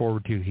nothing to look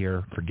forward to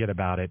here. Forget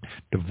about it.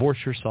 Divorce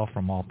yourself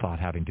from all thought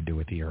having to do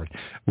with the earth.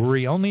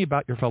 Worry only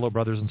about your fellow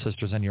brothers and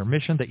sisters and your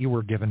mission that you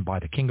were given by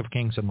the King of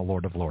Kings and the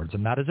Lord of Lords.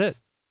 And that is it.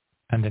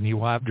 And then you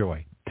will have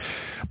joy.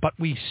 But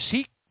we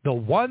seek the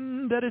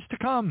one that is to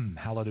come.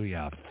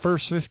 Hallelujah.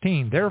 Verse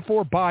 15,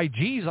 therefore by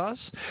Jesus,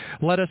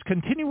 let us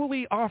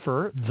continually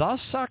offer the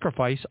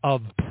sacrifice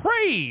of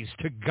praise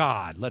to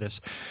God. Let us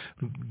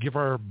give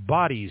our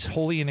bodies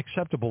holy and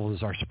acceptable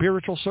as our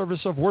spiritual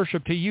service of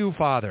worship to you,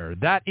 Father.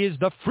 That is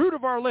the fruit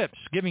of our lips,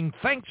 giving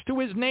thanks to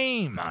his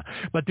name.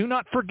 But do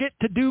not forget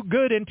to do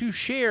good and to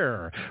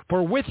share,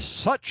 for with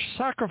such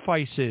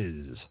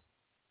sacrifices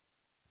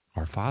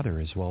our Father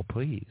is well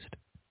pleased.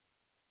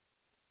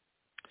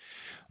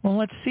 Well,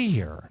 let's see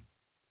here.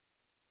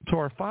 So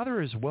our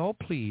Father is well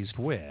pleased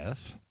with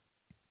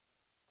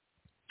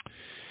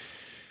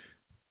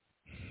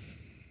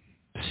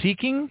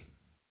seeking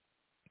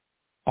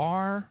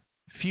our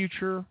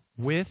future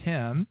with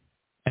him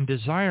and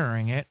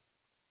desiring it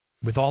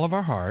with all of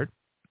our heart.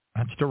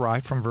 That's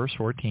derived from verse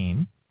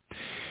 14.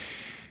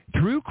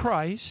 Through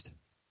Christ,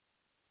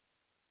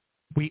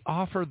 we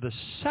offer the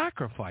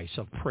sacrifice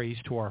of praise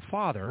to our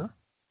Father.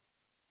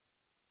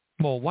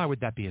 Well, why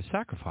would that be a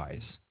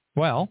sacrifice?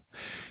 Well,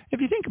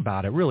 if you think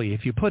about it, really,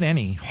 if you put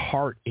any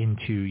heart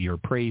into your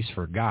praise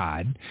for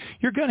God,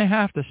 you're going to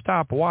have to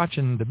stop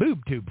watching the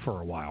boob tube for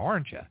a while,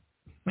 aren't you?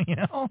 You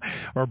know,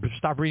 or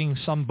stop reading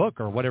some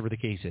book or whatever the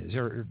case is,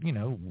 or, you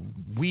know,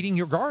 weeding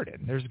your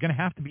garden. There's going to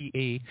have to be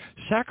a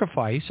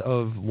sacrifice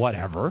of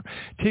whatever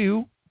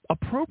to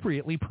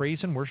appropriately praise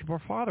and worship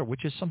our Father,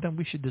 which is something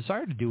we should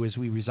desire to do as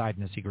we reside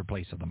in the secret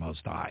place of the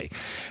Most High.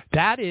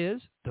 That is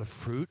the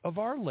fruit of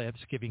our lips,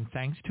 giving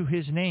thanks to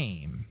his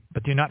name.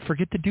 But do not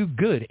forget to do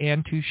good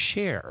and to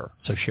share.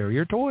 So share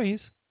your toys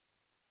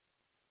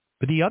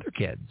with the other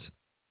kids.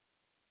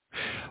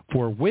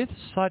 For with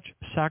such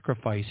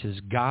sacrifices,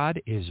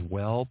 God is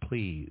well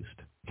pleased.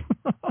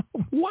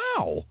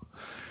 Wow.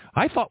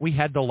 I thought we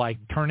had to,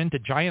 turn into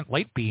giant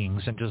light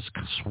beings and just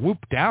swoop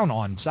down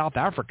on South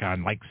Africa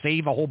and,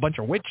 save a whole bunch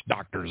of witch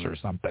doctors or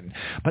something.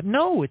 But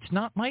no, it's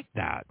not like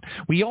that.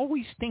 We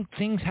always think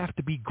things have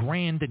to be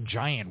grand and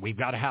giant. We've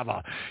got to have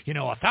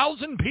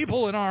 1,000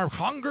 people in our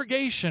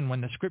congregation, when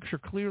the Scripture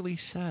clearly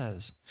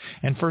says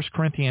in 1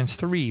 Corinthians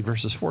 3,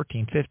 verses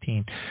 14,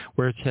 15,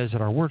 where it says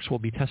that our works will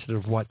be tested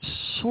of what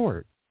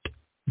sort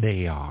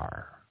they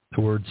are.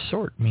 The word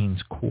sort means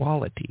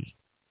quality,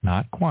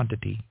 not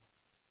quantity.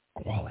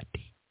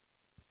 Quality.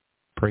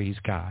 Praise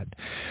God.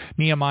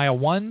 Nehemiah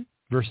 1,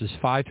 verses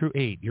 5 through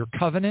 8. Your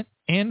covenant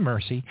and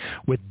mercy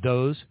with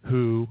those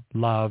who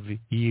love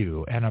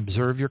you and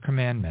observe your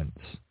commandments.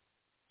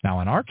 Now,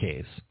 in our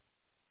case,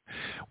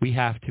 we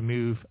have to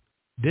move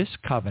this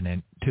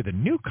covenant to the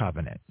new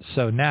covenant.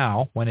 So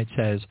now, when it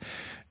says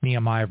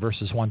Nehemiah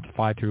verses 1 to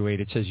 5 through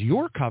 8, it says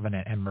your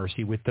covenant and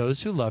mercy with those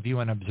who love you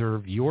and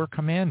observe your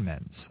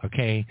commandments.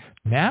 Okay,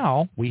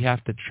 now we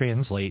have to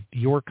translate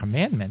your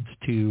commandments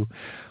to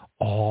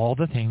all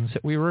the things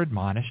that we were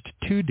admonished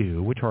to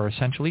do, which are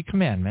essentially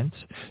commandments,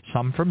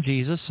 some from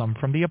Jesus, some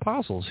from the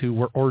apostles who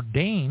were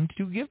ordained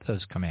to give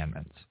those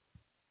commandments.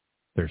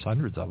 There's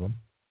hundreds of them.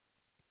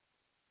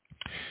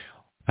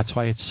 That's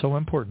why it's so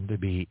important to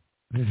be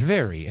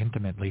very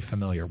intimately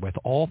familiar with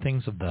all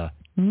things of the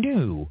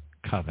new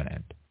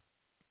covenant.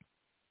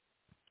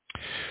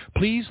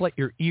 Please let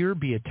your ear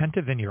be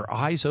attentive and your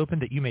eyes open,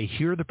 that you may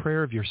hear the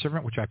prayer of your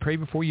servant, which I pray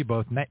before you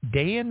both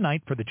day and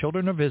night for the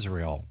children of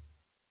Israel,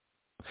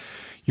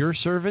 your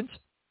servants,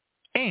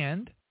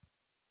 and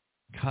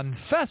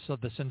confess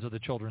of the sins of the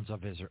children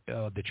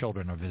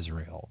of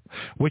Israel,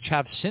 which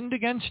have sinned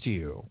against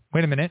you.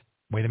 Wait a minute.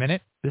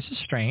 This is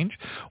strange.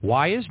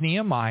 Why is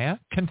Nehemiah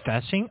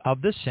confessing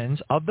of the sins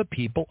of the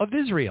people of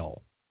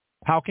Israel?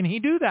 How can he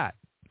do that?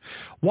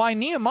 Why,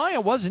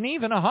 Nehemiah wasn't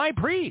even a high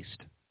priest.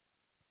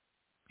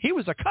 He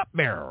was a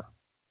cupbearer.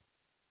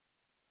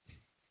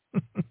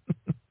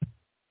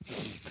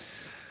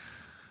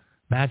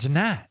 Imagine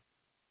that.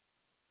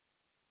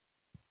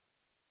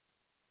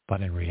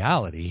 But in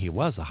reality, he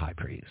was a high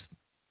priest.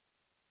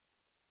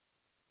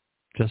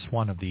 Just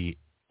one of the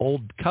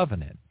old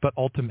covenant, but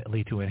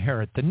ultimately to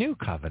inherit the new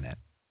covenant.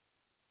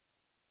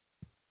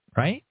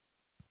 right?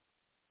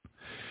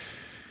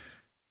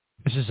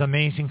 This is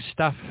amazing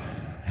stuff,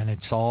 and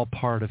it's all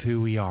part of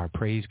who we are.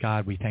 Praise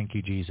God. We thank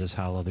you, Jesus.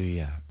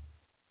 Hallelujah.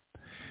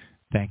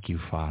 Thank you,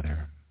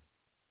 Father.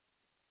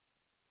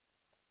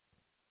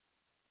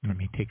 Let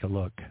me take a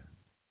look.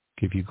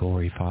 Give you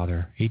glory,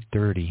 Father.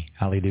 8:30.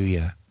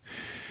 Hallelujah.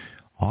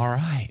 All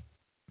right.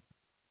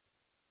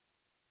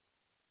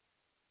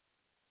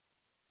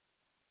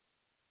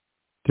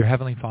 Dear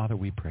Heavenly Father,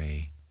 we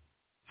pray,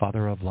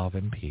 Father of love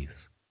and peace,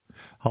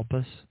 help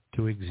us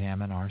to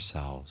examine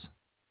ourselves.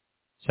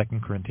 2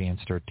 Corinthians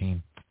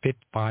 13,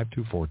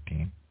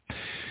 5-14.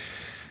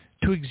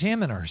 To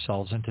examine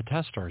ourselves and to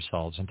test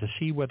ourselves and to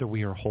see whether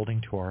we are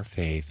holding to our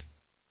faith.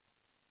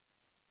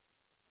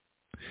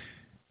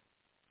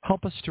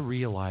 Help us to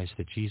realize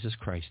that Jesus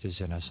Christ is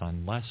in us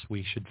unless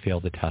we should fail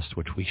the test,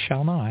 which we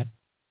shall not.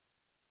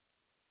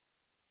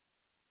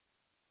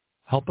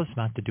 Help us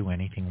not to do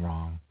anything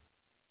wrong,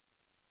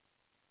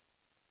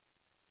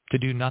 to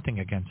do nothing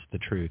against the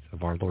truth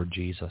of our Lord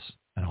Jesus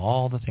and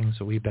all the things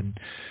that we've been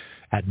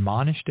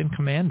admonished and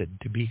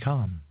commanded to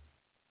become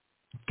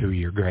through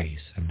your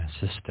grace and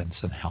assistance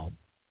and help.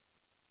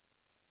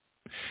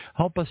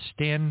 Help us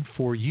stand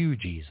for you,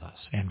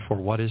 Jesus, and for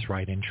what is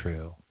right and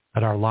true.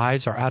 That our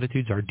lives, our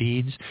attitudes, our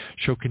deeds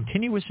show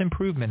continuous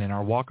improvement in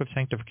our walk of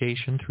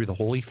sanctification through the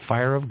holy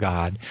fire of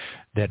God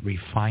that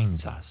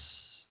refines us.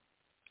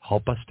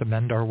 Help us to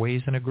mend our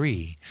ways and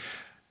agree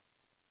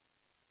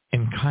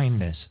in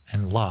kindness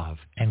and love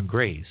and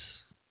grace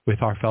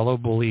with our fellow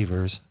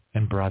believers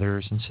and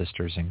brothers and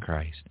sisters in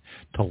Christ,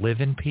 to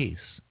live in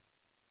peace.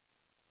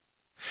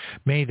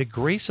 May the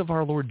grace of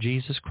our Lord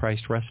Jesus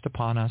Christ rest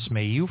upon us.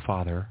 May you,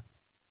 Father,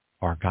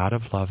 our God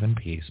of love and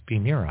peace, be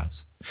near us.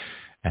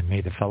 And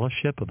may the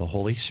fellowship of the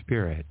Holy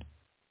Spirit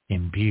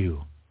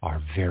imbue our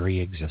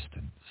very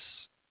existence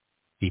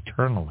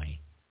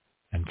eternally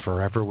and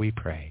forever, we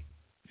pray.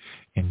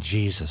 In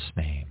Jesus'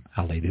 name,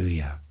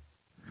 hallelujah.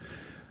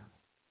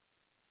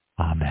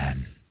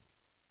 Amen.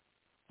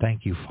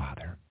 Thank you,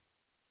 Father.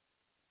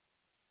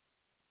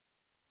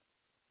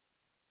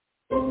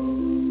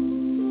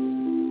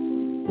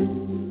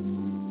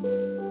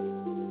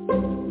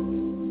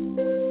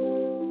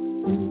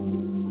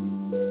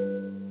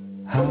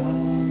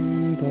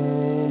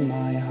 Humble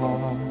my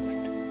heart,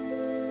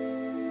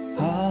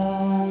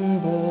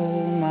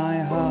 humble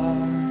my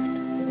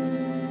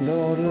heart.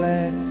 Lord,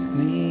 let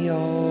me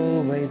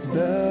always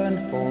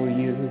burn for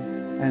you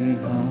and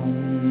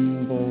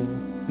humble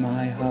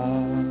my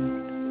heart.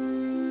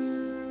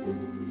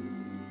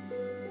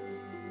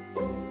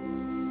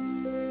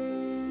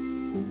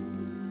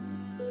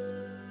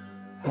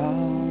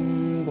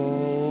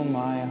 Humble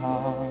my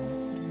heart,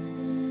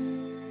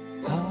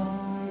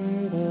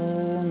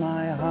 humble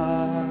my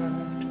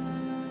heart.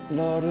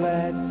 Lord,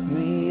 let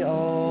me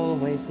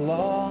always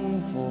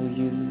long for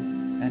you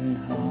and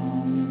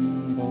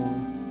humble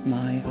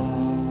my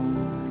heart.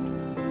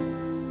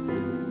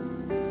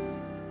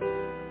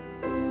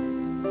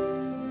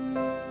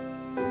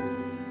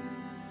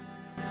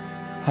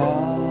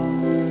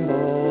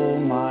 Humble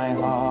my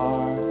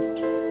heart,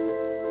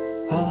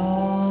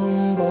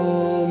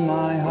 humble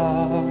my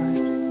heart.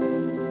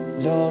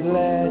 Lord,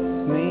 let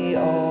me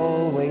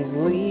always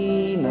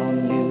lean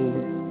on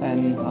you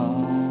and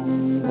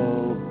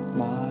humble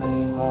my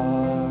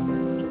heart.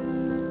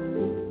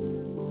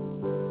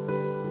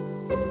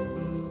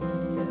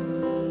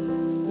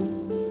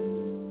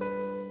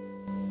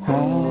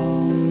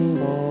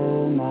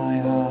 Humble my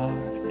heart,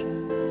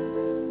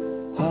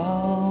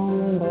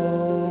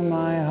 humble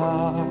my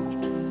heart.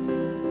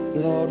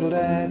 Lord,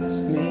 let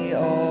me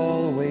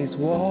always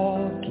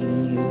walk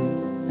in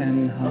you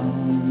and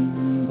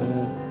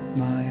humble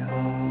my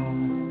heart.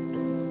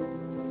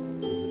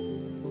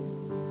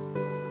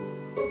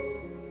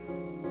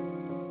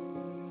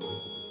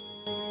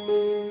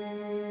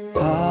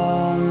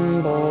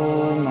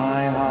 Humble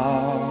my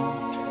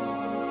heart,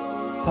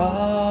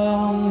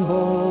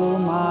 humble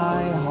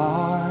my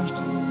heart.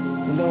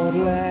 Lord,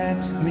 let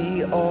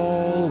me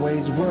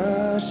always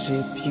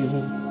worship you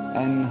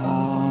and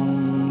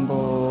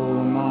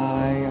humble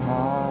my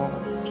heart.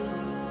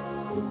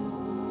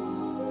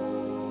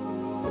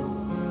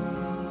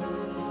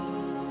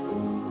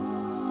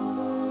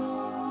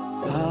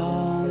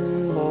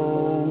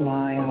 Humble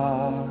my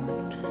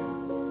heart,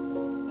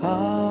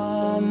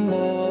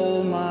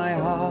 humble my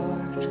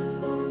heart.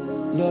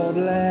 Lord,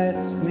 let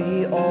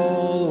me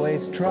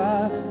always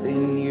trust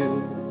in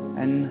you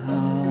and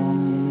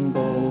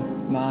humble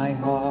my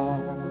heart.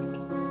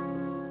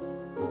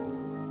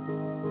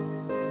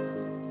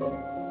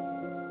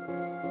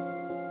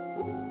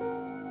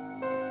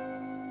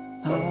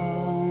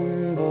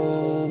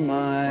 Humble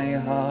my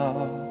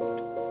heart,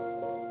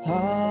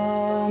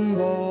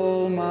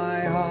 humble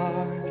my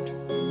heart.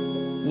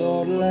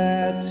 Lord,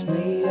 let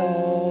me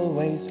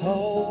always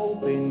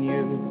hope in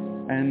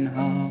you and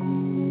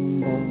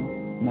humble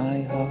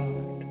my heart.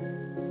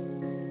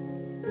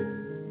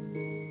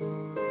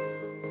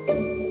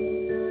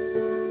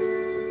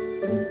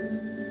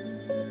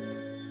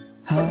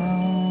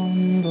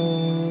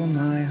 Humble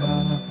my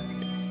heart,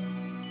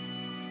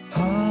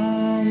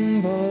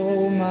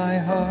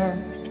 heart.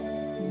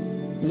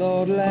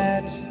 Lord,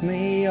 let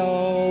me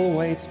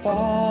always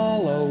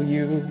follow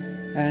you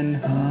and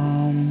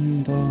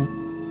humble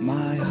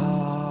my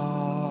heart.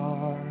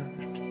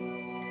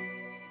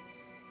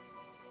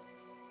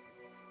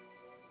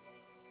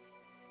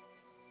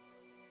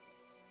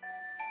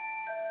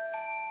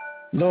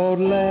 Lord,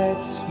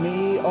 let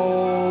me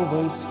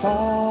always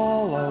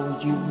follow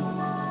you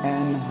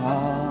and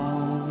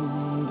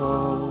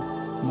humble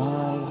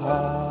my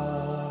heart.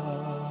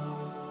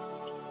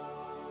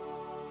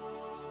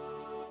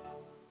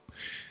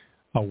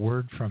 A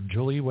word from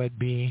Julie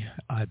Wedby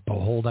at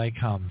Behold I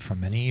Come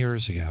from many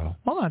years ago.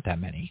 Well, not that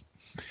many.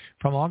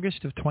 From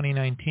August of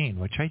 2019,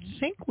 which I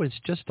think was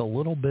just a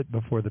little bit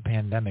before the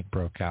pandemic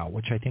broke out,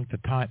 which I think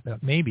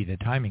maybe the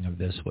timing of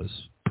this was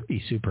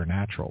pretty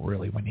supernatural,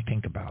 really, when you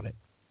think about it.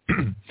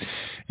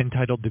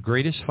 Entitled The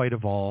Greatest Fight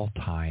of All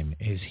Time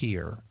is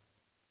Here.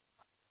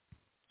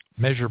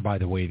 Measure, by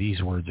the way,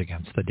 these words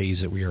against the days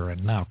that we are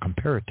in now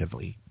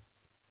comparatively.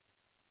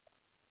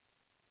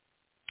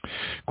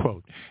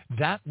 Quote,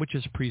 that which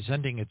is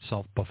presenting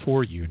itself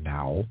before you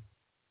now,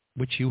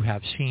 which you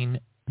have seen,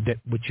 that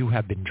which you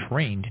have been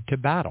trained to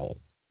battle.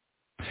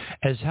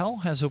 As hell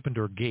has opened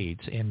her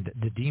gates and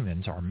the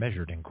demons are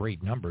measured in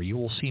great number, you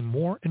will see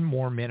more and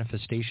more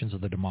manifestations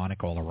of the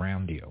demonic all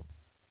around you.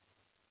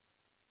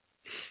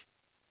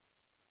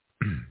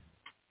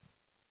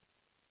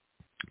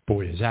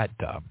 Boy, is that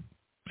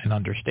an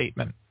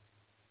understatement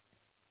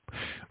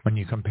when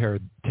you compare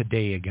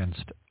today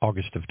against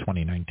August of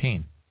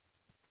 2019.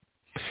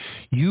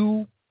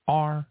 You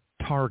are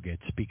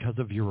targets because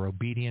of your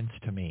obedience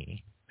to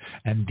me,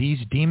 and these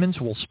demons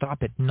will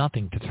stop at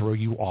nothing to throw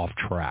you off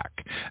track.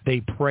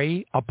 They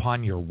prey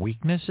upon your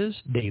weaknesses.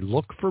 They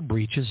look for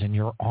breaches in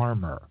your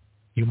armor.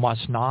 You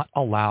must not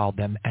allow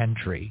them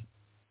entry.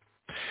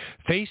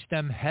 Face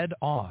them head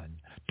on,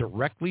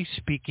 directly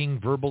speaking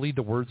verbally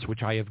the words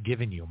which I have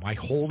given you, my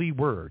holy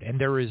word. And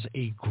there is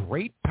a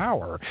great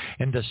power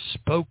in the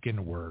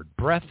spoken word.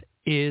 Breath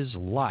is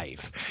life,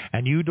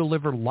 and you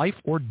deliver life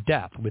or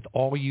death with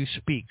all you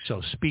speak.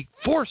 So speak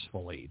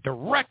forcefully,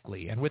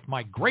 directly, and with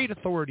my great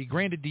authority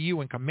granted to you,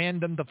 and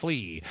command them to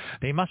flee.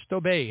 They must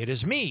obey. It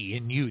is me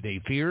in you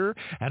they fear,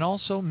 and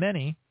also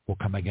many will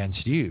come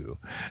against you.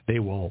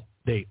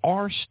 They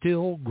are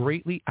still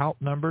greatly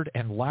outnumbered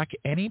and lack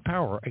any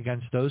power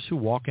against those who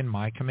walk in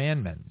my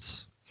commandments.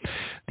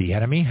 The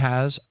enemy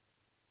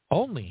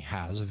only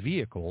has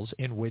vehicles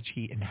in which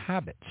he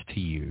inhabits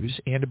to use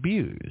and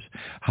abuse.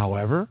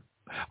 However,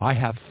 I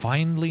have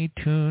finely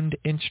tuned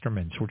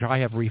instruments which I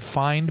have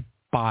refined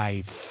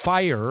by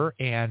fire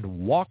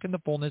and walk in the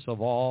fullness of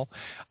all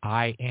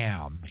I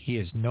am. He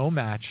is no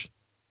match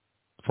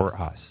for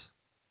us,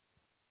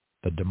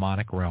 the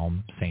demonic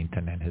realm,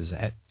 Satan and his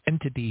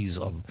entities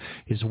of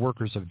his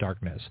workers of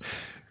darkness.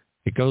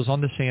 It goes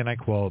on to say, and I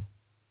quote,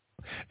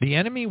 the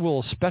enemy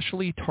will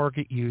especially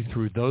target you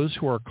through those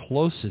who are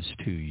closest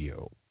to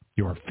you,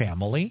 your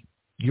family,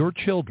 your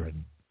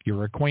children,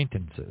 your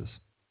acquaintances.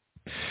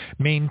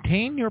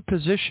 Maintain your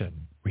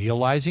position,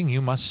 realizing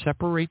you must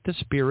separate the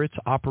spirits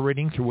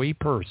operating through a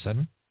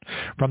person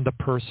from the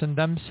person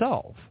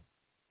themselves.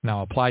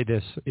 Now apply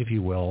this, if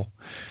you will.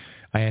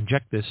 I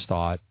inject this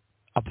thought.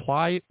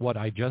 Apply what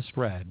I just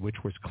read,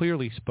 which was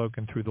clearly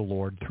spoken through the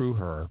Lord through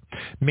her.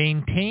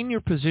 Maintain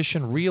your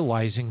position,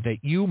 realizing that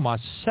you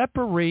must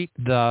separate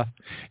the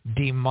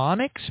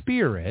demonic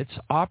spirits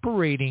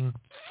operating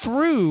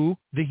through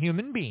the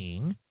human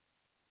being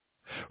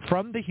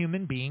from the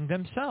human being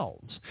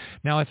themselves.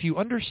 Now, if you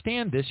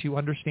understand this, you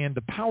understand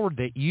the power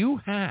that you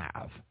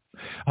have.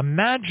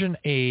 Imagine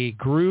a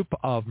group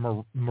of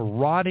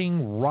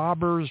marauding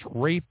robbers,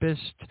 rapists,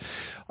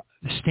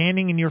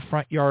 standing in your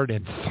front yard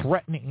and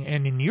threatening,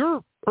 and in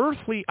your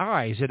earthly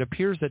eyes, it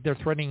appears that they're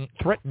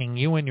threatening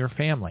you and your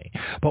family.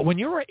 But when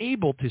you're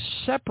able to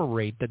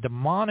separate the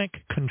demonic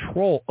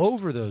control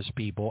over those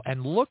people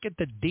and look at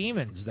the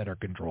demons that are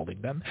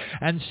controlling them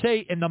and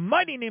say, in the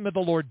mighty name of the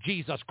Lord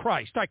Jesus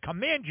Christ, I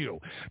command you,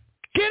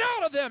 get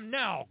out of them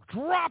now,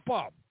 drop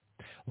them,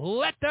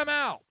 let them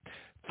out.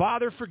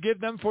 Father,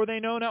 forgive them, for they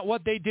know not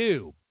what they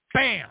do.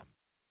 Bam!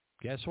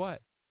 Guess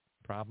what?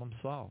 Problem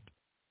solved.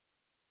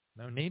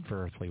 No need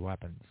for earthly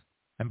weapons.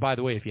 And by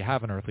the way, if you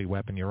have an earthly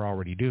weapon, you're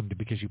already doomed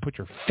because you put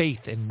your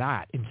faith in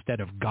that instead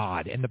of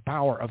God and the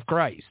power of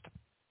Christ.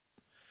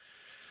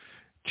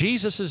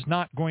 Jesus is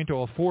not going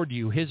to afford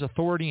you his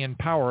authority and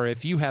power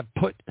if you have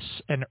put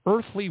an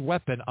earthly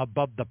weapon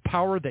above the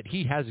power that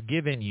he has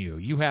given you.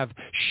 You have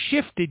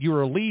shifted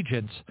your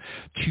allegiance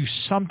to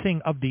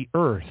something of the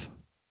earth.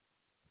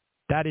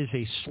 That is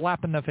a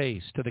slap in the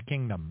face to the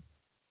kingdom.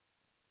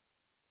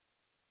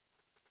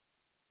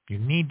 You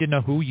need to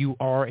know who you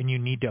are, and you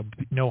need to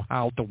know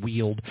how to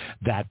wield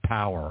that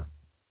power.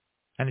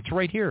 And it's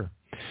right here.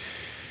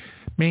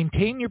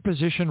 Maintain your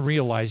position,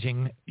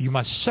 realizing you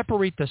must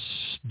separate the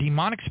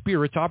demonic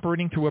spirits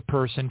operating through a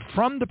person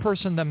from the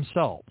person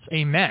themselves.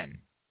 Amen.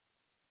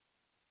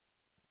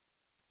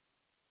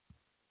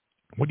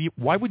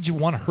 Why would you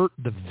want to hurt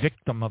the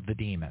victim of the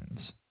demons?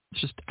 It's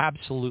just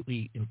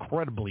absolutely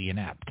incredibly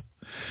inept.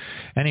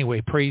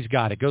 Anyway, praise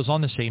God. It goes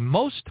on to say,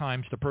 most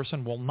times the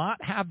person will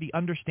not have the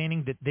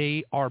understanding that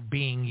they are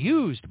being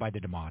used by the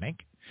demonic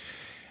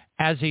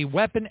as a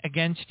weapon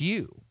against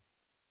you.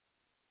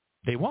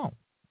 They won't.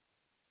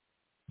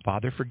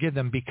 Father, forgive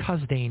them because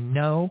they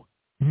know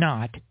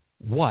not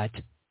what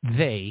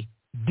they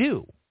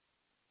do.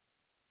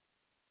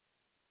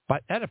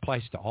 But that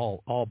applies to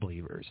all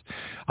believers.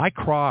 I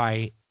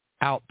cry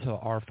out to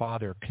our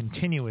Father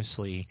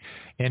continuously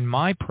in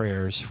my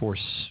prayers for,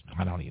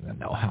 I don't even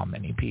know how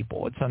many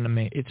people. It's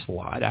a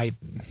lot.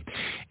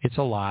 It's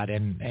a lot.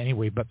 And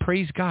anyway, but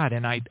praise God.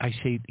 And I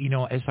say,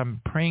 as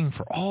I'm praying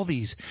for all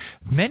these,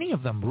 many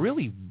of them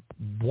really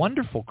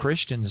wonderful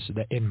Christians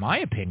that, in my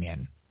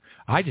opinion,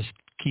 I just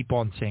keep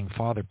on saying,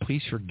 Father,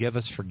 please forgive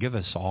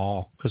us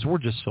all, because we're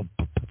just so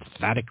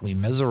pathetically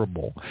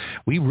miserable.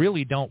 We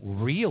really don't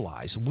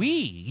realize,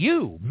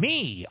 you,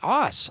 me,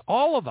 us,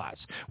 all of us,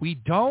 we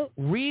don't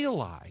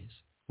realize,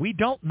 we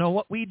don't know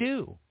what we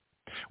do.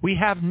 We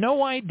have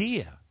no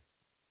idea.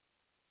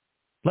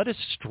 Let us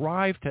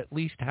strive to at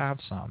least have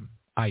some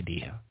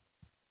idea.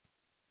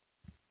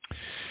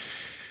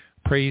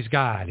 Praise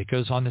God. It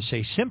goes on to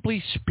say,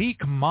 simply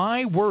speak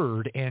my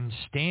word and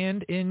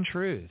stand in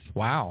truth.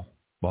 Wow.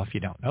 Well, if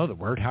you don't know the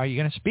word, how are you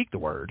going to speak the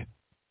word?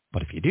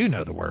 But if you do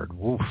know the word,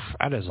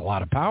 that is a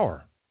lot of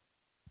power.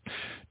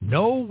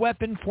 No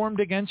weapon formed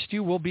against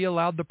you will be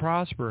allowed to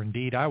prosper.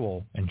 Indeed, I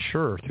will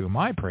ensure through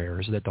my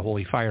prayers that the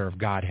holy fire of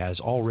God has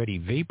already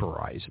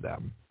vaporized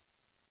them.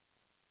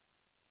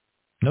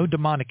 No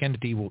demonic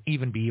entity will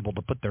even be able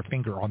to put their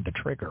finger on the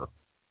trigger.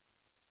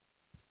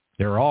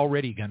 They're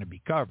already going to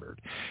be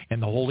covered in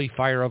the holy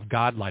fire of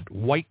God, like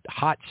white,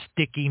 hot,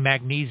 sticky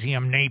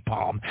magnesium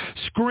napalm,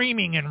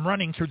 screaming and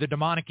running through the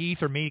demonic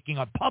ether, making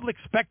a public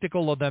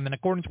spectacle of them in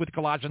accordance with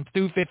Colossians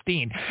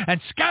 2:15, and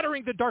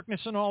scattering the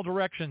darkness in all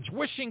directions,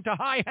 wishing to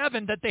high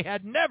heaven that they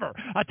had never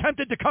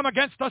attempted to come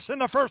against us in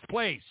the first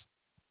place.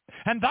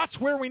 And that's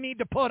where we need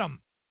to put them.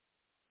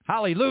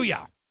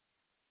 Hallelujah.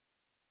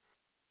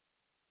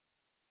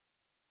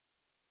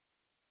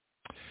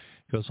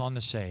 Goes on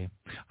to say,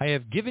 I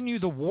have given you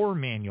the war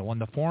manual in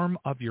the form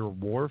of your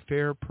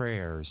warfare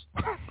prayers.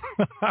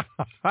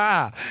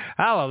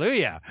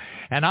 Hallelujah.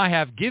 And I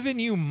have given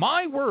you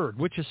my word,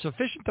 which is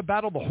sufficient to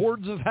battle the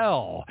hordes of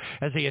hell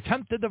as they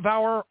attempt to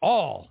devour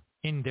all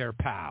in their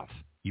path.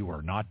 You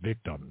are not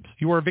victims.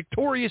 You are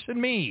victorious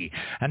in me,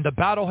 and the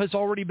battle has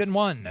already been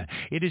won.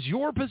 It is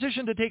your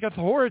position to take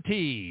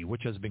authority,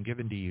 which has been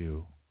given to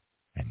you,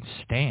 and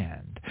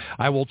stand.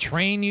 I will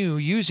train you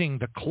using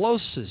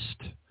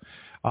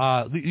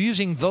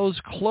those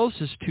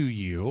closest to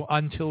you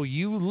until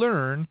you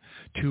learn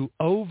to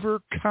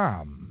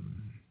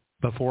overcome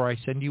before I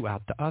send you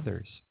out to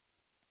others.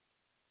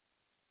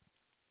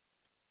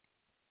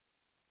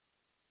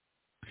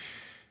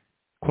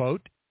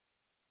 Quote,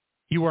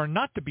 you are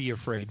not to be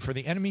afraid, for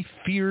the enemy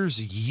fears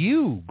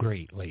you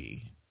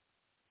greatly.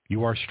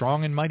 You are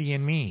strong and mighty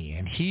in me,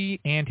 and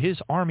he and his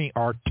army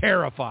are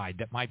terrified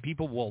that my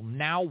people will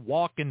now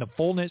walk in the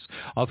fullness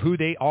of who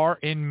they are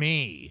in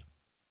me.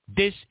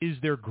 This is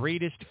their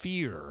greatest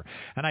fear,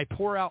 and I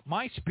pour out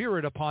my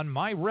spirit upon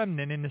my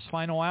remnant in this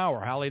final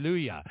hour.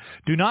 Hallelujah.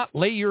 Do not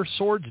lay your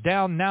swords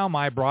down now,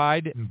 my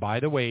bride. And by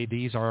the way,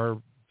 these are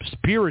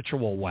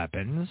spiritual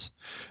weapons,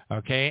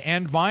 okay,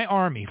 and my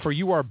army, for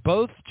you are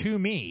both to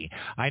me.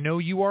 I know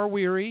you are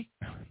weary,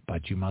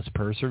 but you must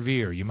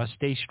persevere. You must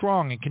stay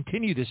strong and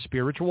continue this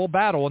spiritual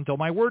battle until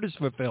my word is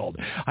fulfilled.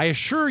 I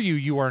assure you,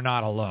 you are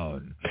not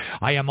alone.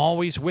 I am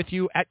always with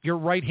you at your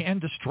right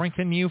hand to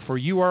strengthen you, for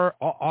you are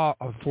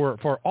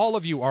for all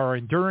of you are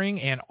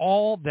enduring and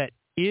all that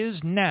is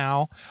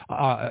now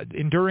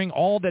enduring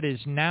all that is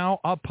now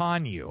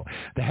upon you.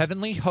 The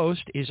heavenly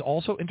host is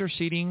also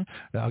interceding.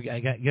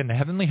 Again, the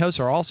heavenly hosts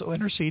are also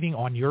interceding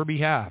on your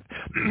behalf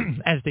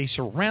as they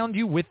surround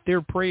you with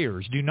their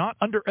prayers. Do not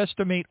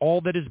underestimate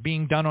all that is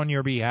being done on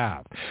your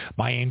behalf.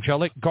 My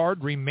angelic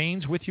guard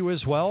remains with you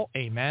as well.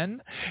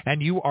 Amen.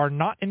 And you are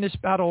not in this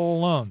battle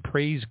alone.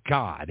 Praise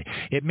God.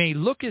 It may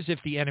look as if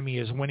the enemy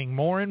is winning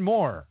more and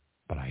more,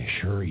 but I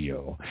assure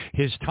you,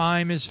 his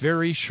time is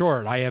very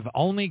short. I have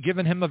only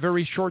given him a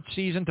very short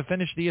season to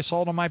finish the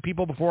assault on my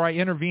people before I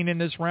intervene in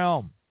this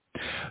realm.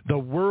 The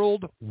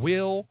world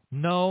will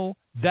know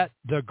that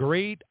the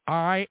great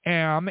I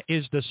am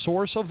is the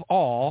source of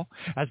all,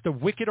 as the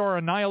wicked are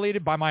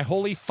annihilated by my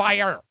holy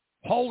fire.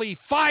 Holy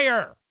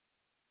fire!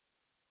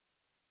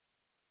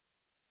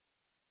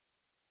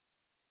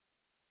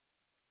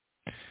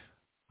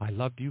 I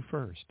loved you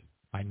first.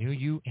 I knew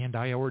you and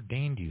I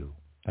ordained you.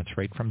 That's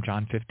right from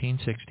John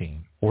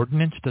 15:16.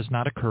 Ordinance does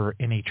not occur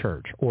in a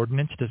church.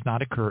 Ordinance does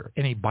not occur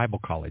in a Bible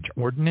college.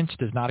 Ordinance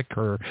does not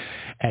occur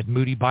at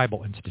Moody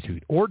Bible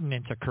Institute.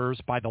 Ordinance occurs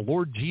by the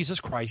Lord Jesus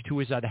Christ,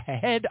 who is at the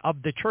head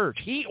of the church.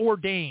 He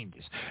ordains,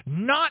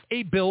 not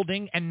a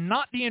building and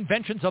not the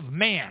inventions of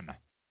man.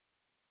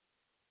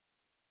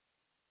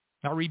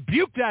 Now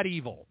rebuke that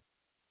evil.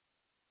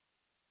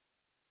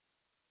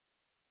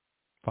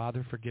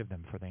 Father, forgive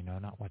them, for they know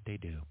not what they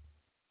do.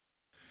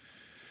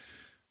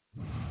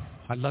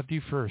 I loved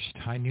you first.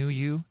 I knew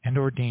you and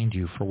ordained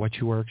you for what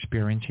you are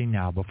experiencing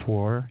now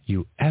before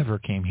you ever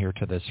came here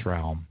to this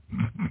realm.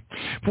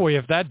 Boy,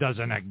 if that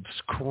doesn't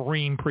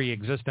scream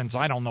pre-existence,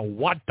 I don't know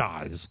what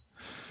does.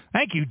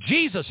 Thank you,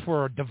 Jesus,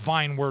 for a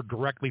divine word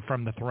directly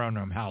from the throne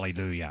room.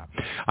 Hallelujah.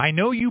 I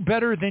know you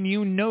better than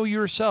you know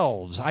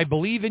yourselves. I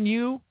believe in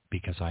you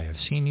because I have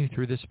seen you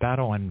through this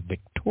battle and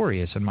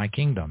victorious in my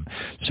kingdom.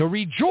 So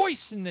rejoice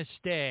in this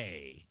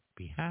day.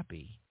 Be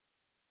happy.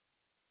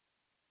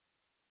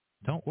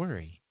 Don't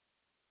worry.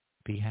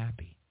 Be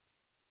happy.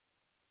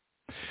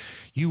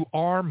 You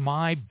are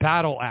my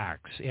battle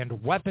axe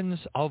and weapons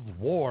of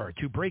war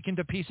to break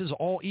into pieces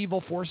all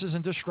evil forces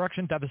and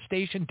destruction,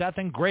 devastation, death,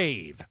 and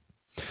grave.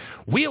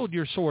 Wield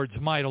your swords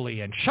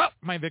mightily and shout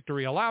my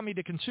victory. Allow me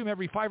to consume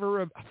every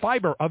fiber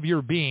of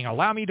your being.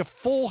 Allow me to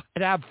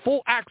have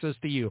full access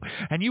to you.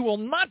 And you will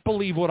not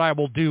believe what I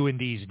will do in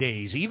these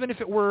days, even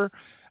if it were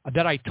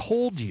that I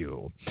told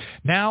you.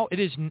 Now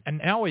is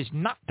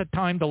not the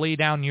time to lay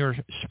down your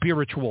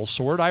spiritual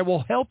sword. I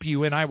will help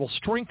you and I will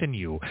strengthen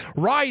you.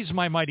 Rise,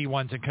 my mighty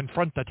ones, and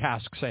confront the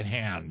tasks at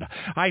hand.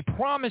 I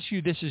promise you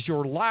this is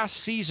your last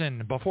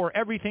season before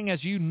everything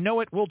as you know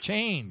it will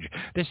change.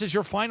 This is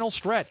your final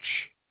stretch.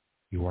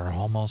 You are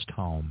almost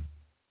home.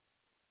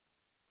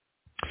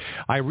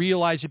 I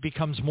realize it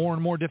becomes more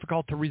and more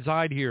difficult to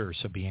reside here,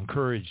 so be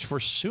encouraged, for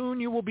soon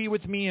you will be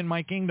with me in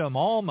my kingdom,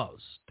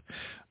 almost.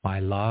 My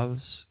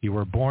loves, you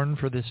were born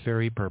for this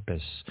very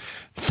purpose.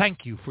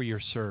 Thank you for your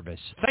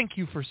service. Thank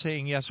you for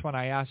saying yes when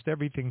I asked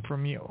everything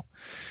from you.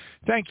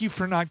 Thank you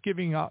for not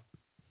giving up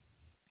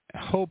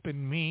hope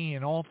in me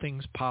and all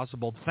things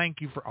possible. Thank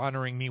you for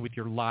honoring me with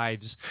your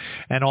lives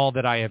and all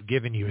that I have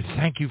given you.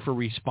 Thank you for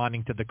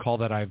responding to the call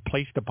that I have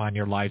placed upon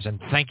your lives,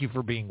 and thank you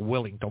for being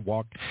willing to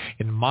walk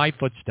in my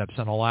footsteps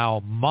and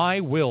allow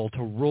my will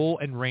to rule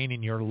and reign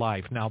in your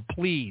life. Now,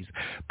 please,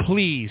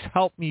 please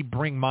help me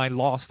bring my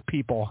lost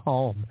people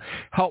home.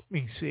 Help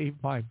me save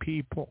my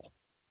people.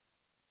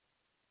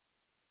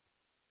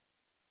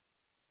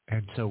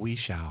 And so we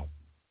shall.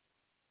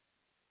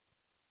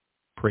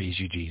 Praise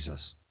you,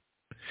 Jesus.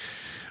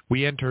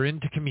 We enter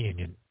into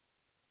communion.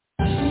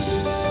 As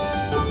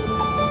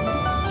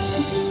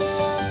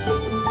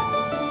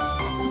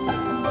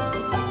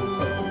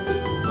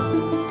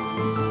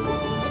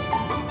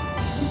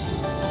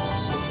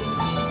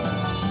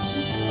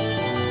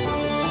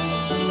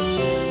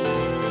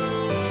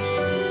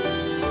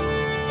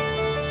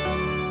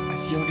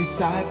your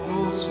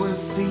disciples were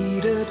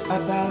seated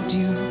about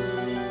you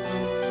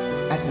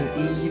at the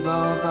eve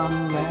of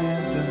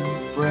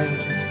unleavened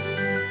bread,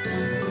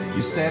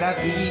 you said, I've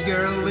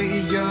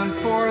eagerly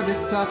yearned for this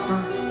supper,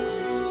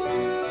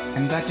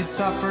 and that you'd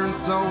suffer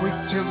so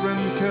his children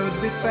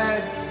could be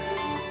fed.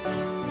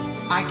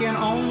 I can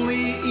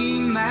only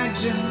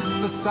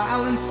imagine the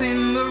silence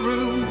in the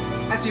room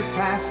as you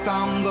passed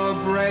on the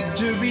bread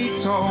to be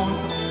torn.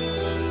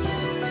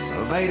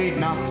 So they did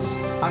not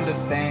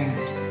understand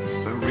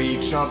the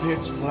reach of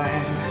his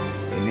plan.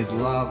 In his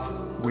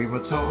love we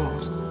were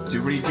told to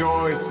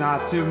rejoice,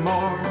 not to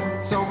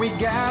mourn. So we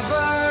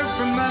gathered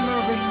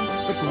remembering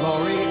the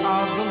glory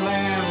of the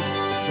Lamb,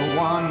 the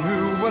one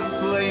who was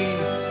slain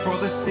for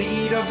the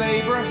seed of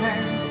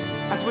Abraham.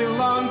 As we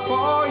long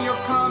for your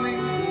coming,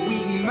 we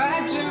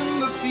imagine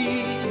the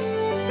feast,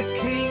 the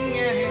King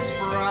and his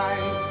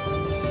bride,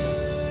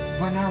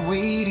 when our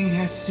waiting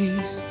has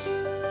ceased.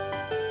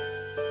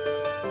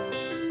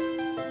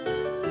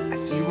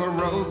 As you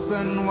arose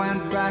and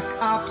went back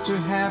up to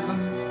heaven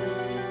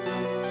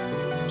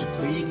to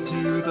plead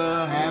to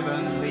the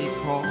heavenly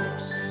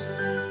courts,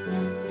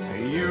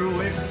 you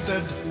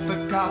lifted the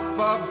cup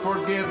of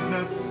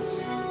forgiveness.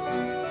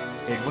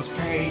 It was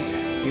paid,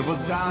 it was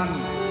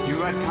done, you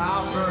had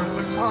covered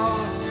the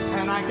cost.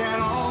 And I can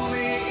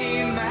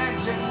only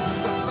imagine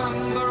the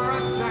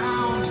thunderous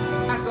sound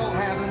as all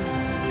heaven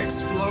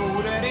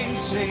exploded in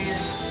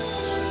cheers.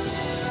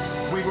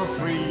 We were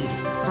free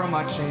from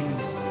our chains,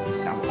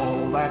 now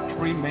all that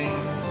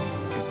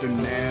remains is to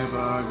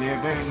never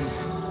give in.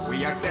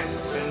 We are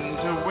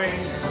destined to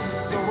win,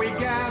 so we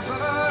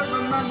gather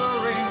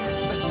remembering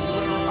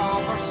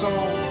of our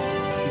soul,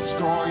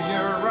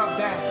 destroyer of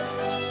death,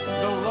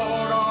 the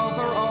Lord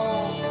over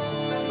all,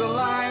 the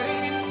light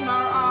in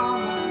our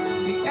armor,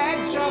 the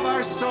edge of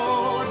our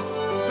sword,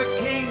 the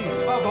King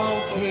of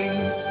all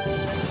kings,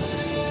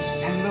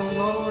 and the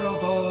Lord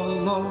of all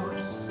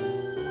lords.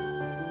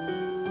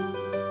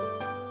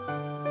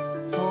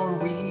 For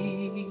we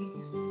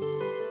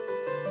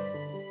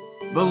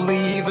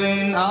believe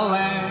in a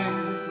land,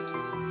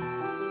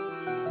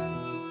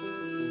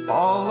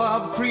 all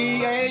of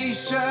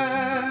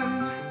creation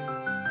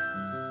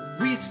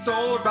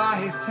restored by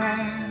his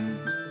hand.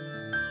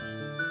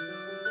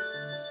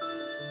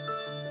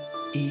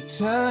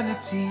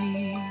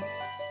 Eternity,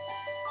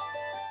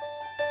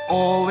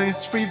 all is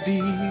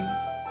revealed.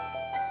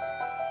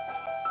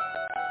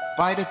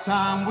 By the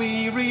time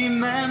we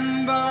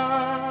remember,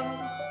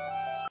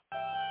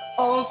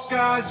 all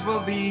scars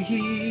will be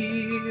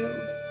healed.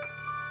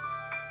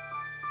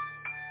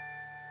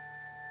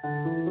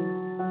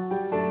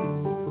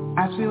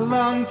 we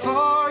long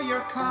for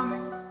your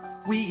coming.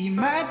 We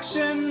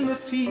imagine the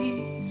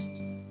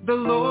feast, the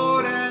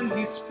Lord and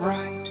his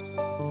bride,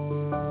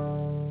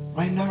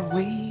 when our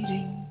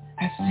waiting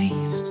has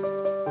ceased.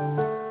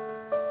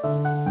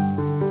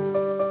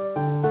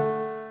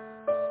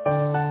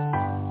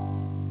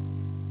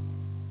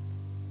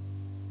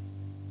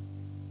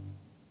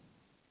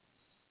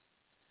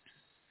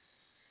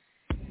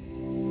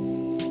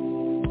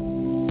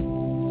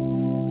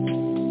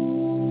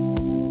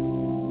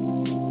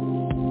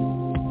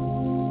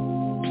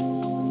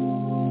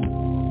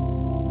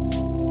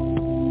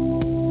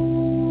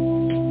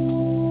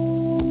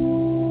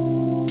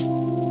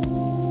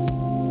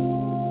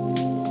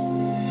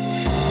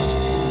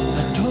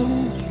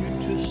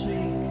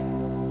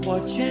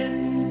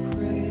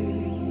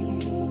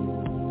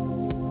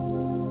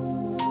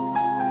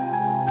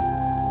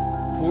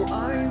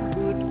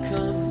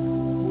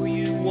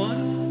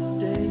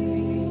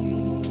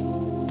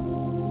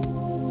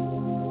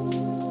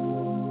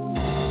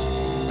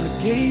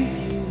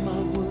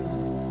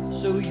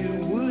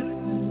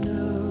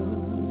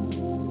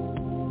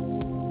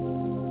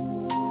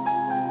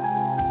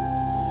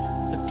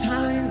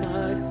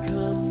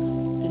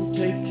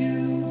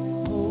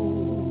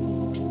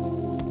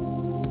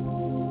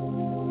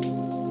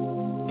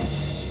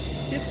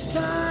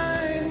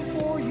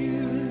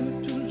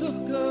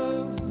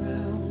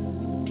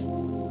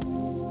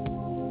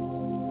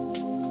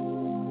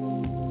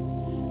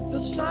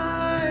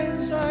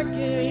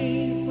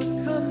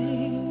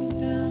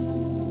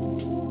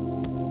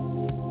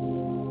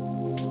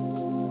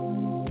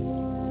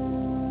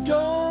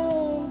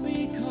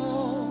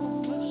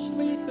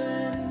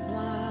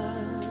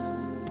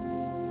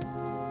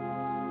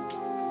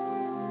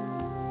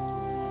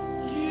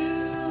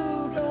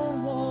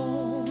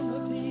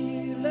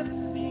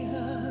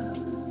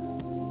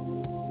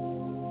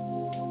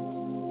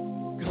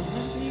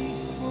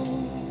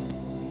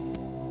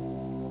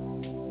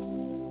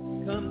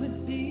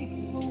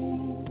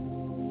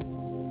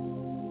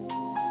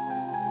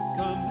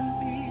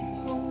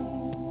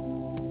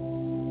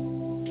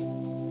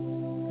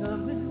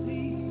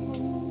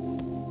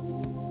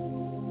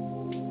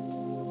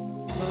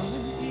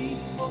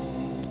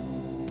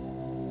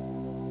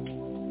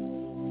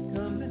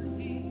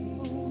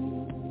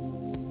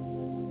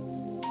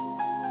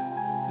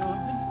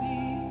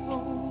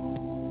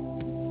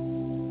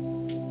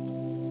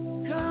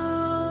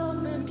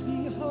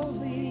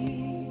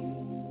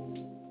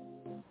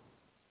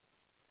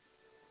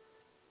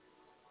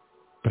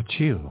 But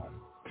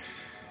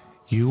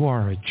you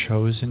are a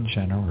chosen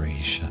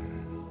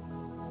generation,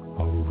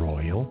 a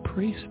royal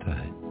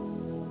priesthood,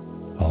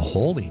 a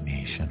holy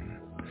nation,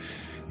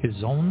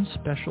 his own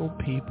special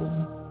people,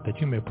 that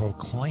you may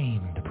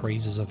proclaim the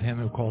praises of him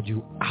who called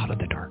you out of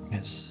the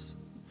darkness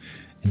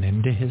and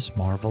into his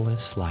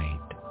marvelous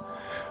light,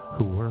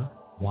 who were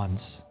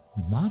once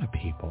not a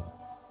people,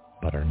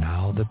 but are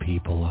now the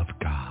people of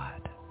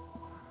God,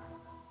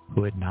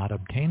 who had not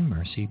obtained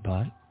mercy,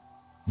 but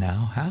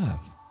now have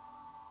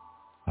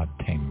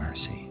obtained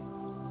mercy.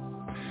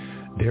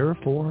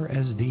 Therefore,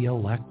 as the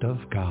elect of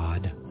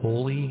God,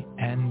 holy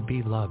and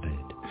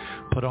beloved,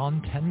 put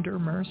on tender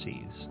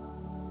mercies,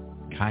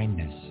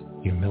 kindness,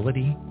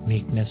 humility,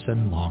 meekness,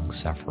 and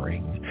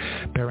long-suffering,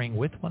 bearing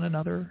with one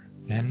another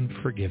and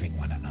forgiving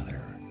one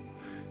another.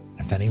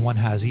 If anyone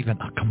has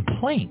even a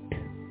complaint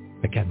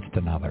against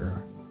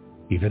another,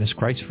 even as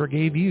Christ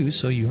forgave you,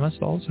 so you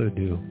must also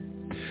do.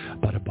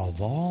 But above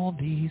all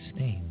these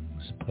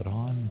things, put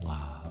on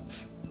love,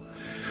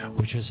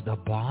 which is the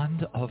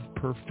bond of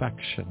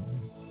perfection.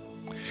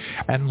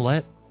 And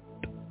let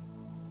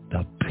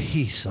the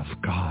peace of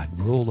God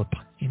rule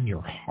in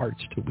your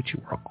hearts, to which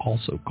you are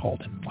also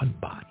called in one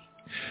body.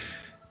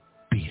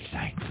 Be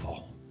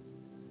thankful.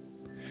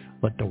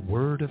 Let the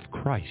word of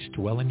Christ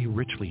dwell in you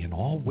richly in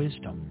all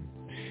wisdom,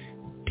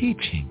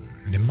 teaching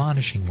and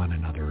admonishing one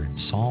another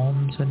in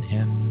psalms and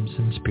hymns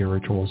and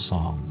spiritual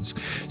songs,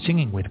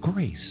 singing with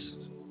grace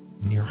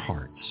in your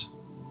hearts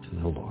to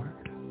the Lord.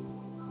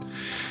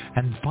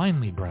 And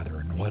finally,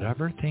 brethren,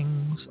 whatever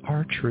things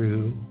are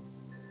true,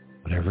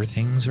 whatever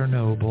things are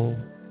noble,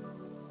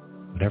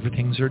 whatever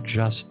things are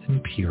just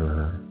and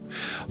pure,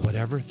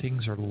 whatever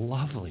things are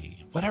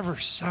lovely, whatever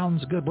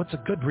sounds good, what's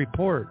a good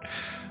report,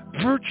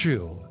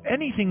 virtue,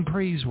 anything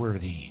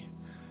praiseworthy,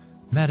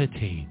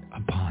 meditate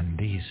upon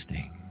these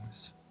things.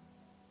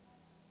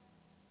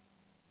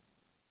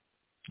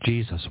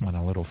 Jesus went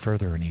a little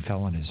further, and he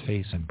fell on his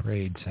face and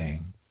prayed,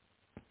 saying,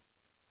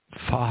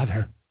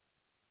 Father,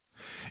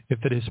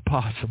 if it is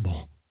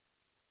possible,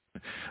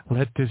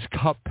 let this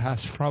cup pass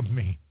from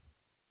me.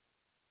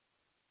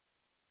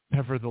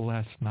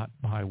 Nevertheless, not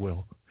my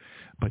will,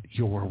 but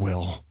your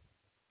will.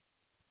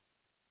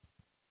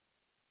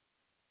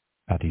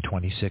 Matthew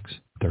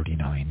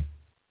 26:39.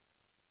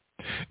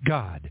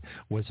 God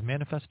was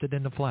manifested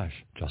in the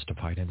flesh,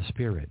 justified in the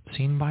spirit,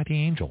 seen by the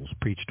angels,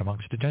 preached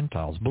amongst the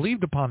Gentiles,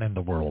 believed upon in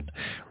the world,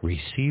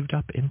 received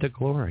up into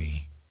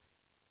glory.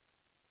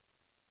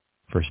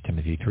 1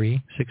 Timothy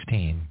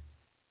 3:16.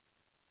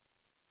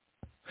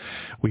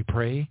 We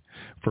pray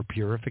for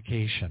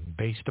purification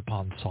based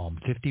upon Psalm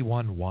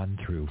 51, 1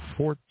 through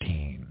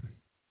 14.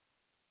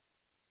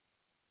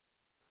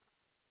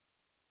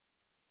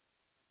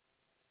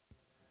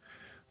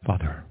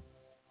 Father,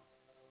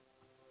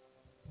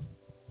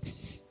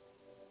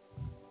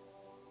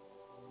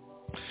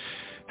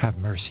 have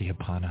mercy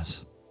upon us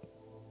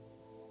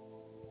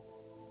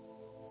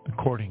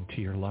according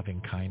to your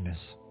loving kindness,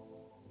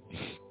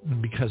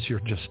 and because you're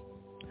just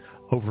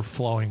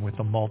overflowing with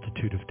a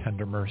multitude of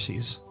tender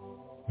mercies,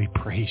 we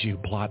praise you.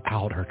 Blot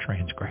out our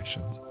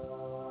transgressions.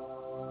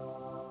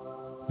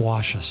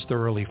 Wash us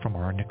thoroughly from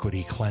our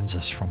iniquity. Cleanse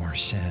us from our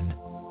sin.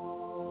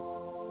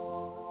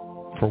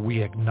 For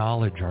we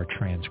acknowledge our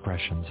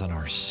transgressions, and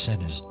our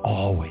sin is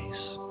always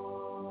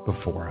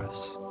before us.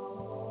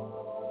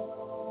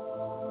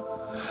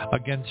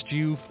 Against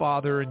you,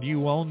 Father, and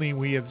you only,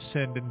 we have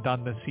sinned and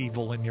done this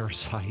evil in your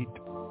sight,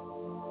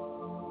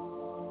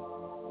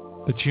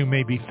 that you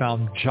may be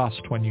found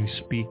just when you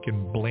speak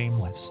and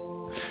blameless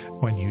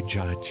when you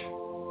judge.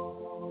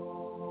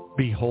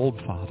 Behold,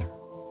 Father,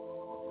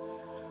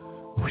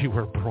 we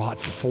were brought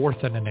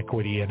forth in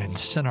iniquity, and in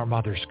sin our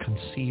mothers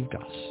conceived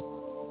us.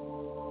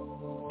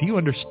 Do you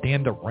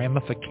understand the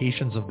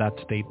ramifications of that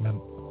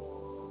statement?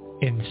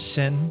 In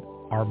sin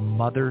our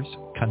mothers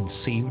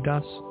conceived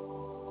us?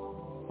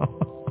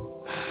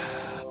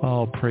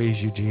 Oh, praise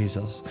you,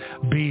 Jesus.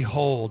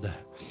 Behold,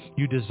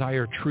 you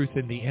desire truth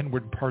in the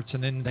inward parts,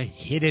 and in the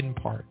hidden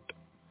part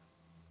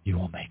you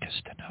will make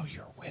us to know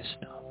your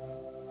wisdom.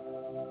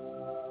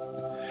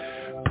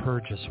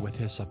 Purge us with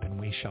hyssop, and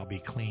we shall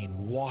be clean.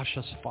 Wash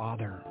us,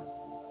 Father.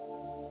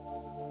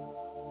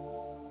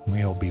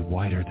 We will be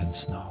whiter than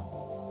snow.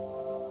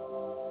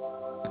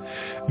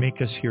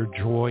 Make us hear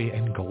joy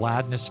and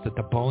gladness, that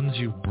the bones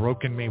you've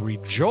broken may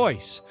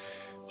rejoice.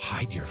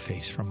 Hide your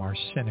face from our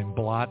sin and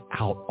blot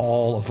out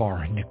all of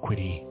our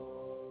iniquity.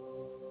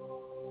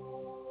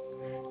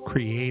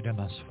 Create in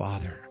us,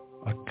 Father,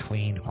 a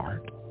clean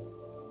heart,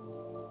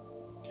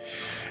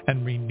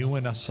 and renew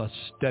in us a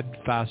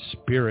steadfast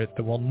spirit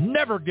that will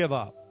never give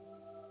up.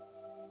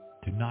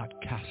 Do not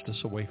cast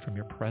us away from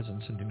your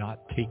presence, and do not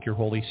take your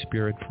Holy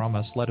Spirit from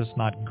us. Let us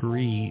not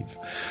grieve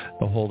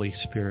the Holy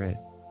Spirit.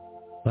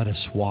 Let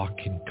us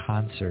walk in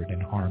concert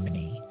and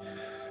harmony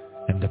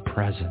in the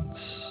presence.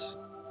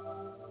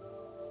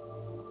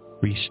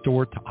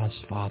 Restore to us,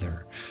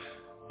 Father,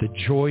 the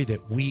joy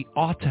that we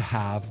ought to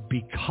have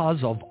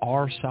because of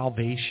our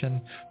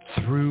salvation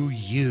through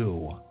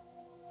you.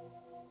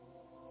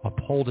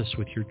 Uphold us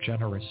with your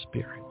generous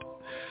spirit.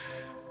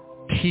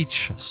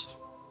 Teach us,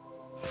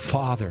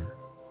 Father,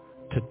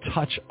 to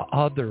touch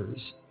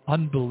others,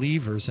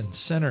 unbelievers and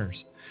sinners,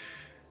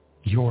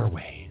 your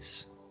ways.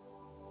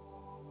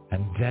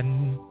 And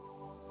then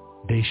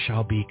they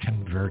shall be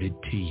converted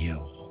to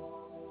you.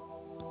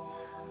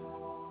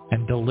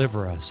 And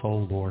deliver us, O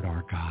Lord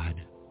our God,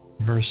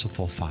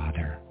 merciful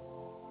Father,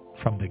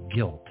 from the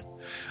guilt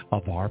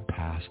of our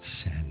past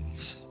sins.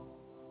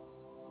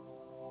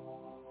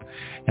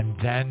 And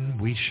then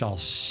we shall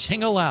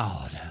sing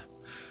aloud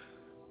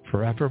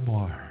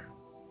forevermore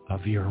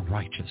of your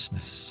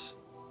righteousness.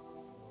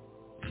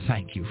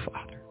 Thank you,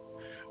 Father.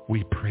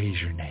 We praise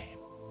your name.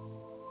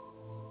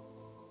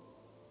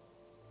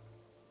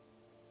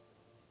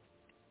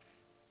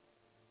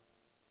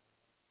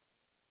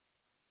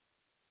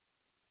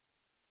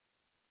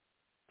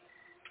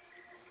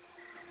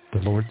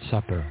 The Lord's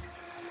Supper,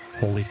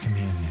 Holy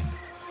Communion.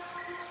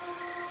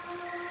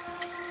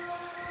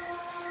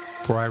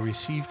 For I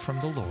received from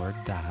the Lord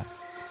that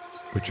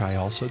which I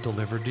also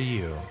delivered to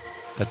you,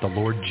 that the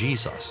Lord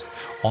Jesus,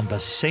 on the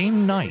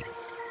same night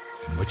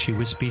in which he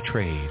was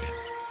betrayed,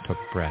 took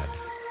bread.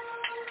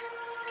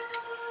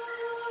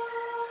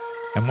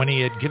 And when he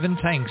had given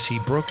thanks, he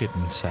broke it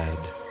and said,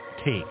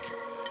 "Take,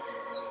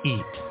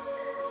 eat.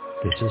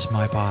 This is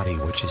my body,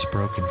 which is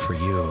broken for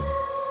you.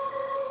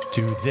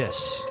 Do this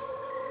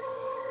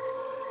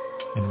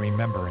in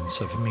remembrance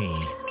of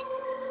me."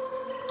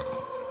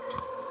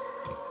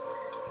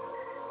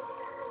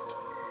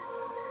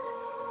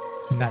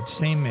 In that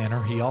same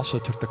manner, he also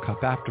took the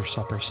cup after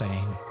supper,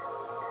 saying,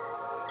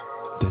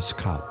 "This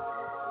cup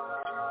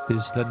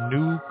is the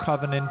new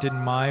covenant in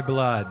my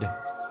blood.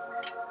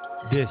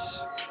 This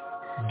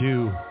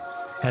do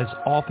as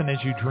often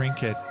as you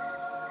drink it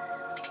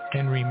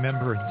in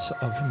remembrance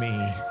of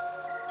me."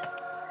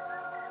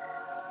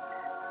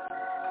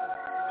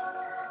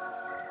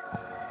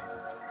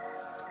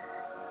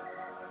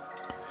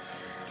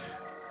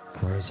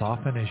 For as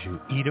often as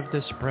you eat of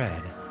this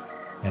bread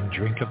and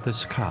drink of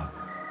this cup,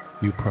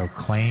 you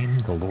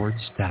proclaim the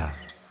Lord's death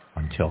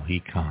until he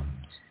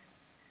comes.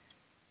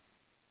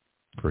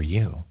 For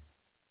you,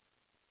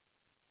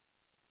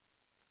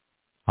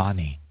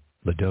 Ani,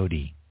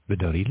 Ladodi,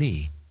 Vidodi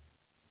Li.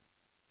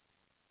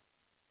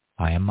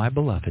 I am my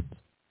beloved,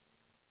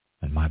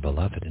 and my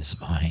beloved is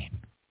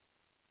mine.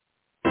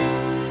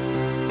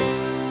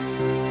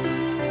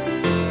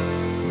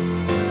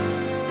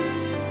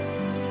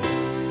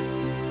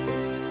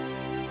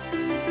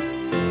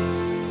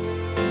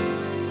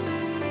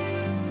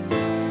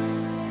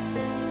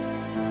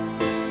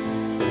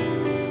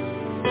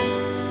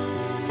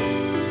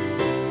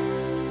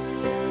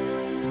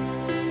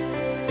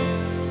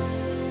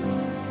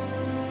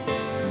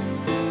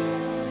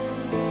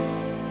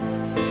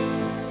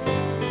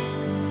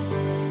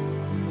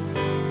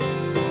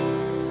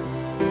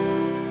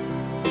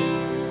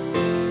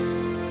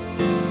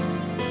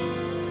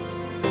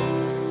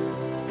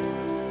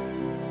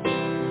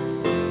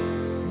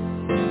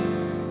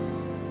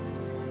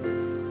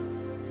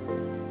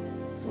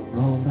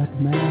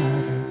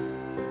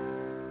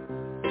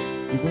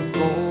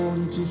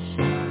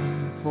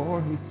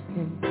 his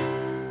case.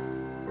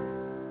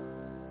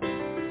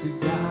 To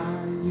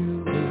die you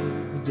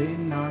lived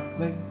in our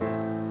place.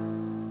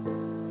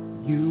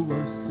 You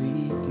were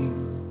seeking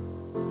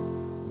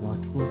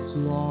what was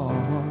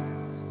lost.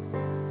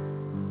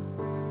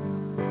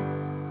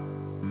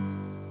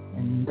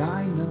 And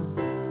I know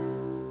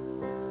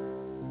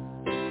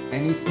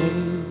any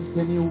place,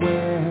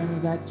 anywhere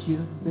that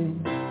you've been,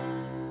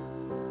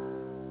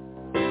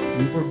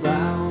 you were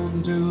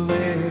bound to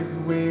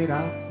live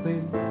without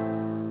sin,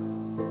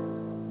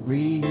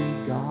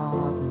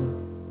 regardless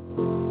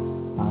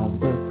of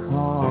the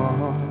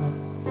cost.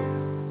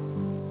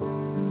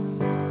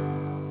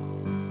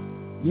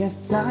 Yes,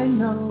 I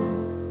know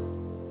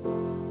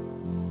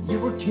you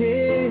were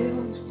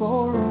killed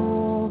for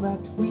all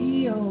that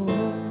we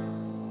owe.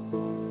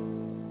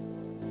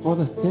 For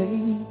the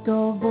sake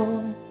of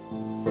all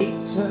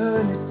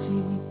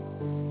eternity,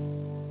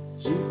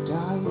 you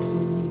died for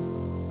me.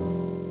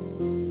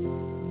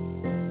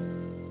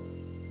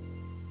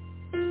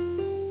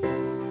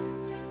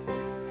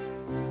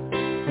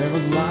 There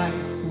was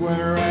life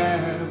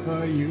wherever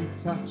you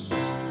touched.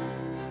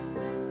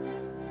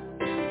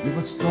 You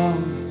were strong,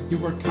 you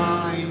were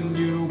kind,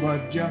 you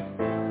were just.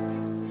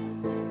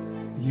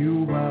 You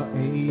were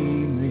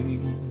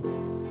aiming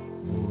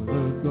for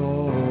the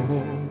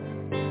goal.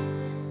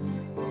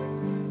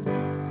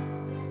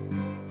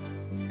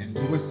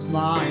 You were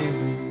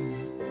smiling,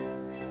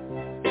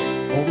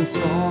 always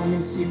strong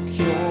and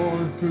secure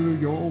through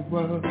your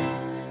word,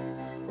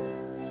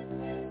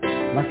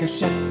 like a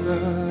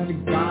shepherd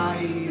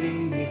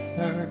guiding his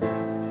herd,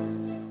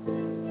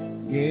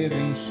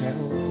 giving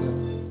shelter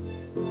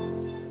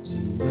to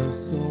the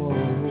soul.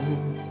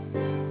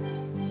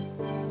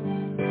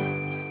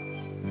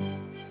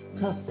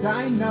 'Cause I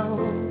know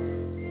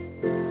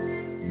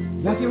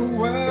that your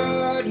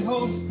word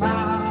holds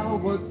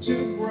power to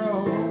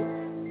grow.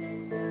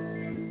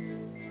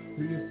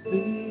 Your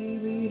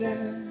spirit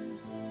and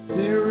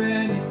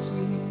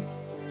serenity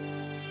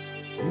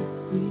is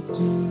sweet.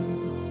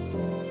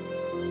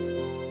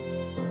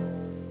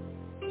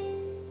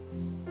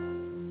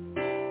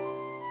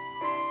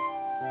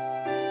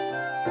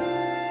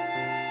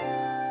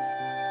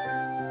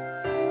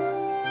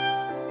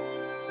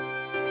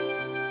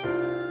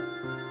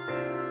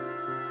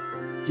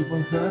 You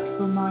were hurt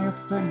for my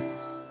offense.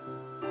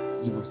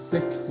 You were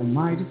sick for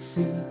my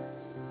disease.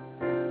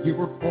 You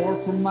were poor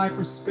for my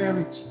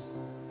prosperity.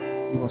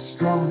 You are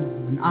strong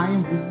when I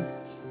am weak.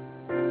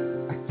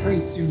 I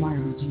praise you, my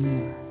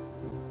Redeemer.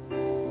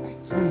 I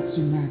praise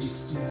you,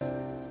 Majesty.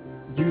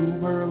 You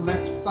were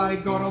left by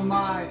God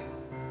Almighty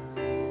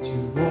to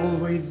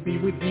always be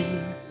with me.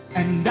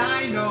 And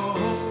I know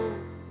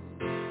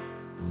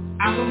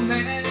I will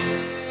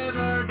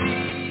never be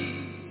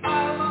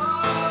alone.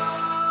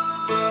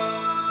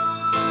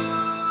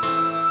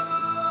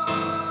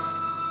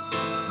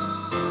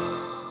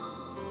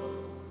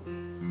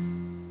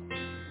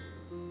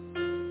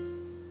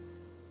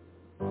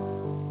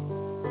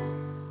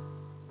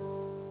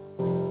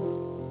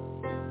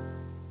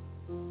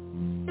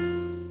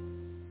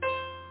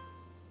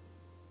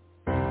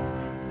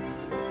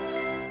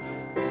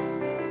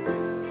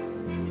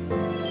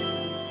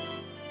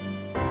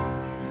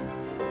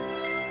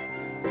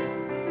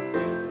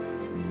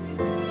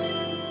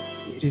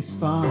 It is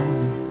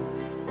fine.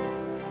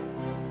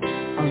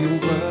 How your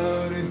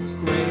word is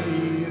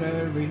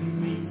greater in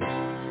me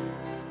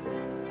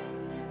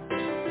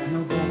than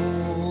of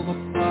all the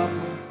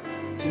powers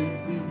to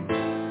be.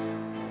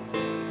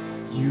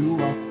 You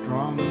are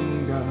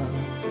stronger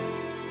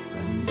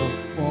than the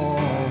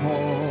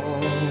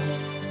fall.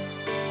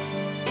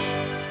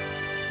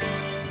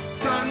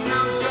 Son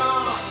of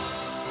God,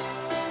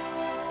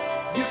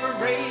 you were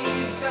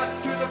raised up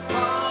to the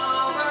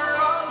Father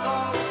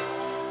alone.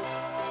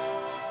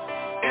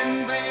 And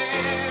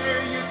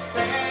there you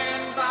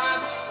stand by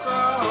the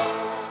throne,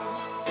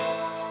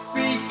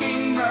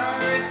 seeking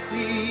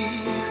mercy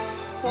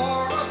for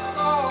us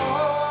all.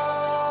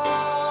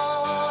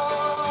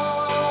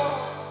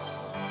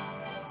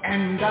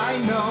 And I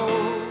know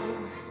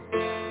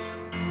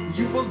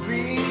you will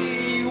be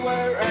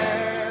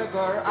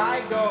wherever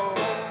I go.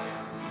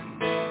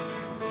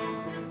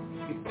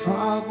 If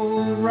trouble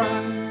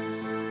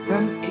runs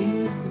them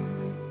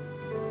easily,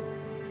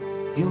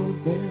 you'll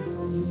bear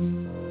for me.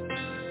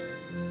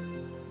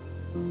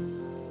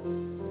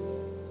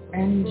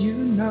 And you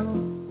know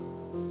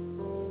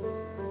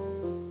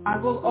I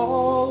will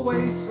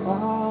always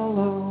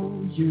follow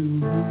you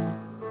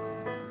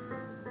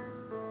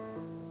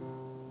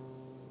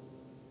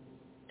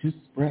to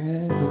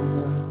spread the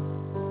word,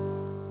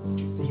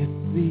 to be a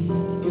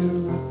seeker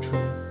of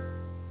truth.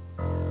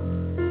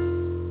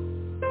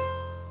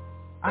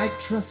 I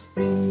trust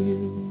in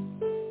you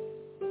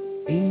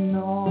in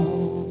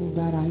all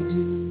that I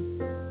do.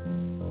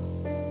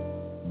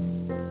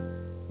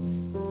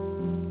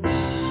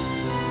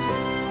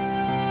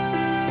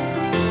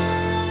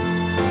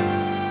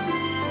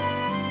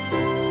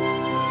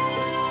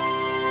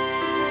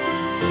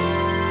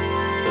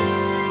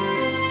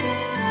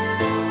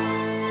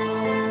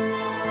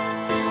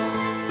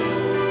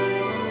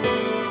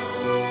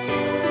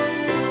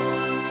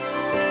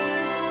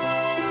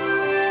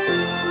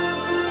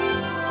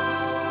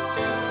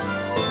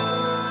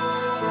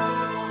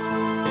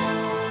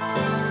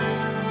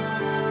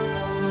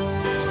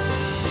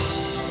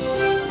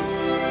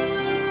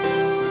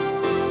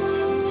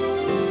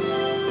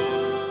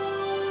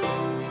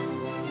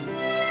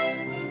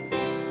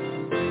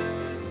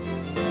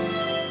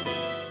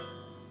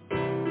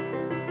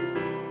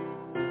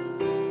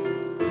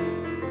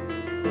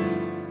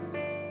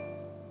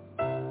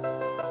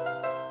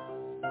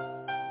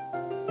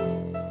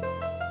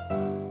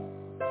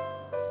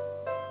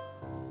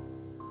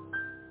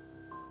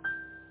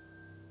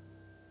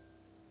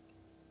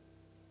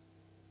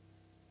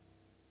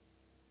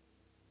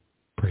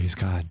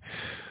 praise God,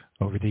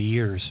 over the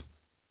years,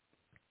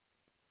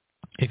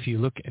 if you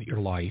look at your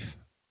life,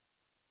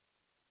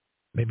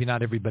 maybe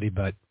not everybody,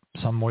 but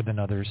some more than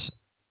others,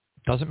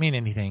 doesn't mean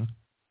anything.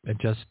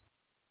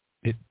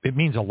 It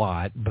means a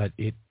lot, but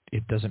it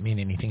doesn't mean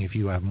anything if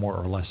you have more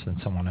or less than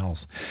someone else.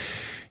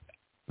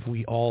 If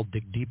we all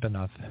dig deep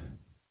enough,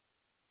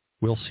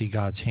 we'll see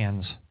God's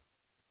hands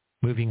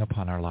moving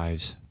upon our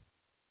lives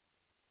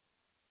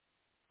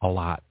a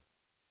lot.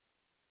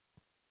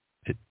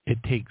 It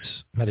takes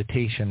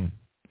meditation,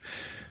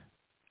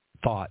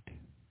 thought,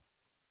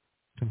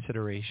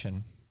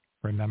 consideration,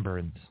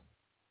 remembrance.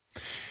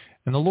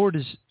 And the Lord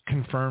has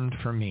confirmed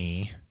for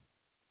me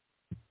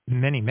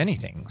many, many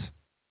things,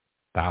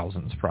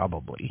 thousands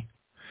probably.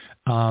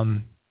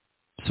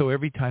 So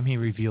every time he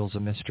reveals a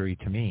mystery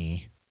to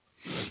me,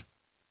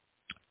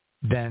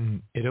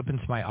 then it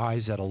opens my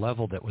eyes at a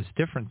level that was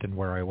different than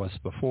where I was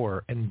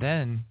before. And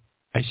then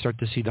I start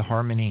to see the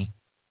harmony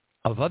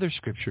of other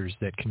scriptures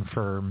that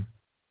confirm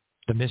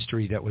the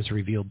mystery that was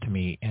revealed to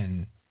me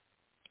in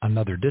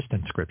another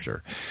distant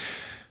scripture.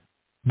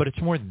 But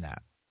it's more than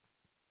that.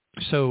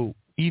 So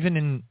even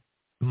in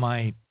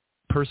my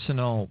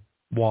personal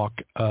walk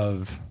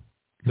of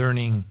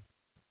learning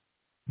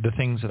the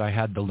things that I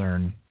had to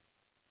learn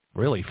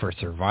really for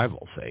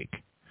survival's sake,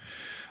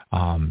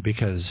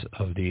 because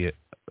of the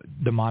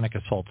demonic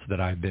assaults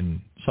that I've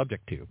been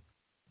subject to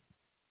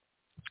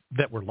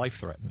that were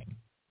life-threatening.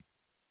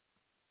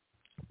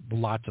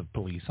 Lots of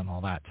police and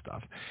all that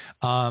stuff.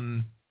 All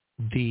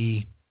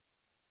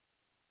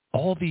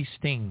these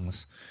things,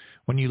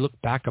 when you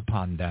look back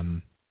upon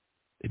them,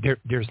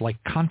 there's like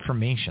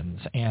confirmations,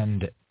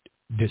 and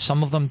there's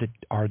some of them that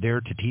are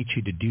there to teach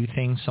you to do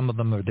things. Some of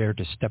them are there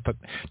to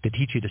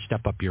teach you to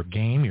step up your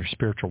game, your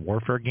spiritual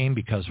warfare game,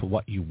 because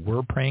what you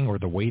were praying or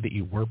the way that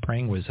you were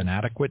praying was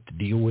inadequate to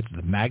deal with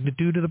the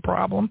magnitude of the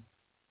problem.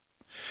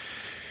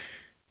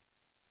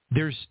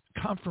 There's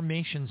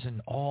confirmations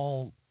in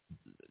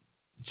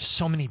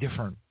so many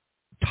different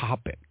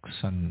topics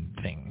and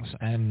things.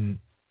 And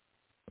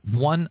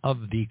one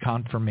of the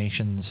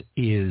confirmations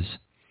is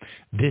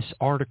this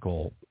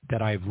article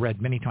that I've read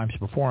many times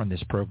before on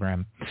this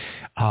program,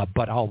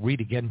 but I'll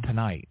read again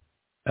tonight.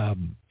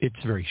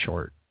 It's very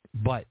short,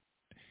 but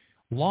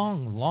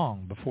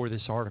long before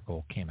this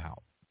article came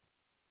out,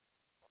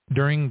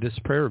 during this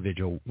prayer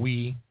vigil,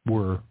 we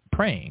were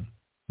praying.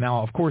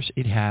 Now, of course,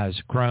 it has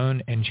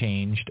grown and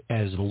changed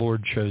as the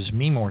Lord shows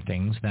me more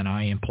things than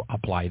I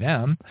apply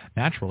them.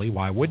 Naturally,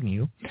 why wouldn't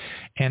you?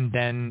 And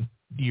then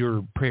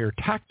your prayer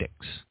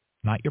tactics,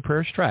 not your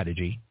prayer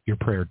strategy, your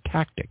prayer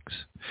tactics.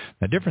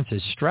 The difference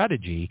is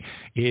strategy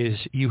is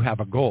you have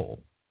a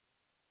goal,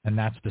 and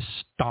that's to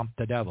stomp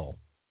the devil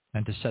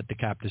and to set the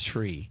captives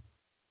free,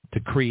 to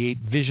create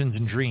visions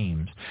and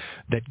dreams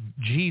that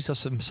Jesus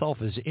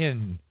himself is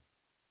in,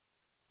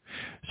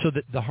 so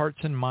that the hearts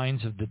and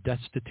minds of the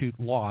destitute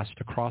lost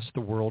across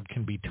the world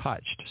can be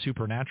touched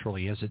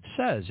supernaturally, as it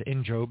says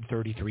in Job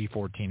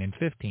 33:14 and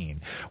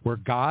 15, where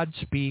God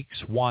speaks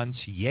once,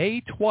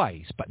 yea,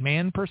 twice, but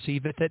man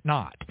perceiveth it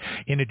not,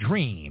 in a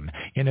dream,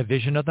 in a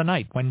vision of the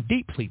night, when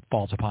deep sleep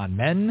falls upon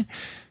men,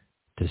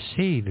 to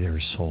save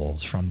their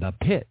souls from the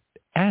pit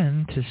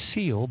and to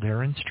seal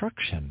their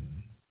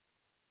instruction.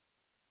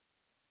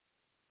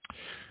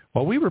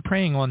 While we were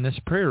praying on this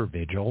prayer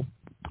vigil,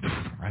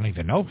 I don't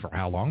even know for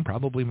how long,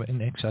 probably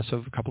in excess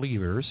of a couple of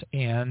years,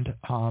 and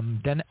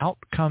then out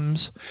comes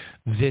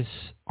this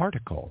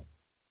article.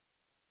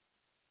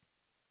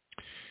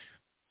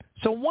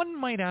 So one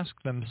might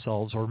ask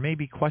themselves, or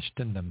maybe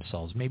question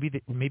themselves,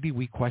 maybe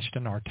we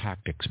question our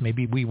tactics,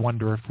 maybe we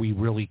wonder if we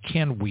really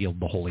can wield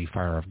the holy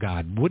fire of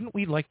God. Wouldn't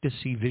we like to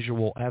see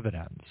visual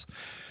evidence?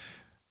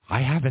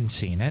 I haven't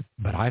seen it,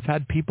 but I've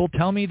had people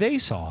tell me they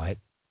saw it,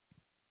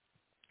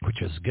 which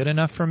is good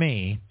enough for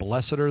me.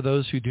 Blessed are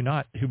those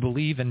who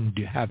believe and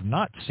have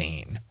not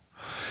seen.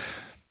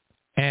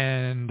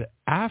 And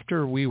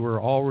after we were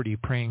already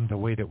praying the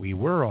way that we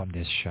were on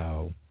this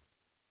show,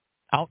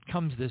 out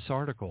comes this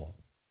article,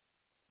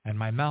 and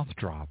my mouth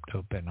dropped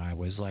open. I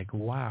was like,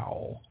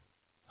 wow.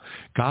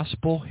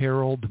 Gospel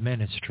Herald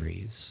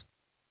Ministries.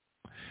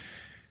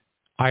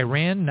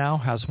 Iran now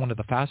has one of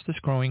the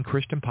fastest growing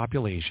Christian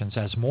populations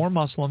as more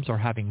Muslims are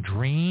having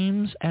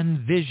dreams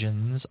and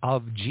visions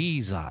of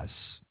Jesus.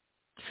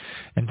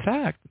 In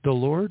fact, the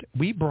Lord,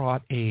 we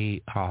brought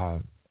an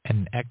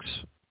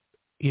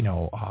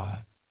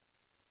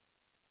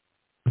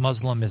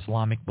Muslim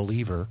Islamic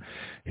believer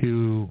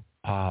who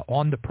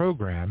on the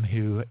program,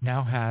 who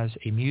now has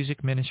a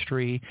music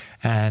ministry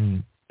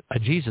and a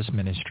Jesus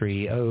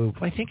ministry. Oh,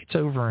 I think it's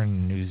over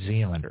in New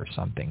Zealand or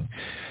something,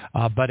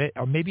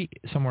 or maybe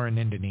somewhere in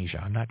Indonesia.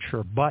 I'm not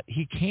sure. But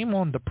he came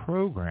on the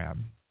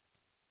program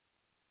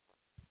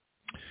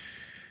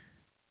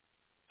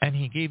and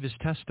he gave his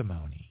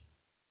testimony.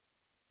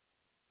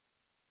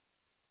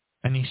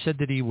 And he said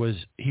that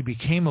he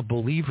became a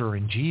believer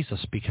in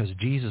Jesus because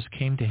Jesus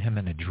came to him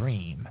in a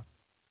dream.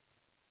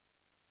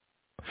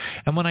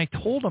 And when I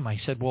told him, I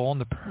said, well, on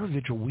the prayer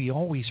vigil, we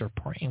always are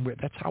praying.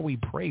 That's how we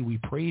pray. We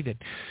pray that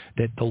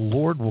the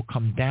Lord will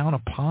come down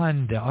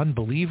upon the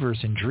unbelievers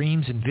in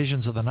dreams and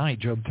visions of the night.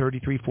 Job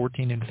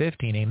 33:14 and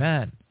 15.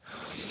 Amen.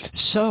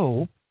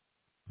 So,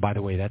 by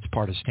the way, that's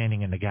part of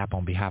standing in the gap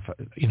on behalf of,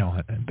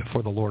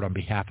 before the Lord on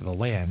behalf of the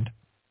land,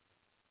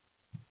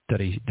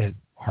 that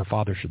our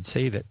Father should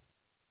save it.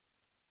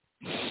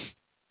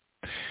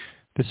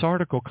 This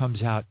article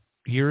comes out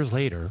years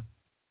later,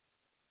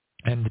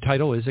 and the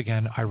title is,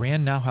 again,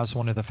 Iran now has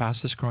one of the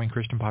fastest growing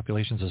Christian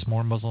populations as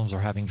more Muslims are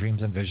having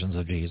dreams and visions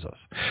of Jesus.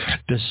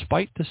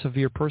 Despite the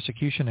severe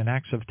persecution and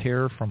acts of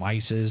terror from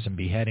ISIS and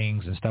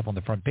beheadings and stuff on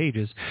the front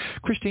pages,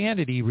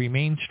 Christianity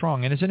remains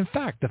strong and is in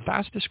fact the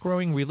fastest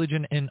growing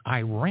religion in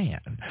Iran,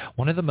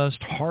 one of the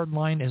most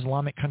hardline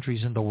Islamic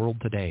countries in the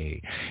world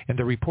today. In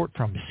the report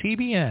from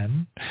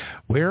CBN,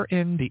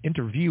 wherein the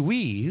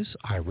interviewees,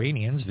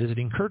 Iranians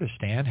visiting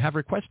Kurdistan, have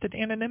requested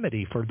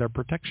anonymity for their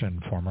protection,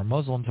 former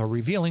Muslims are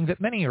revealing that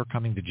many are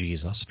coming to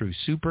Jesus through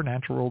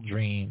supernatural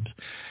dreams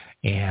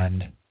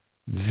and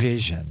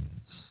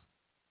visions.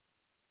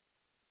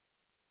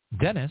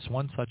 Dennis,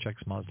 one such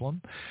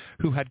ex-Muslim,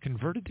 who had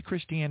converted to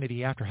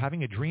Christianity after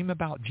having a dream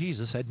about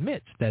Jesus,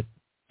 admits that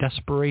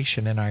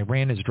desperation in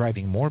Iran is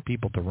driving more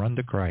people to run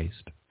to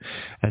Christ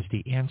as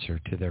the answer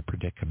to their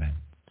predicaments.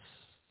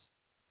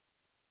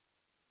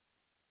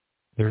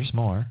 There's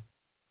more.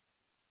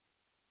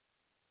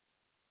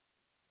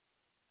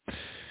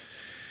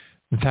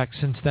 In fact,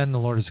 since then, the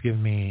Lord has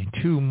given me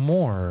two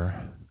more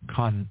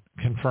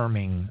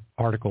confirming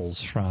articles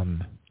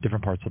from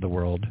different parts of the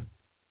world,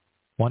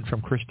 one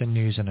from Christian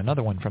News and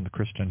another one from the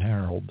Christian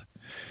Herald.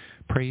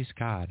 Praise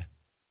God.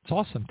 It's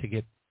awesome to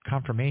get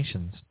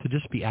confirmations, to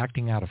just be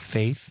acting out of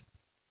faith.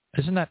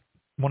 Isn't that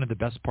one of the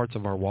best parts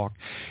of our walk,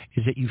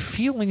 is that you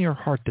feel in your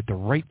heart that the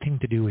right thing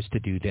to do is to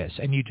do this,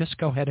 and you just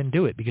go ahead and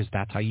do it because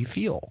that's how you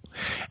feel.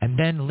 And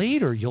then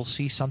later you'll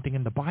see something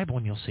in the Bible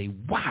and you'll say,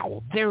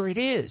 wow, there it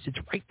is. It's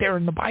right there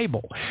in the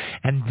Bible.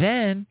 And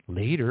then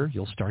later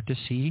you'll start to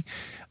see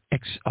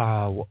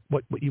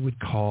what you would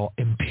call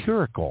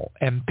empirical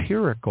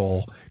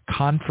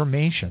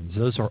confirmations.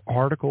 Those are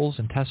articles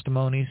and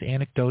testimonies,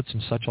 anecdotes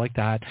and such like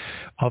that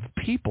of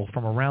people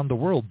from around the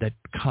world that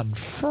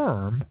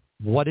confirm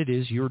what it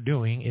is you're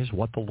doing is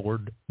what the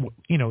Lord,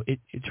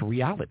 it's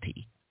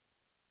reality.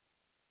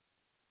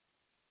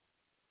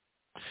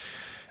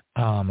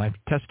 I've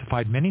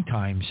testified many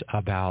times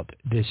about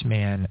this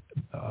man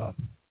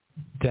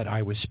that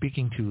I was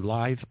speaking to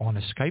live on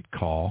a Skype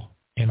call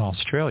in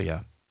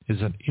Australia. He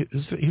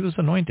was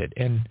anointed,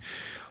 and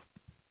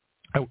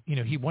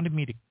he wanted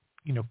me to,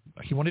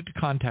 he wanted to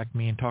contact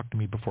me and talk to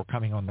me before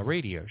coming on the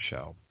radio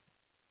show.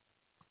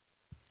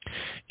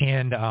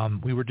 And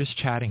we were just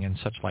chatting and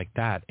such like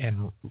that.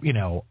 And,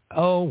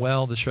 oh,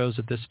 well, the show's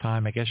at this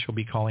time. I guess you'll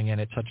be calling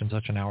in at such and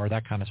such an hour,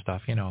 that kind of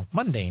stuff,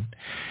 mundane.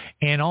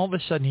 And all of a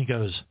sudden he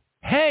goes,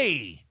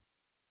 hey,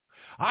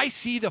 I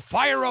see the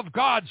fire of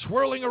God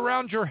swirling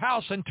around your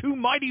house and two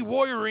mighty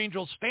warrior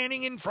angels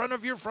standing in front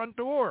of your front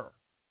door.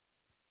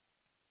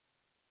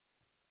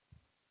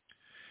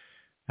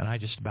 And I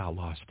just about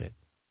lost it.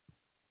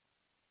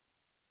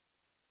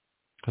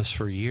 Because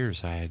for years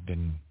I had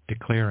been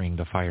declaring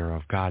the fire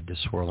of God to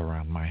swirl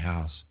around my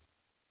house.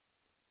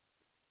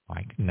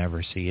 I could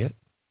never see it.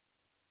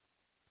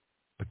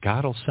 But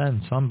God will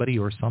send somebody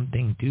or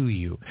something to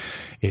you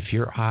if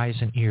your eyes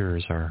and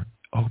ears are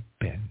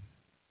open.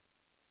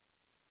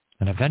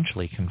 And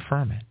eventually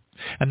confirm it.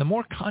 And the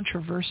more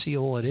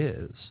controversial it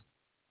is,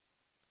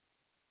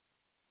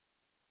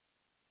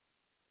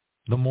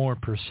 the more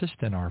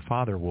persistent our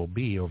Father will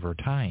be over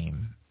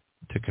time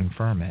to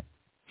confirm it.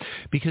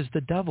 Because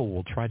the devil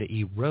will try to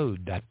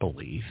erode that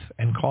belief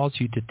and cause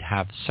you to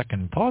have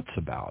second thoughts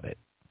about it.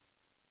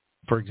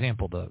 For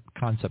example, the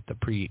concept of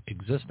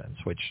pre-existence,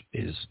 which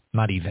is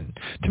not even,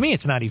 to me,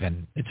 it's not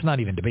even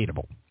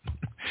debatable.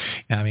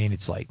 I mean,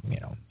 it's like,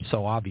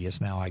 so obvious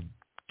now. I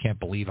can't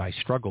believe I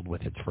struggled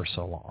with it for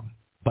so long.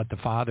 But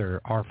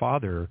our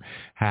Father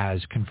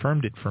has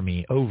confirmed it for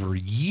me over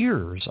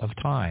years of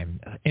time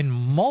in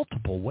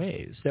multiple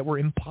ways that were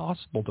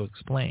impossible to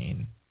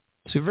explain.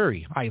 So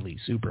very highly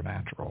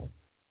supernatural.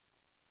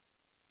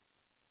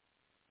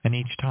 And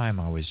each time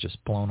I was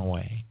just blown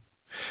away.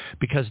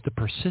 Because the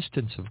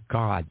persistence of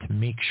God to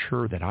make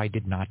sure that I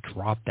did not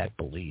drop that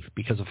belief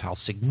because of how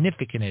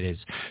significant it is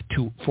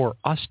for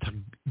us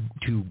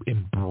to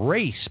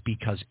embrace,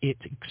 because it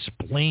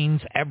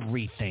explains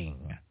everything.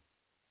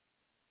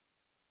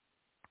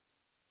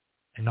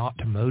 And not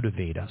to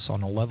motivate us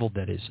on a level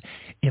that is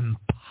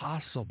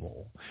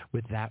impossible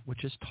with that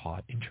which is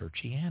taught in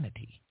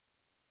churchianity.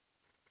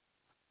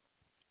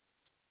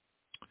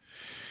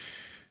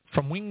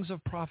 From Wings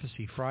of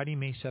Prophecy, Friday,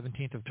 May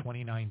 17th of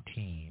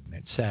 2019,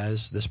 it says,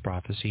 this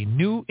prophecy,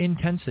 new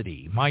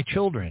intensity, my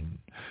children,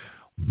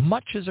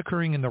 much is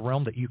occurring in the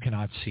realm that you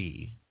cannot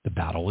see. The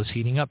battle is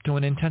heating up to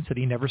an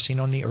intensity never seen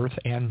on the earth,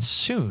 and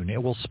soon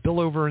it will spill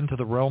over into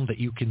the realm that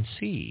you can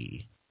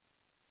see.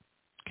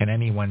 Can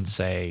anyone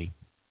say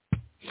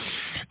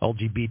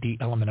LGBT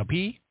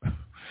LMNOP?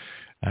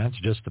 That's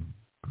just the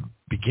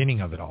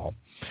beginning of it all.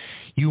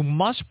 You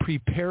must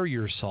prepare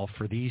yourself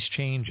for these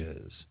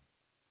changes.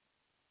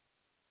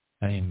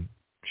 I mean,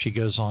 she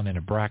goes on in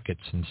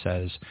brackets and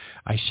says,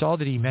 I saw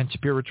that he meant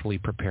spiritually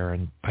prepare,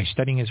 and by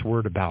studying his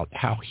word about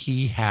how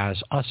he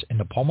has us in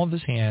the palm of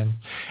his hand,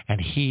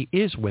 and he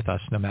is with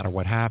us no matter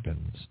what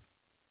happens.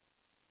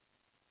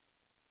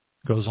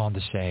 Goes on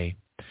to say,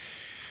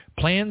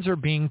 plans are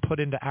being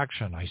put into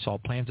action. I saw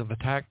plans of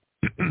attack,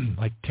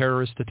 like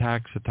terrorist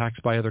attacks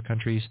by other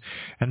countries,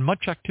 and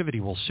much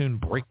activity will soon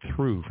break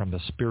through from the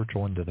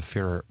spiritual into the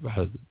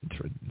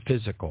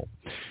physical.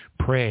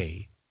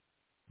 Pray.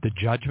 The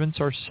judgments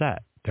are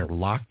set. They're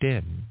locked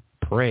in.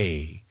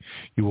 Pray.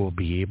 You will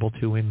be able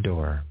to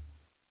endure.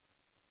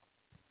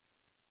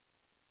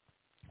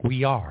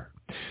 We are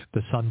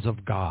the sons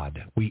of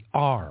God. We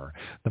are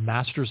the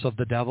masters of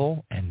the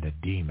devil and the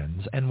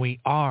demons, and we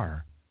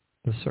are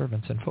the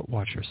servants and foot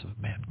washers of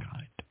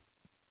mankind.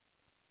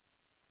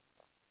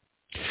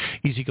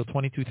 Ezekiel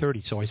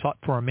 22:30. So I sought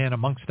for a man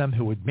amongst them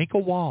who would make a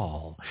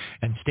wall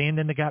and stand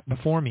in the gap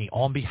before me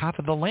on behalf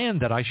of the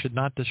land, that I should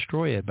not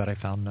destroy it, but I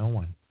found no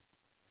one.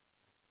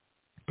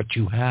 But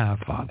you have,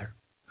 Father.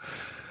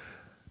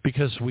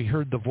 Because we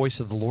heard the voice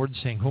of the Lord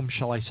saying, whom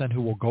shall I send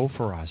who will go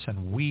for us?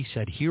 And we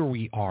said, here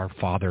we are,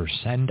 Father,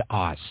 send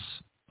us.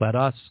 Let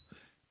us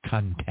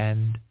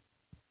contend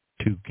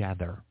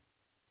together.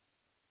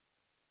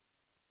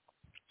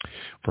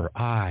 For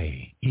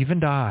I,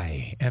 even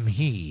I, am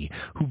he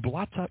who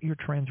blots out your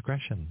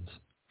transgressions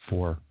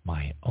for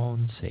my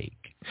own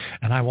sake.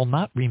 And I will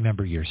not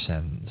remember your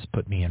sins.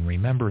 Put me in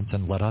remembrance,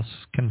 and let us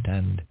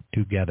contend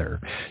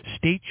together.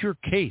 State your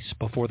case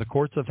before the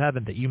courts of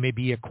heaven, that you may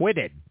be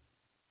acquitted.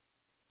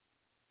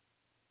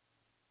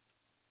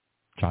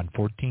 John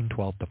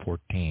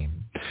 14:12-14.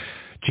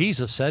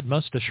 Jesus said,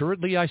 most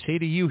assuredly I say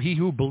to you, he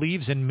who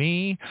believes in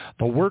me,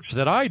 the works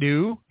that I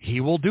do, he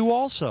will do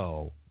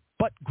also.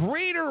 But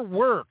greater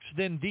works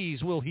than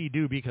these will he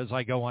do, because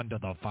I go unto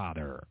the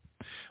Father.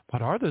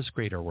 What are those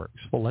greater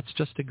works? Well, let's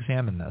just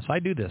examine this. I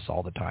do this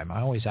all the time.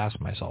 I always ask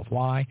myself,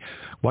 why?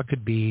 What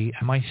could be?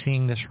 Am I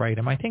seeing this right?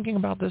 Am I thinking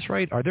about this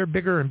right? Are there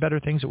bigger and better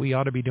things that we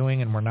ought to be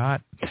doing and we're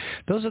not?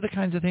 Those are the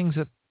kinds of things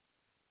that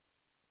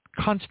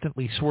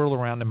constantly swirl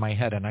around in my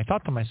head. And I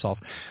thought to myself,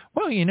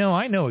 well,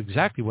 I know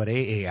exactly what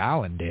A.A.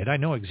 Allen did. I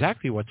know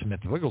exactly what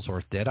Smith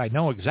Wigglesworth did. I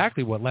know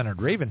exactly what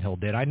Leonard Ravenhill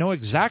did. I know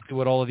exactly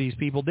what all of these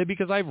people did,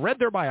 because I've read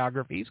their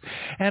biographies,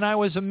 and I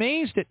was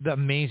amazed at the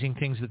amazing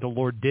things that the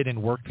Lord did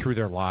and worked through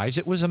their lives.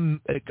 It was a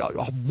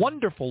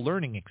wonderful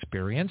learning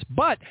experience,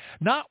 but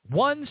not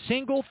one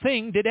single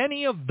thing did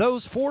any of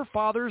those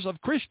forefathers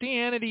of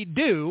Christianity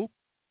do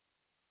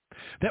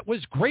that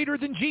was greater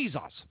than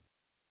Jesus.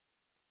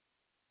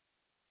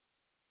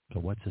 So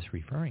what's this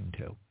referring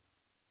to?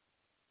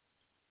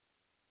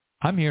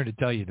 I'm here to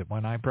tell you that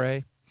when I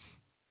pray,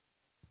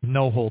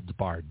 no holds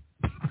barred.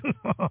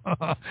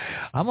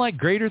 I'm like,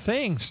 greater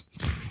things.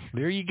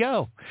 There you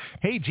go.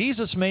 Hey,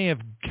 Jesus may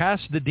have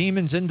cast the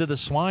demons into the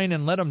swine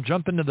and let them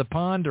jump into the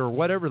pond or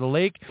whatever, the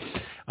lake.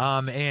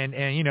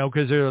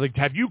 Because they're like,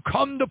 have you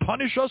come to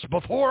punish us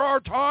before our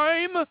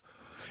time?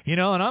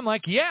 And I'm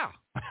like, yeah,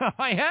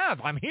 I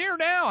have. I'm here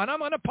now, and I'm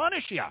going to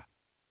punish you.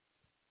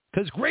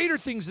 Because greater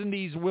things than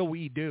these will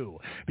we do,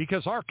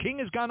 because our King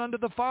has gone unto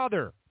the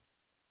Father.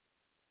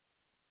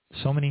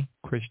 So many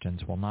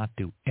Christians will not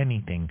do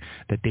anything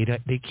that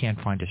they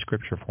can't find a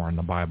scripture for in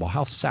the Bible.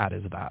 How sad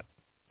is that?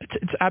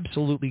 It's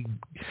absolutely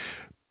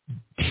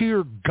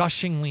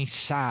tear-gushingly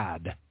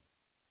sad.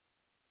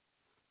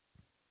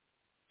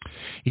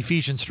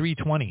 Ephesians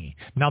 3:20.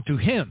 Now to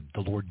him, the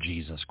Lord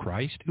Jesus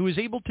Christ, who is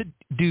able to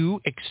do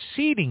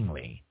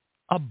exceedingly,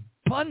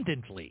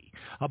 abundantly,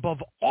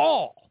 above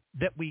all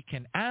that we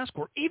can ask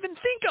or even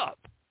think of,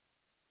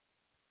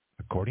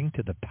 according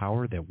to the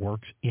power that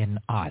works in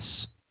us.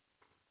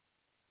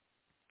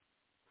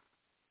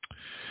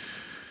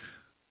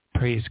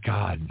 Praise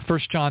God. 1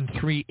 John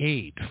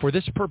 3:8. For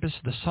this purpose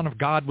the Son of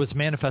God was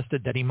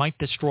manifested, that he might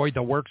destroy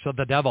the works of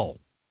the devil.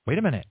 Wait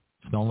a minute.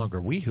 It's no longer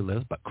we who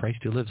live, but Christ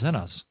who lives in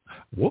us.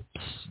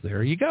 Whoops.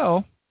 There you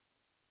go.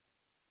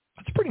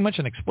 That's pretty much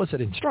an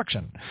explicit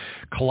instruction.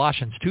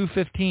 Colossians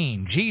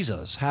 2:15,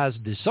 Jesus has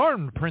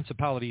disarmed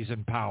principalities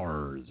and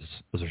powers.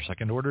 Those are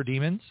second-order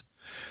demons.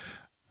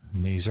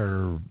 And these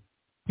are,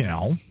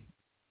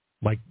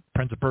 like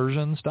Prince of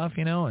Persia and stuff,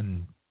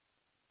 and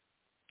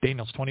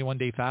Daniel's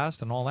 21-day fast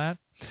and all that.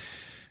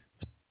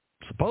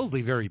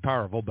 Supposedly very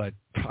powerful, but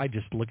I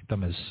just look at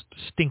them as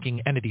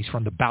stinking entities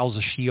from the bowels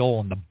of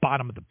Sheol and the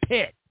bottom of the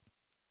pit.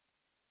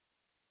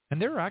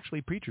 And there are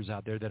actually preachers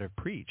out there that have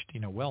preached,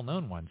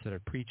 well-known ones that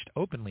have preached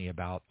openly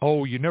about,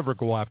 you never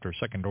go after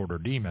second-order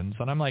demons.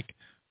 And I'm like,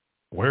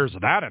 where's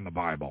that in the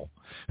Bible?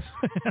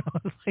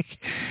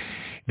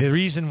 The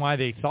reason why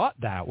they thought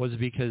that was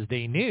because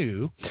they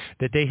knew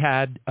that they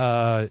had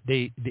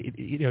they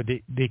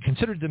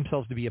considered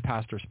themselves to be a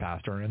pastor's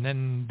pastor, and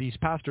then these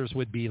pastors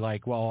would be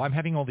like, well, I'm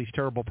having all these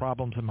terrible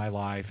problems in my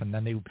life, and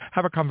then they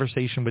have a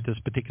conversation with this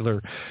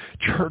particular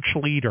church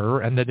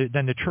leader, and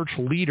then the church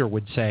leader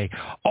would say,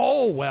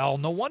 oh, well,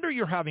 no wonder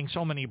you're having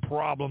so many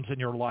problems in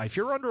your life.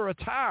 You're under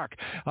attack.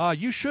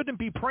 You shouldn't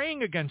be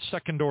praying against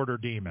second-order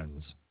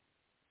demons.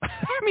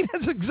 I mean,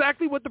 that's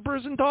exactly what the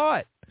person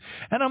taught.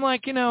 And I'm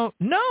like,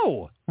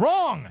 no,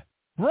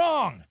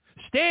 wrong,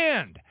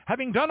 stand,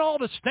 having done all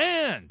to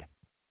stand.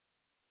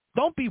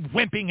 Don't be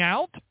wimping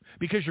out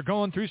because you're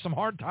going through some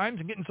hard times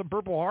and getting some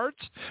Purple Hearts.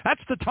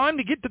 That's the time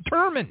to get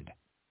determined.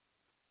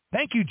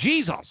 Thank you,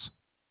 Jesus.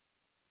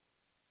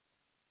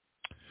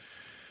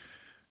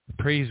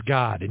 Praise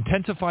God.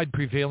 Intensified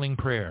prevailing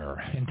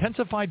prayer.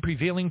 Intensified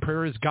prevailing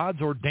prayer is God's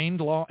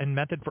ordained law and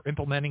method for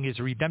implementing his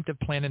redemptive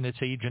plan in this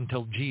age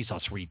until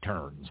Jesus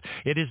returns.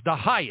 It is the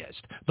highest,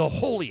 the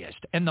holiest,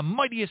 and the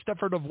mightiest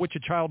effort of which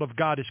a child of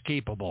God is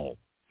capable.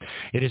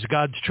 It is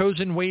God's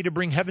chosen way to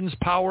bring heaven's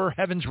power,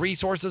 heaven's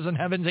resources, and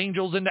heaven's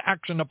angels into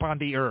action upon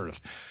the earth.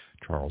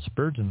 Charles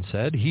Spurgeon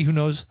said, he who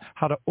knows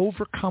how to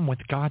overcome with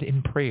God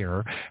in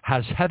prayer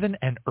has heaven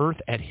and earth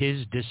at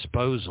his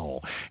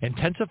disposal.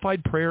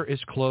 Intensified prayer is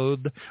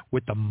clothed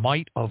with the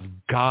might of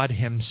God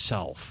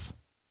himself.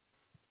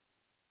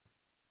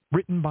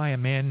 Written by a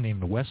man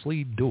named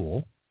Wesley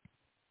Duell,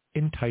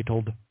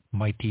 entitled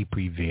Mighty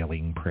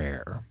Prevailing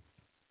Prayer.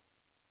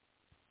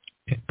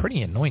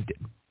 Pretty anointed.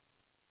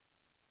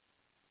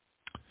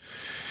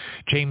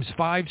 James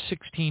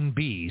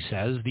 5:16b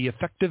says, the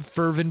effective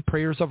fervent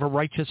prayers of a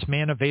righteous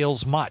man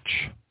avails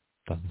much.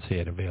 Doesn't say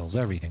it avails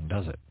everything,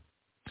 does it?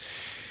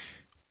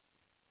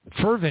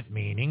 Fervent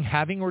meaning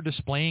having or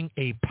displaying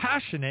a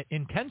passionate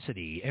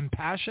intensity.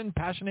 Impassioned,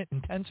 passionate,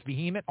 intense,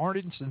 vehement,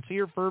 ardent,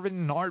 sincere, fervent,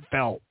 and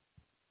heartfelt.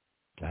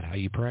 Is that how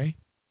you pray?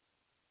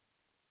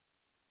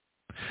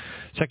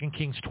 2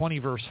 Kings 20,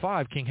 verse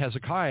 5, King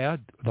Hezekiah,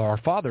 our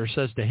father,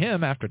 says to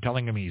him, after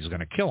telling him he's going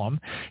to kill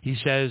him, he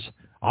says,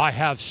 I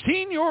have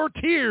seen your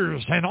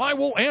tears, and I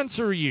will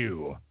answer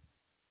you.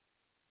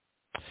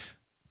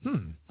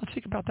 Let's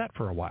think about that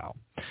for a while.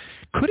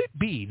 Could it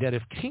be that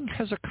if King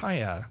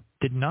Hezekiah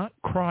did not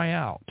cry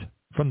out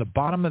from the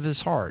bottom of his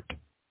heart,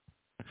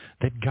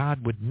 that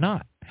God would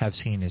not have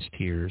seen his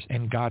tears,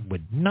 and God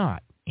would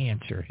not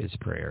answer his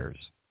prayers?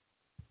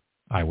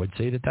 I would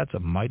say that that's a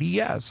mighty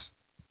yes.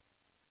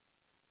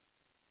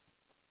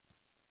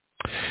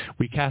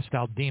 We cast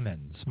out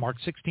demons. Mark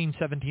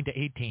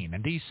 16:17-18.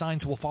 And these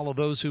signs will follow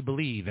those who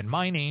believe. In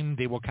my name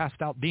they will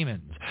cast out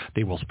demons.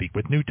 They will speak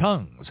with new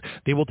tongues.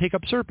 They will take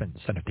up serpents.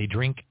 And if they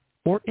drink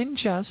or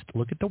ingest,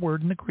 look at the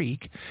word in the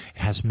Greek.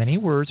 It has many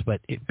words, but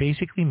it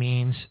basically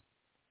means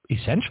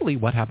essentially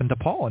what happened to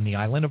Paul on the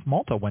island of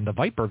Malta when the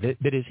viper bit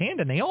his hand,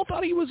 and they all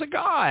thought he was a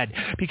god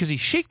because he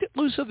shaked it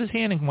loose of his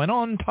hand and went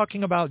on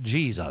talking about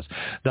Jesus.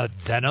 The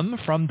venom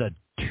from the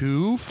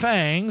two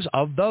fangs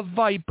of the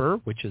viper,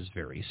 which is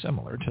very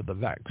similar to the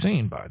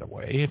vaccine, by the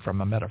way, from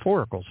a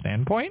metaphorical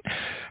standpoint,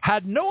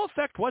 had no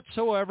effect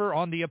whatsoever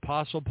on the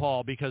Apostle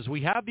Paul, because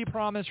we have the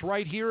promise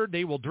right here,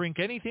 they will drink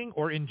anything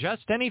or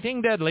ingest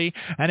anything deadly,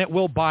 and it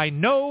will by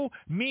no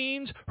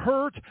means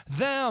hurt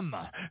them.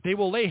 They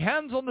will lay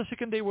hands on the sick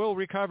and they will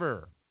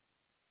recover.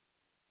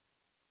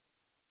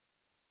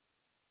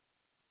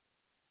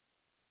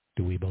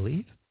 Do we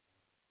believe?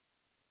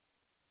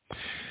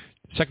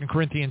 2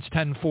 Corinthians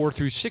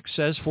 10:4-6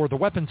 says, for the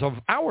weapons of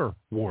our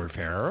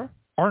warfare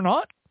are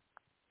not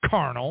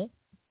carnal,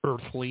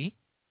 earthly,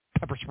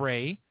 pepper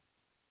spray,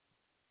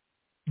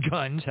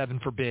 guns, heaven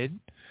forbid,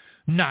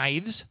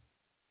 knives.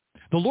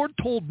 The Lord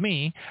told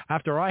me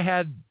after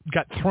I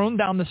got thrown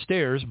down the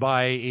stairs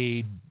by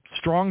a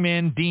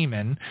strongman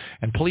demon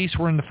and police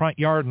were in the front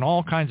yard and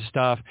all kinds of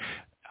stuff,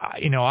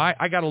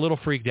 I got a little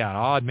freaked out,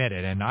 I'll admit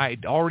it. And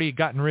I'd already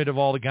gotten rid of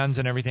all the guns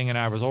and everything, and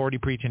I was already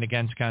preaching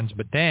against guns.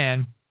 But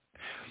then,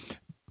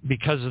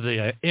 because of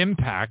the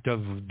impact of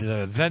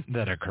the event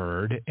that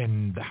occurred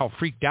and how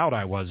freaked out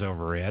I was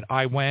over it,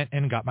 I went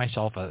and got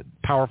myself a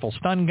powerful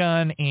stun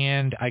gun,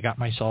 and I got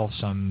myself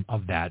some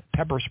of that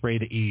pepper spray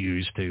that you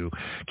use to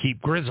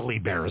keep grizzly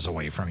bears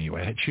away from you.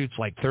 It shoots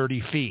like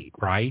 30 feet,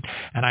 right?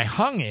 And I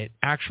hung it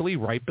actually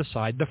right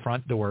beside the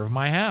front door of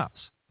my house.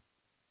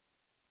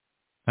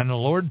 And the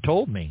Lord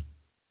told me,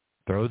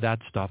 throw that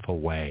stuff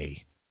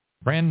away.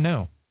 Brand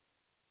new.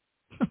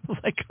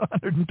 Like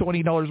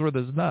 $120 worth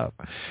of stuff.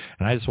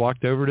 And I just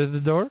walked over to the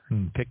door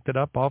and picked it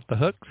up off the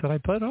hooks that I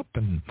put up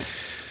and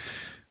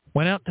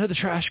went out to the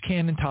trash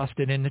can and tossed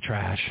it in the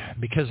trash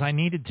because I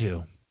needed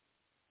to.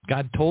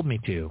 God told me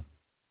to,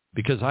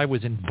 because I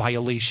was in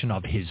violation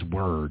of his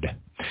word.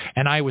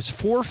 And I was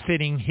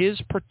forfeiting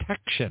his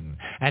protection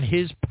and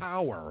his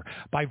power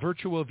by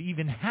virtue of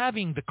even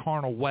having the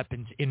carnal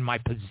weapons in my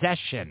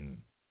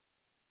possession.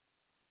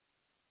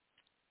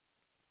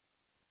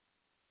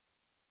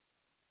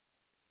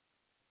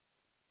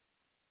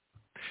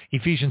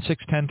 Ephesians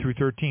 6:10 through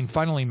 13.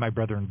 Finally, my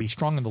brethren, be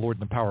strong in the Lord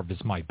and the power of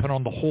his might. Put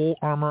on the whole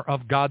armor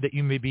of God that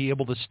you may be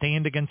able to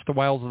stand against the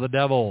wiles of the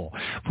devil.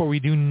 For we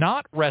do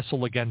not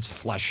wrestle against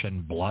flesh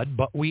and blood,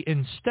 but we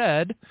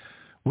instead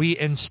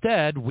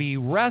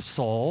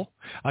wrestle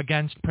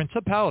against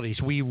principalities.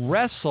 We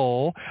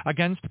wrestle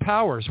against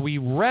powers. We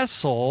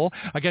wrestle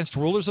against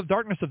rulers of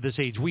darkness of this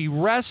age. We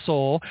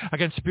wrestle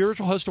against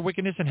spiritual hosts of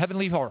wickedness in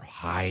heavenly or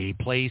high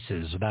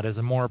places. That is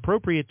a more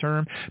appropriate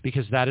term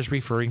because that is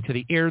referring to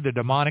the air, the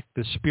demonic,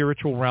 the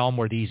spiritual realm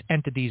where these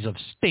entities of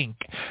stink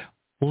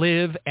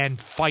live and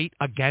fight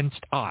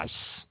against us.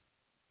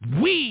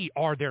 We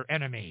are their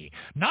enemy,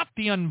 not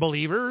the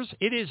unbelievers.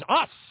 It is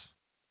us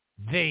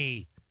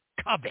they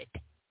covet.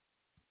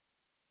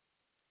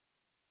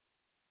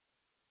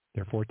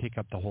 Therefore, take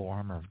up the whole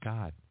armor of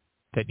God,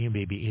 that you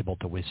may be able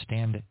to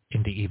withstand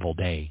in the evil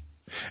day,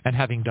 and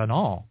having done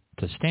all,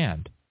 to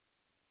stand.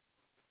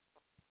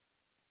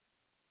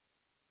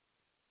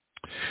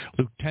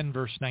 Luke 10,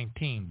 verse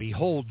 19,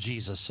 behold,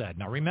 Jesus said.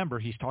 Now remember,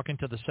 he's talking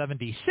to the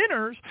 70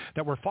 sinners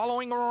that were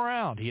following him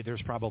around.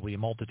 There's probably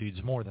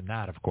multitudes more than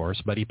that, of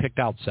course, but he picked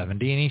out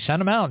 70 and he sent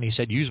them out and he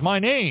said, use my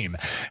name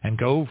and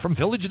go from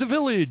village to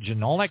village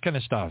and all that kind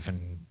of stuff.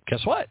 And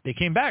guess what? They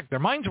came back. Their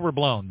minds were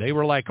blown. They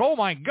were like, oh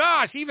my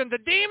gosh, even the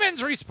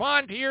demons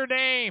respond to your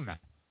name.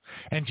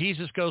 And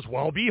Jesus goes,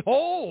 well,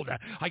 behold,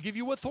 I give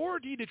you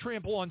authority to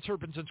trample on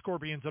serpents and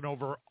scorpions and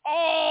over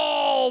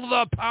all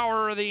the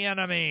power of the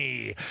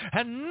enemy,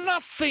 and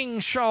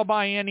nothing shall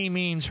by any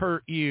means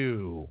hurt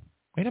you.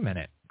 Wait a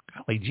minute.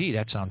 Golly gee,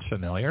 that sounds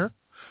familiar.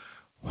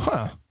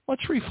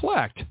 Let's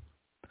reflect.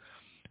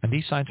 And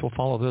these signs will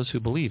follow those who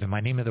believe. In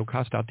my name they will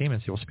cast out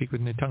demons. They will speak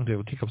with new tongues. They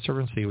will take up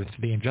serpents. If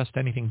they ingest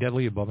anything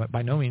deadly, but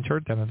by no means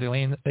hurt them. If they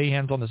lay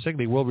hands on the sick,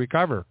 they will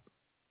recover.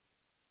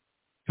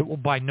 It will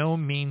by no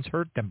means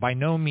hurt them. By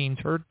no means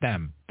hurt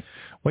them.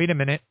 Wait a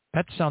minute.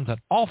 That sounds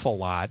an awful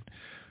lot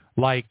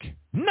like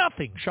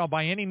nothing shall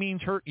by any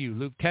means hurt you.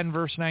 Luke 10,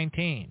 verse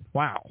 19.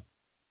 Wow.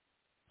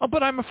 Oh,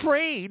 but I'm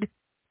afraid.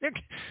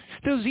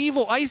 Those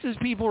evil ISIS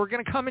people are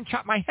going to come and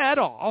chop my head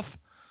off.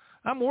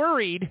 I'm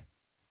worried.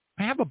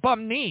 I have a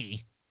bum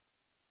knee.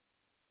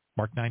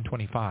 Mark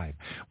 9:25.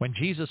 When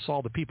Jesus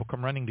saw the people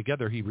come running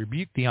together, he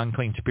rebuked the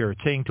unclean spirit,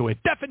 saying to it,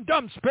 deaf and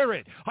dumb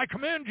spirit, I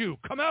command you,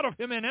 come out of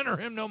him and enter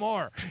him no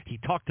more. He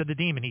talked to the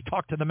demon. He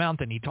talked to the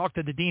mountain. He talked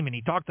to the demon.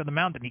 He talked to the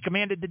mountain. He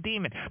commanded the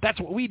demon.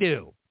 That's what we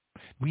do.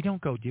 We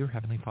don't go, dear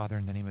Heavenly Father,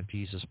 in the name of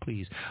Jesus,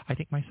 please. I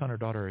think my son or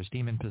daughter is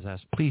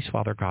demon-possessed. Please,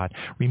 Father God,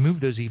 remove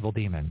those evil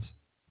demons.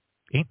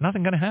 Ain't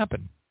nothing going to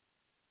happen.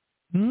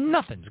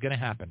 Nothing's going to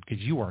happen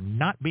because you are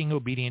not being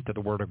obedient to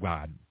the Word of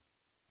God.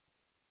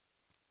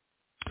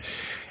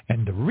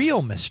 And the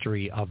real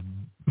mystery of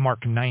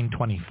Mark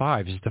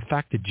 9:25 is the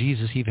fact that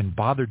Jesus even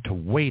bothered to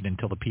wait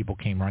until the people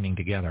came running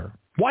together.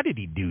 Why did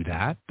he do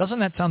that? Doesn't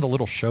that sound a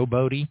little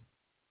showboaty?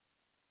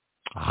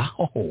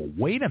 Oh,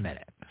 wait a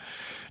minute.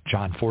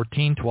 John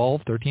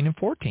 14:12, 13, and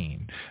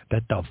 14.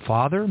 That the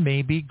Father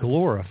may be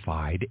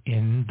glorified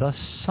in the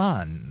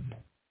Son.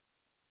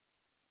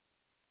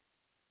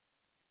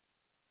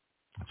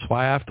 That's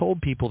why I've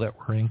told people that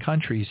were in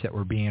countries that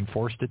were being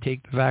forced to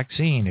take the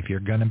vaccine, if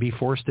you're going to be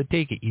forced to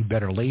take it, you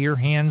better lay your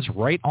hands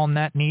right on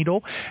that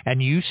needle,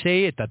 and you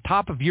say at the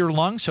top of your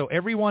lungs so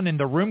everyone in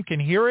the room can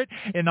hear it,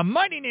 in the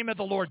mighty name of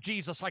the Lord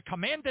Jesus, I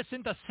command this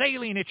into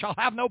saline. It shall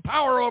have no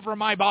power over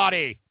my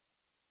body.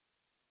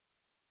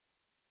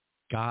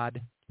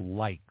 God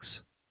likes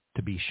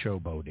to be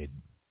showboated.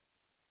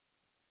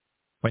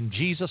 When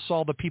Jesus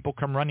saw the people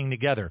come running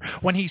together,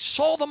 when he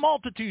saw the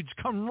multitudes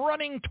come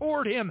running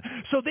toward him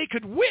so they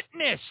could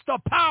witness the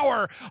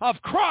power of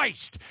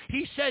Christ,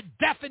 he said,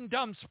 deaf and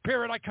dumb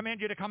spirit, I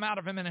command you to come out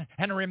of him and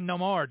enter him no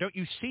more. Don't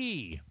you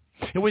see?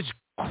 It was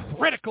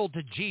critical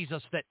to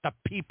Jesus that the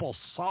people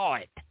saw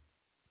it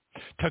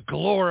to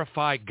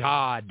glorify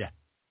God.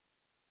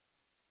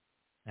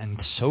 And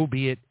so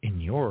be it in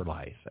your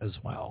life as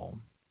well.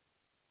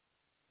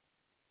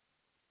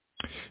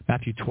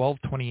 Matthew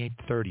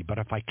 12:28-30. But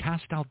if I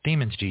cast out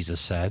demons, Jesus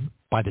said,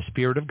 by the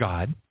Spirit of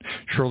God,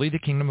 surely the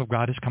kingdom of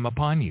God has come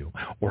upon you.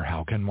 Or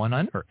how can one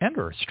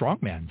enter a strong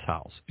man's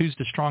house? Who's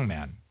the strong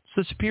man?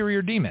 It's the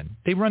superior demon.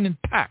 They run in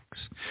packs.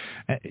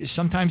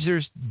 Sometimes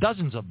there's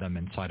dozens of them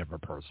inside of a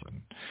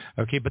person.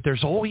 Okay, but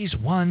there's always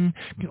one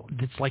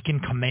that's like in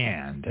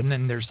command. And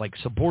then there's like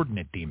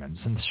subordinate demons.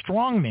 And the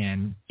strong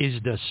man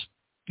is this,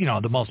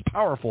 the most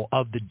powerful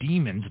of the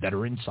demons that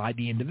are inside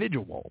the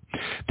individual.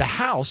 The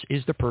house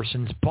is the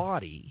person's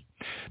body.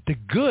 The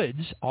goods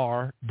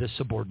are the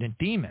subordinate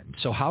demons.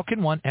 So how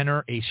can one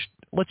enter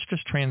let's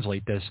just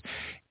translate this,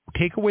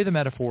 take away the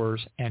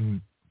metaphors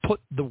and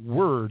put the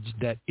words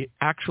that it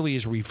actually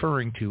is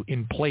referring to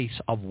in place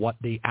of what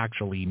they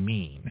actually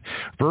mean.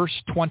 Verse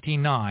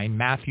 29,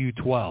 Matthew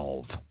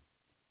 12.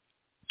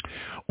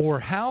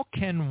 Or how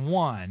can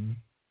one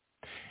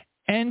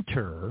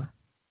enter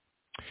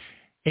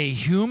a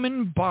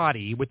human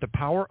body with the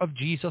power of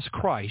Jesus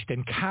Christ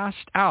and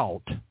cast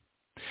out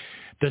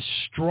the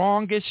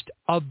strongest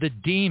of the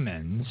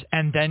demons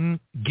and then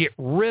get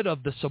rid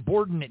of the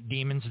subordinate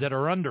demons that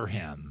are under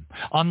him,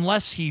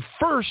 unless he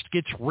first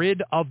gets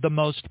rid of the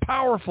most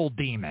powerful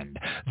demon.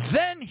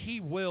 Then he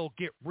will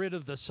get rid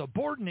of the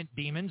subordinate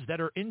demons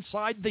that are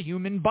inside the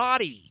human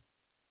body.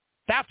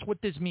 That's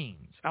what this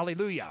means.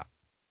 Hallelujah.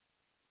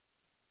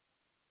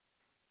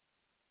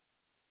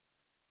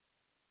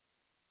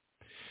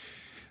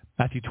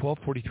 Matthew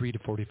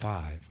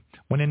 12:43-45.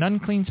 When an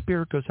unclean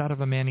spirit goes out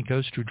of a man, he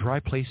goes through dry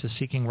places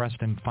seeking rest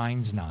and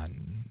finds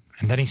none.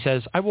 And then he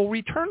says, I will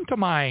return to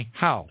my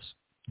house,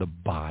 the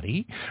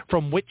body,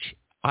 from which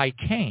I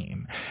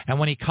came. And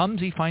when he comes,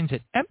 he finds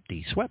it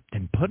empty, swept,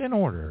 and put in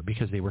order,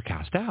 because they were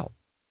cast out.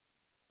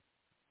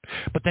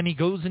 But then he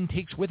goes and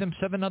takes with him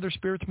 7 other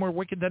spirits more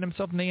wicked than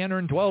himself, and they enter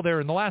and dwell there.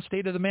 And the last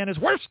state of the man is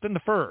worse than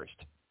the first.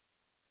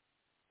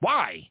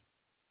 Why?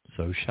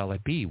 So shall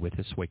it be with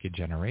this wicked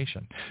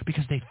generation,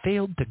 because they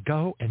failed to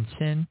go and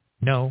sin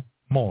no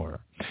more.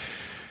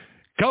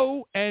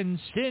 Go and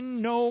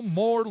sin no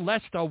more,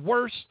 lest a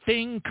worse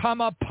thing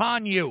come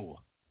upon you.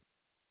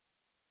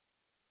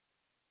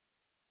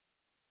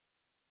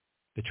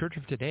 The church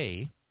of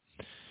today,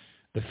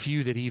 the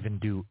few that even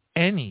do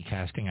any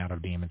casting out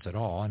of demons at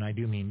all, and I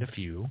do mean the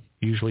few,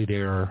 usually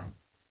they're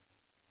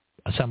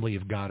Assembly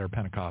of God or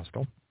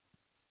Pentecostal,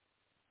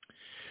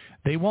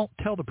 they won't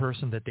tell the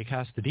person that they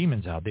cast the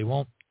demons out. They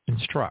won't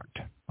instruct.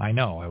 I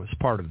know. I was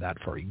part of that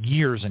for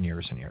years and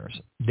years and years.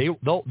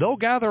 They'll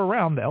gather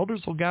around. The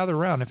elders will gather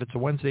around if it's a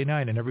Wednesday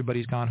night and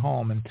everybody's gone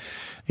home and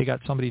they got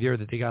somebody there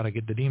that they got to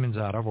get the demons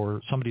out of,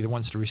 or somebody that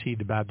wants to receive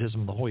the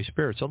baptism of the Holy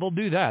Spirit. So they'll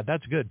do that.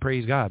 That's good.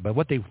 Praise God. But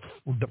what they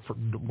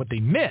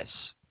miss,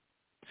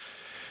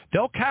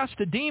 they'll cast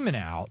a demon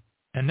out,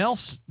 and they'll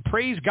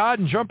praise God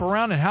and jump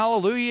around and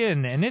hallelujah,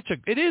 and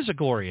it is a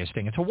glorious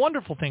thing. It's a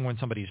wonderful thing when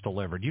somebody's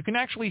delivered. You can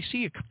actually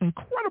see an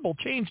incredible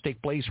change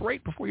take place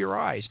right before your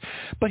eyes.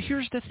 But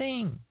here's the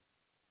thing.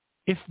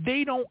 If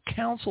they don't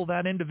counsel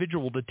that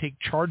individual to take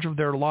charge of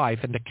their life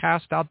and to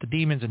cast out the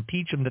demons and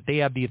teach them that they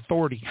have the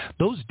authority,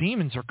 those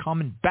demons are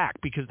coming back,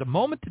 because the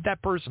moment that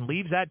that person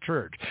leaves that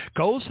church,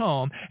 goes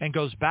home, and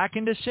goes back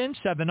into sin,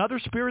 7 other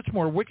spirits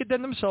more wicked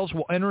than themselves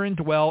will enter and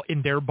dwell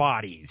in their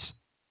bodies,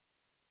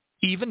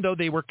 even though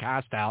they were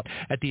cast out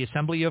at the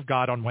Assembly of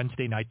God on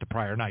Wednesday night the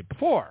prior night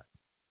before.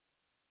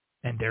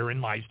 And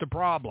therein lies the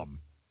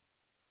problem.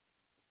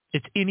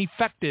 It's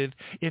ineffective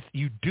if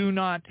you do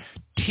not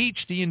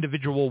teach the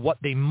individual what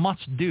they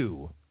must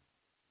do.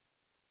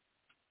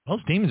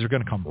 Those demons are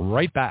going to come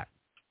right back.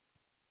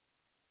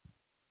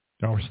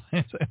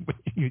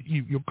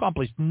 You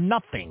accomplish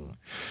nothing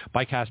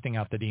by casting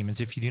out the demons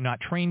if you do not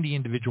train the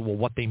individual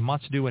what they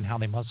must do and how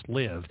they must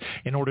live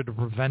in order to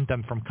prevent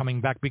them from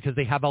coming back, because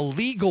they have a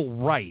legal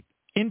right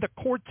in the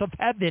courts of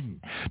heaven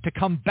to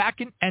come back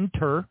and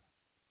enter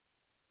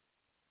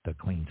the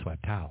clean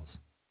swept house.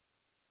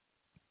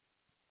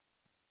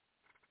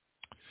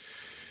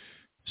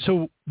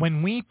 So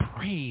when we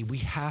pray, we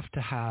have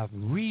to have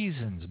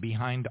reasons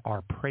behind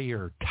our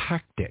prayer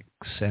tactics,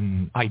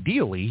 and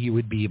ideally you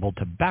would be able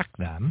to back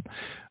them,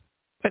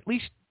 at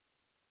least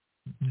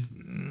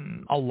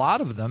a lot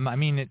of them. I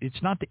mean,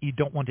 it's not that you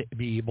don't want to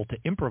be able to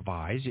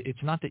improvise.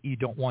 It's not that you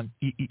don't want,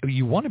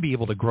 you want to be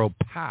able to grow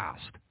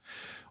past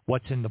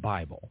what's in the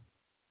Bible.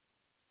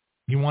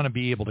 You want to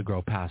be able to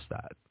grow past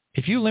that.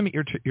 If you limit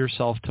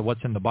yourself to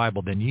what's in the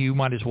Bible, then you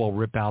might as well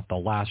rip out the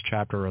last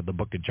chapter of the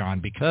book of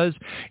John, because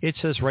it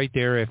says right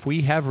there, if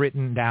we have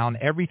written down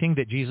everything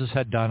that Jesus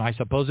had done, I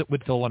suppose it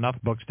would fill enough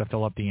books to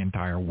fill up the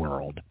entire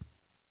world.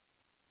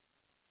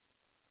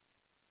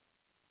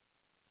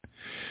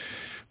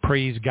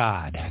 Praise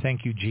God.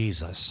 Thank you,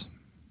 Jesus.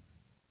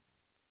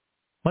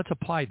 Let's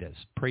apply this.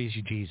 Praise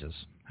you, Jesus.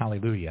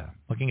 Hallelujah.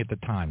 Looking at the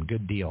time.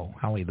 Good deal.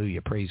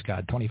 Hallelujah. Praise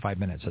God. 25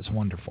 minutes. That's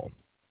wonderful.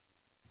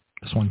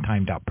 This one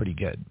timed out pretty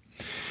good.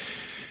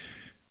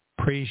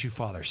 Praise you,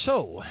 Father.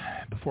 So,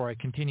 before I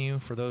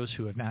continue, for those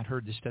who have not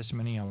heard this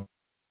testimony,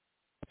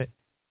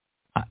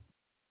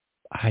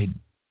 I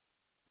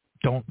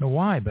don't know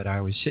why, but I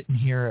was sitting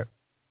here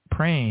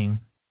praying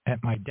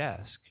at my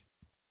desk,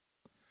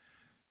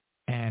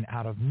 and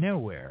out of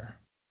nowhere,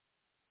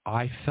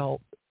 I felt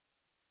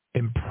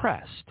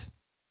impressed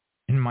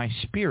in my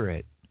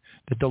spirit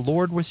that the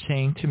Lord was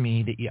saying to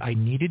me that I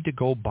needed to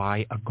go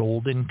buy a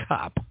golden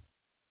cup.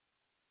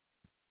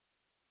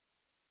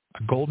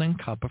 A golden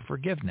cup of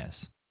forgiveness.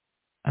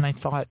 And I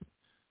thought,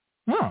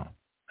 oh,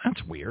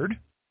 that's weird.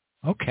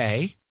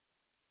 Okay.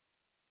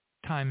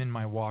 Time in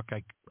my walk,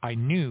 I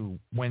knew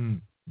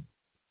when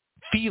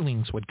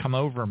feelings would come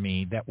over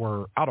me that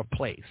were out of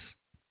place.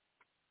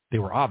 They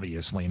were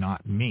obviously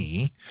not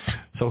me.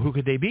 So who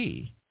could they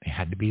be? They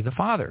had to be the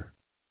Father,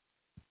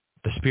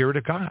 the Spirit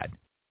of God.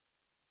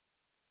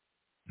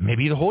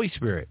 Maybe the Holy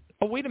Spirit.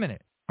 Oh, wait a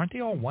minute. Aren't they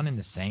all one and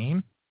the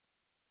same,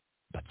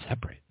 but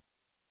separate?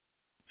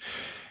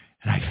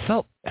 And I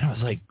felt, and I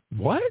was like,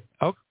 what?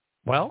 Oh,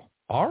 well,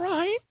 all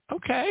right,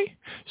 okay.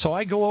 So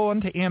I go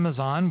on to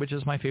Amazon, which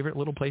is my favorite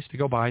little place to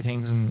go buy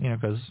things, and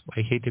because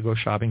I hate to go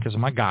shopping because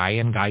I'm a guy,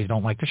 and guys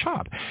don't like to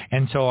shop.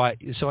 And so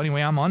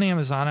anyway, I'm on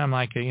Amazon. I'm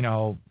like,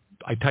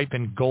 I type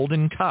in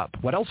golden cup.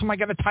 What else am I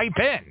going to type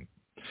in?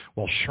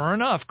 Well, sure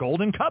enough,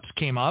 golden cups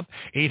came up,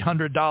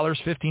 $800,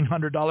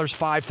 $1,500,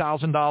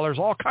 $5,000,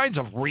 all kinds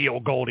of real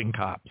golden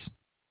cups.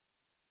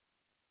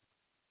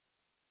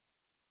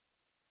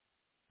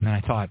 And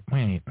I thought,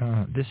 wait,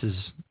 this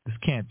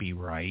can't be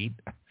right.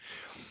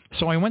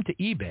 So I went to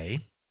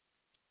eBay,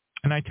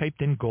 and I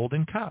typed in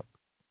golden cup.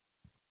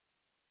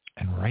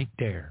 And right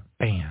there,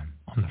 bam,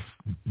 on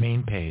the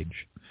main page,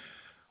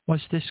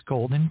 was this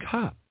golden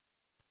cup.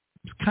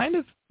 It's kind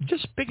of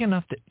just big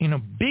enough that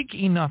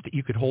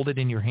you could hold it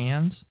in your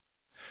hands,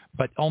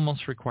 but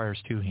almost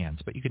requires two hands.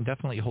 But you can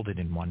definitely hold it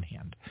in one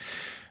hand.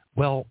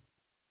 Well,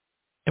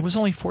 it was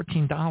only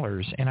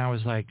 $14, and I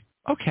was like,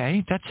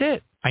 okay, that's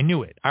it. I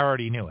knew it. I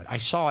already knew it. I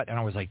saw it, and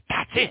I was like,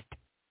 that's it.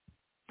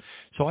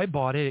 So I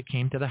bought it. It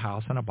came to the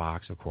house in a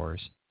box, of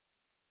course.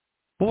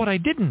 But what I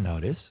didn't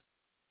notice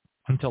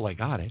until I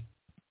got it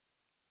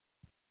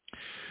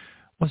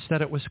was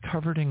that it was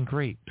covered in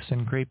grapes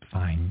and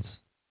grapevines.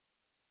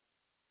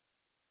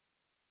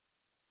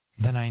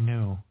 Then I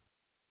knew,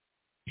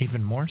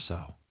 even more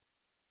so,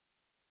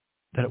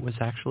 that it was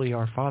actually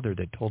our Father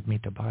that told me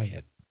to buy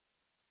it.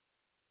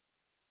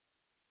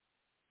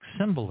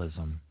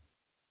 Symbolism.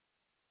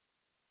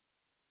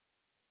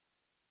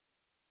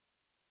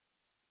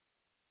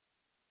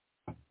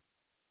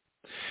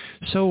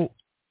 So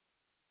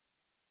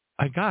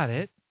I got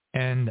it,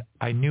 and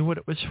I knew what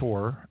it was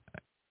for.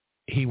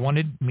 He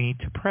wanted me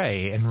to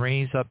pray and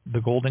raise up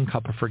the golden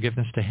cup of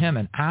forgiveness to him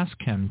and ask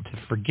him to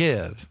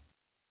forgive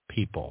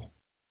people.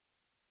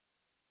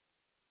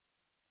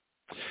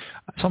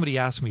 Somebody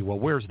asked me, well,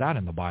 where's that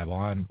in the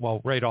Bible? And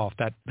well, right off,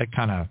 that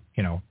kind of,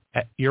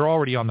 you're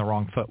already on the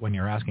wrong foot when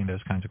you're asking those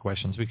kinds of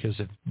questions, because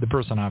if the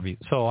person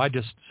so I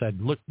just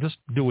said, look, just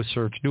do a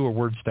search, do a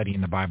word study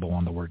in the Bible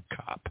on the word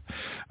cup.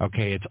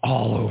 Okay, it's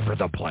all over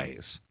the place.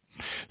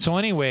 So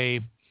anyway,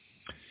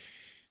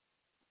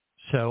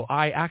 so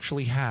I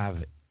actually have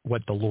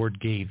what the Lord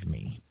gave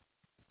me.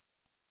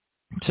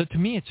 So to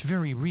me, it's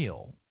very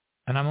real.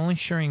 And I'm only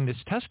sharing this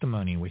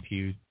testimony with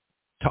you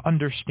to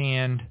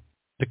understand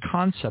the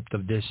concept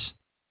of this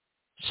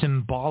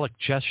symbolic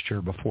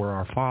gesture before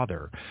our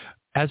Father.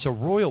 As a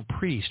royal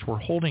priest, we're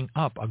holding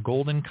up a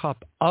golden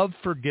cup of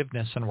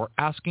forgiveness, and we're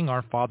asking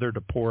our Father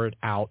to pour it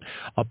out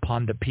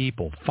upon the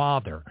people.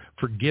 Father,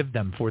 forgive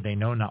them, for they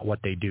know not what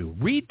they do.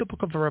 Read the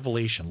book of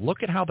Revelation.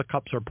 Look at how the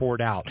cups are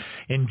poured out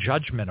in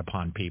judgment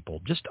upon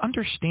people. Just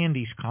understand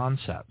these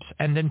concepts,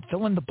 and then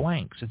fill in the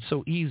blanks. It's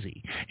so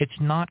easy. It's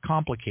not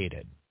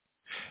complicated.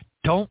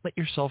 Don't let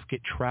yourself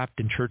get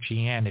trapped in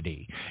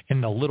churchianity,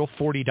 in the little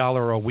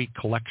 $40 a week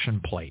collection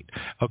plate,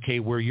 okay,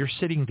 where you're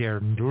sitting there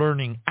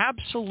learning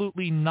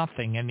absolutely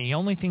nothing, and the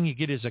only thing you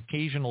get is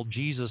occasional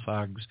Jesus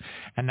hugs,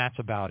 and that's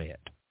about it.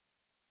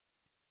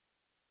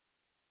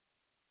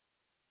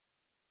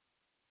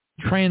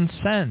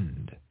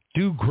 Transcend.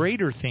 Do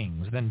greater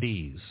things than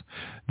these,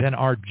 than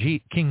our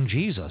King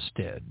Jesus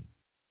did.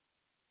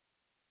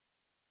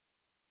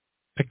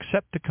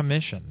 Accept the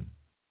commission.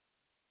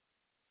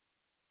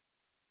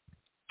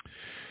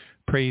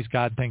 Praise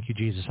God. Thank you,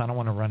 Jesus. I don't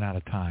want to run out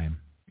of time.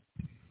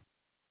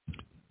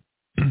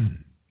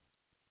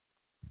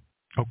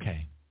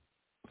 Okay.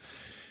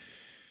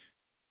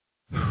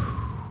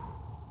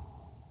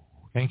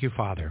 Thank you,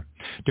 Father.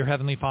 Dear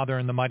Heavenly Father,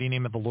 in the mighty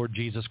name of the Lord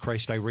Jesus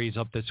Christ, I raise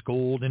up this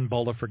golden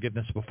bowl of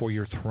forgiveness before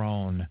your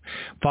throne.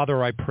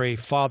 Father, I pray,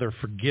 Father,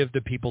 forgive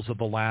the peoples of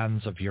the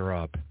lands of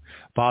Europe.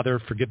 Father,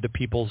 forgive the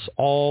peoples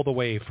all the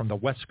way from the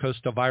west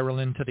coast of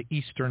Ireland to the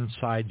eastern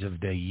sides of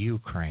the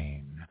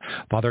Ukraine.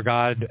 Father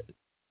God,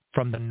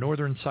 from the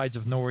northern sides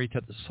of Norway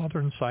to the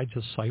southern sides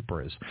of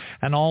Cyprus,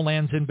 and all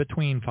lands in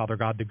between, Father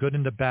God, the good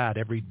and the bad,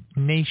 every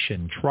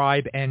nation,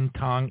 tribe, and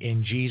tongue,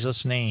 in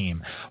Jesus'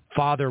 name.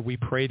 Father, we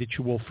pray that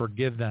you will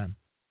forgive them,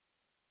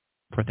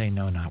 for they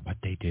know not what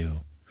they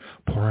do.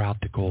 Pour out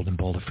the golden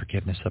bowl of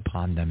forgiveness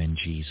upon them in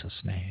Jesus'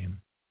 name.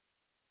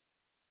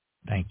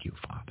 Thank you,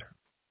 Father.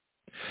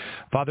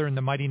 Father, in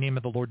the mighty name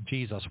of the Lord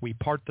Jesus, we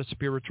part the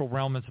spiritual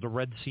realm as the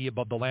Red Sea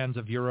above the lands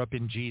of Europe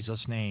in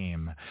Jesus'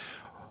 name.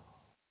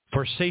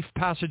 For safe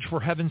passage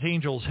for heaven's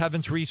angels,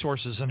 heaven's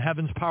resources, and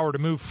heaven's power to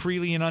move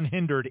freely and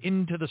unhindered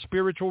into the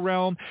spiritual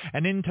realm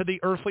and into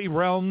the earthly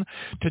realm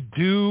to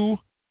do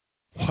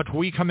what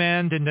we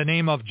command in the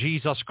name of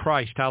Jesus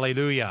Christ.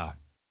 Hallelujah.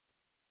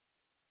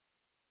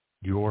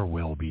 Your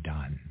will be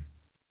done.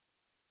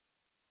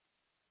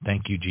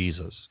 Thank you,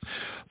 Jesus.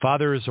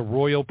 Father, as a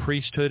royal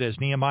priesthood, as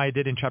Nehemiah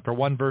did in chapter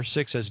 1, verse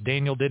 6, as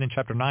Daniel did in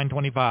chapter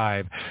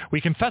 9:25,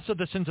 we confess of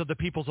the sins of the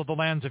peoples of the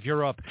lands of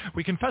Europe.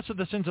 We confess of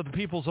the sins of the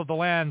peoples of the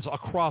lands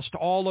across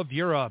all of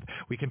Europe.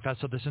 We confess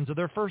of the sins of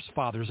their first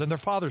fathers and their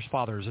fathers'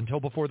 fathers until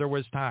before there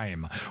was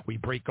time. We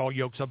break all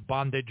yokes of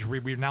bondage. We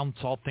renounce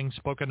all things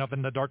spoken of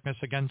in the darkness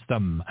against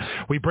them.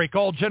 We break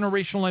all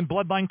generational and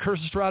bloodline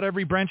curses throughout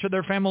every branch of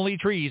their family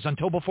trees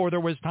until before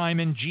there was time,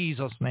 in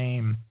Jesus'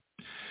 name.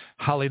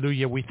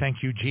 Hallelujah. We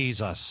thank you,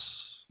 Jesus.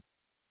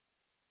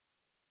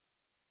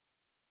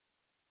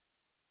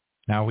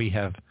 Now we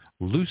have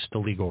loosed the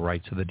legal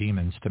rights of the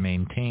demons to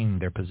maintain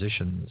their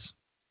positions.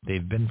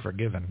 They've been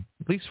forgiven,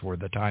 at least for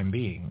the time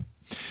being.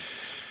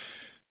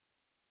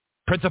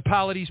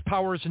 Principalities,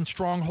 powers, and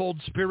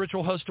strongholds,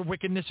 spiritual hosts of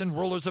wickedness, and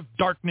rulers of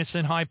darkness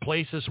in high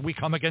places, we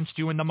come against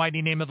you in the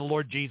mighty name of the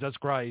Lord Jesus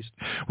Christ.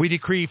 We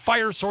decree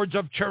fire swords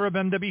of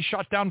cherubim to be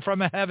shot down from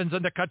the heavens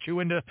and to cut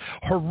you into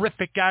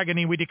horrific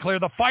agony. We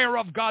declare the fire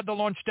of God to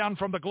launch down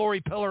from the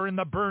glory pillar and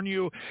to burn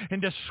you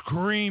into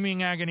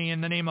screaming agony in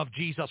the name of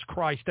Jesus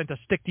Christ, and to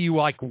stick to you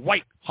like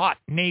white-hot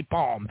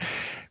napalm,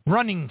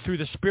 running through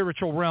the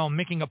spiritual realm,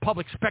 making a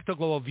public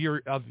spectacle of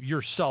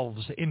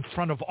yourselves in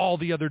front of all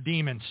the other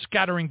demons,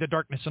 scattering the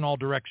darkness in all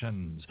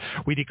directions.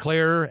 We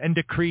declare and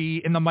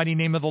decree in the mighty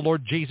name of the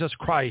Lord Jesus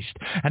Christ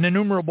an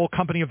innumerable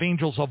company of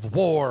angels of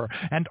war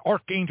and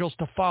archangels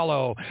to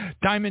follow,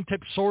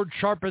 diamond-tipped swords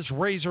sharp as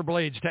razor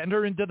blades, to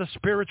enter into the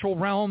spiritual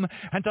realm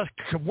and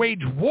to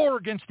wage war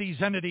against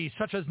these entities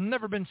such as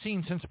never been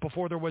seen since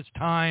before there was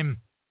time.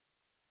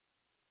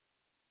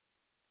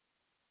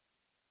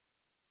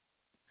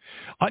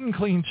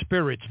 Unclean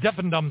spirits, deaf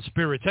and dumb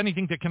spirits,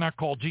 anything that cannot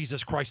call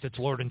Jesus Christ its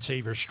Lord and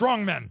Savior.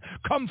 Strong men,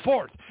 come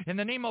forth. In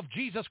the name of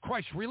Jesus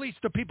Christ, release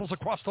the peoples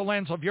across the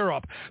lands of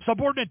Europe.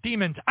 Subordinate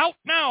demons, out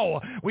now.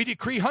 We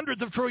decree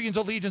hundreds of trillions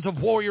of legions of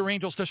warrior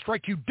angels to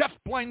strike you deaf,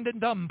 blind, and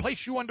dumb, place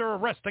you under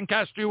arrest, and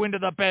cast you into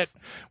the pit.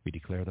 We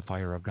declare the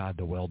fire of God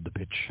to weld the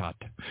pit shut.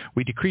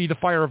 We decree the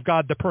fire of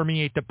God to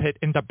permeate the pit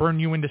and to burn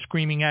you into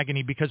screaming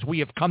agony, because we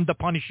have come to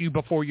punish you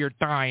before your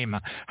time.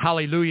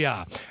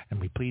 Hallelujah.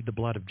 And we plead the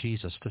blood of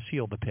Jesus to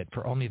seal the pit,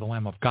 for only the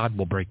Lamb of God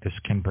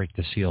can break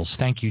the seals.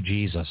 Thank you,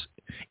 Jesus.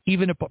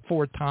 Even if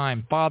before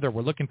time, Father,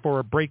 we're looking for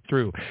a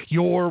breakthrough.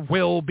 Your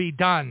will be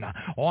done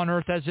on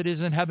earth as it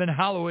is in heaven.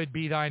 Hallowed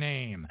be thy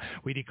name.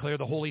 We declare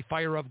the holy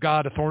fire of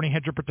God, a thorny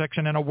hedge of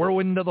protection, and a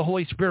whirlwind of the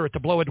Holy Spirit to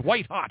blow it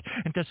white hot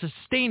and to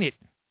sustain it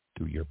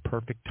through your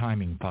perfect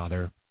timing,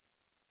 Father,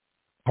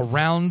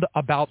 around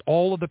about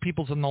all of the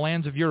peoples in the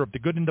lands of Europe, the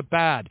good and the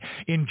bad,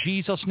 in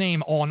Jesus'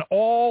 name, on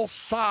all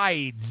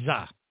sides.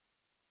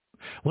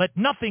 Let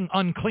nothing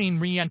unclean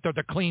re-enter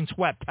the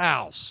clean-swept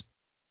house.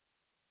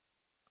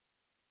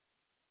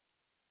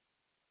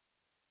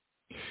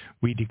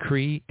 We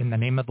decree in the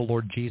name of the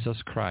Lord Jesus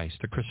Christ,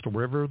 the crystal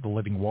river, the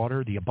living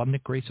water, the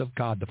abundant grace of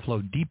God to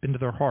flow deep into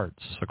their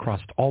hearts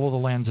across all of the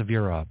lands of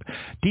Europe,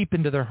 deep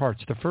into their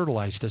hearts to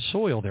fertilize the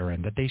soil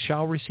therein, that they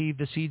shall receive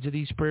the seeds of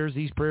these prayers.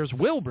 These prayers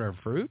will bear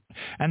fruit,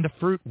 and the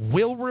fruit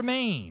will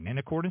remain in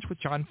accordance with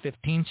John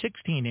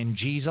 15:16 in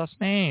Jesus'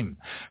 name.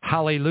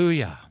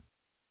 Hallelujah.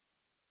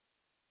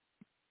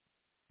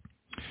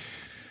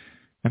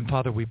 And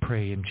Father, we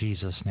pray in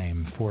Jesus'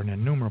 name for an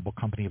innumerable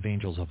company of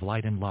angels of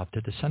light and love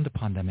to descend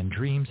upon them in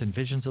dreams and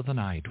visions of the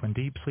night, when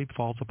deep sleep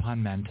falls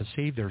upon men, to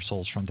save their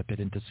souls from the pit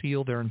and to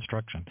seal their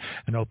instruction,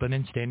 and open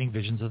and standing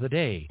visions of the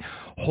day.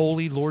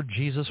 Holy Lord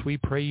Jesus, we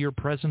pray your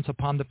presence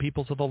upon the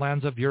peoples of the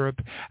lands of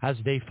Europe as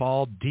they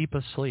fall deep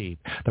asleep,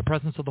 the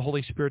presence of the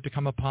Holy Spirit to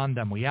come upon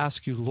them. We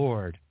ask you,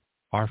 Lord,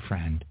 our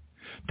friend,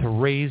 to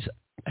raise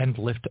and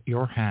lift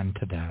your hand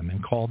to them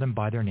and call them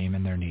by their name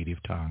in their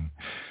native tongue.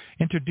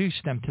 Introduce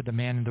them to the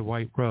man in the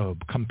white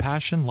robe,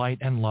 compassion, light,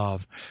 and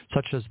love,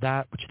 such as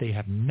that which they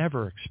have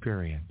never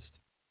experienced.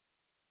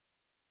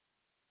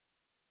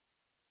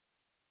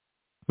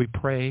 We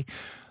pray,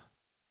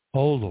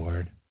 O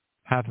Lord,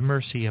 have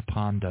mercy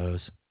upon those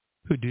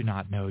who do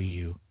not know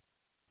you.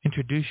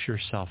 Introduce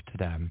yourself to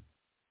them.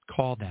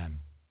 Call them.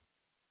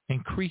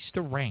 Increase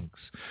the ranks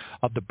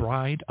of the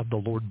bride of the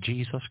Lord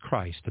Jesus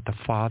Christ, that the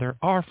Father,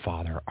 our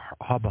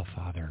Abba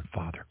Father,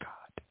 Father God,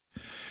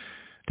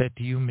 that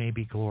you may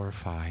be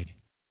glorified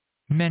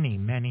many,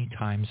 many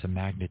times the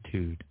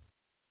magnitude,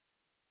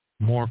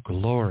 more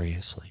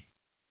gloriously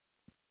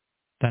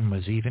than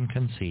was even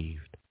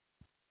conceived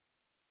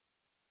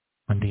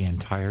when the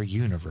entire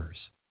universe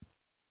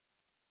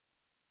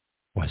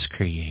was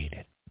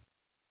created,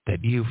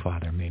 that you,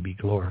 Father, may be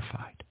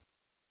glorified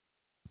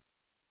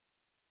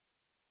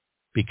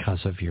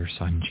because of your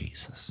Son,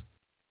 Jesus.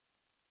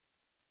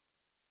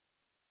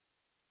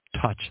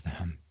 Touch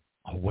them,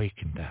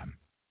 awaken them,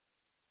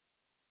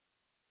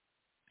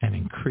 and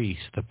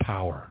increase the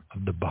power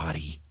of the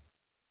body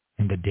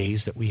in the days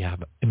that we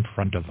have in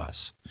front of us.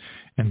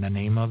 In the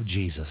name of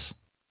Jesus,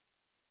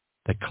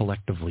 that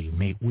collectively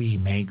we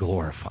may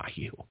glorify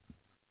you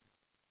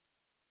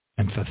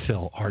and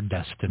fulfill our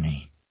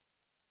destiny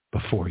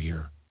before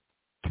your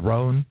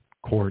throne,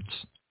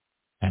 courts,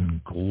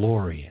 and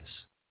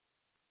glorious,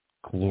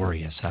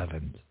 glorious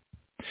heavens.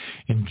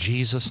 In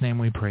Jesus' name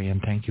we pray and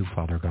thank you,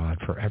 Father God,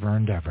 forever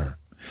and ever.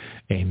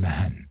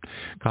 Amen.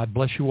 God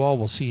bless you all.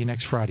 We'll see you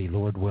next Friday,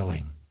 Lord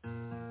willing.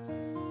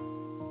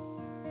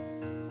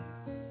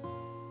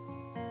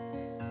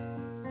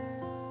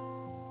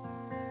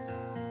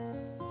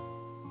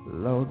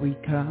 Lord, we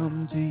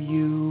come to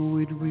you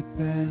with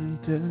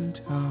repentant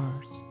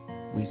hearts.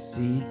 We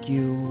seek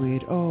you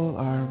with all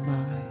our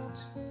might.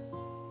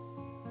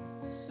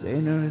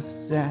 Sinners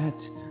that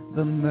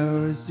the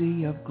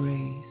mercy of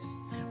grace.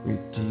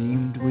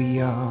 Redeemed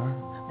we are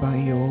by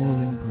your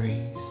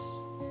embrace.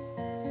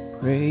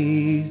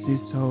 Praise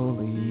his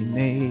holy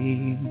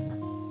name.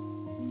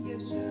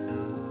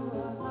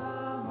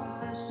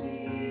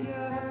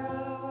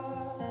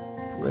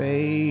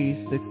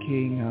 Praise the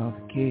King of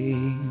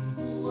Kings.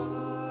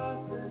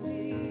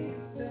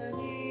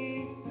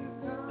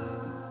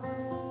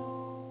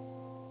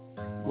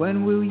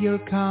 When will your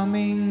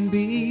coming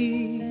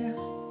be?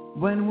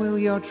 When will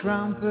your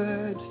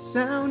trumpet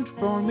sound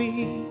for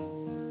me?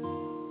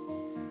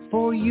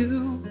 For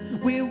you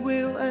we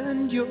will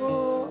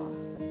endure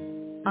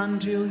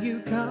until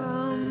you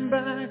come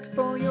back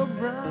for your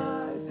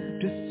bride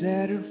to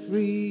set her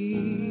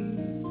free.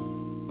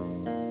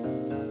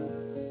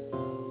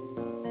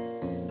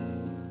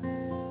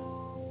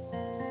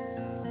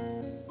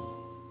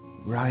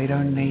 Write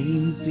our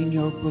names in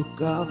your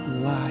book of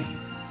life.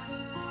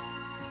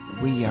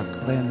 We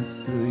are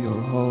cleansed through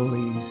your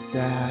holy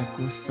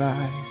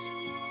sacrifice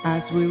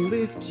as we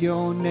lift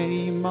your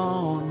name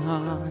on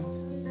high.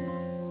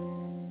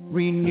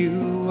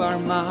 Renew our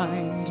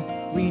mind,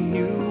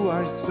 renew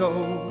our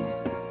soul,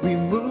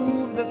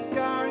 remove the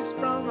scars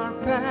from our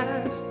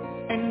past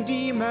and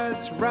deem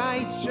us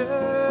righteous.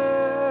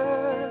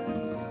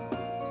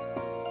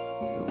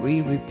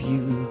 We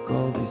rebuke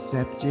all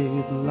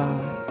deceptive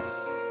lies.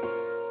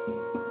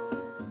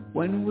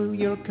 When will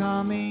your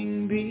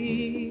coming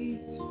be?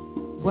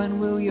 When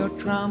will your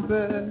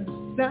trumpet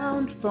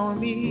sound for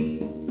me?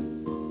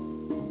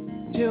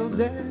 Till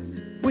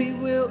then we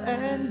will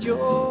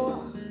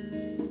endure.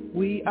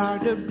 We are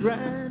the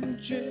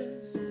branches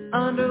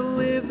on the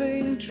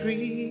living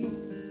tree.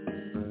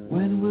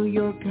 When will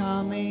your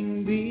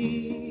coming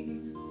be?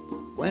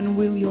 When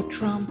will your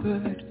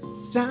trumpet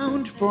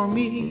sound for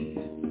me?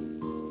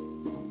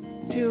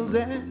 Till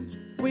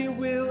then we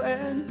will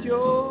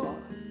endure,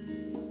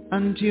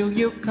 until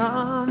you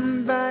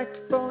come back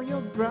for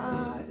your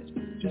bride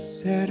to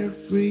set her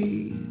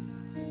free.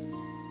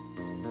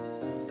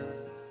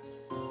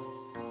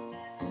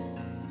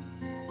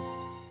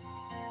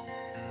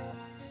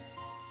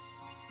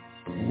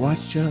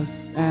 Watch us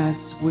as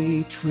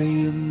we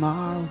trim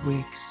our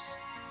wicks.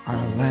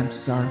 Our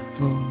lamps are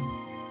full,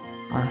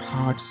 our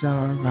hearts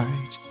are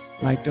right.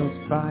 Like those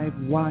 5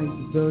 wise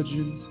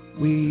virgins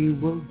we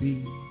will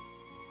be.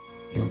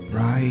 Your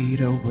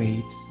bride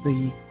awaits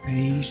thee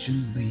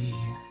patiently.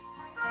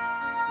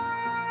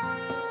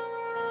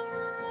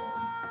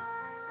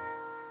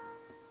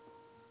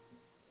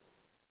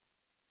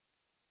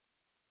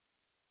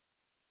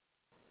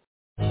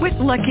 With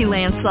Lucky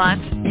Land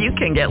Slots, you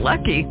can get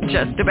lucky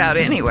just about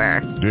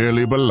anywhere.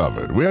 Dearly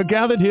beloved, we are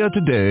gathered here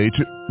today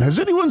to... Has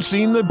anyone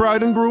seen the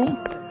bride and groom?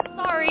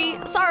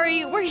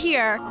 Sorry, we're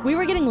here. We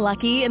were getting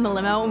lucky in the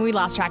limo and we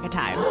lost track of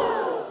time.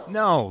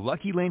 No,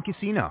 Lucky Land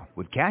Casino,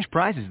 with cash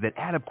prizes that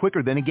add up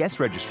quicker than a guest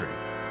registry.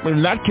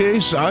 In that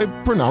case, I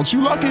pronounce you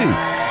lucky.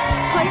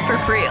 Play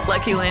for free at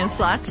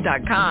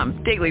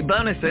LuckyLandSlots.com. Daily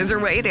bonuses are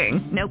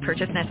waiting. No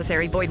purchase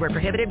necessary. Void where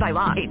prohibited by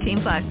law.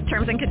 18+.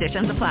 Terms and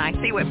conditions apply.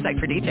 See website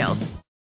for details.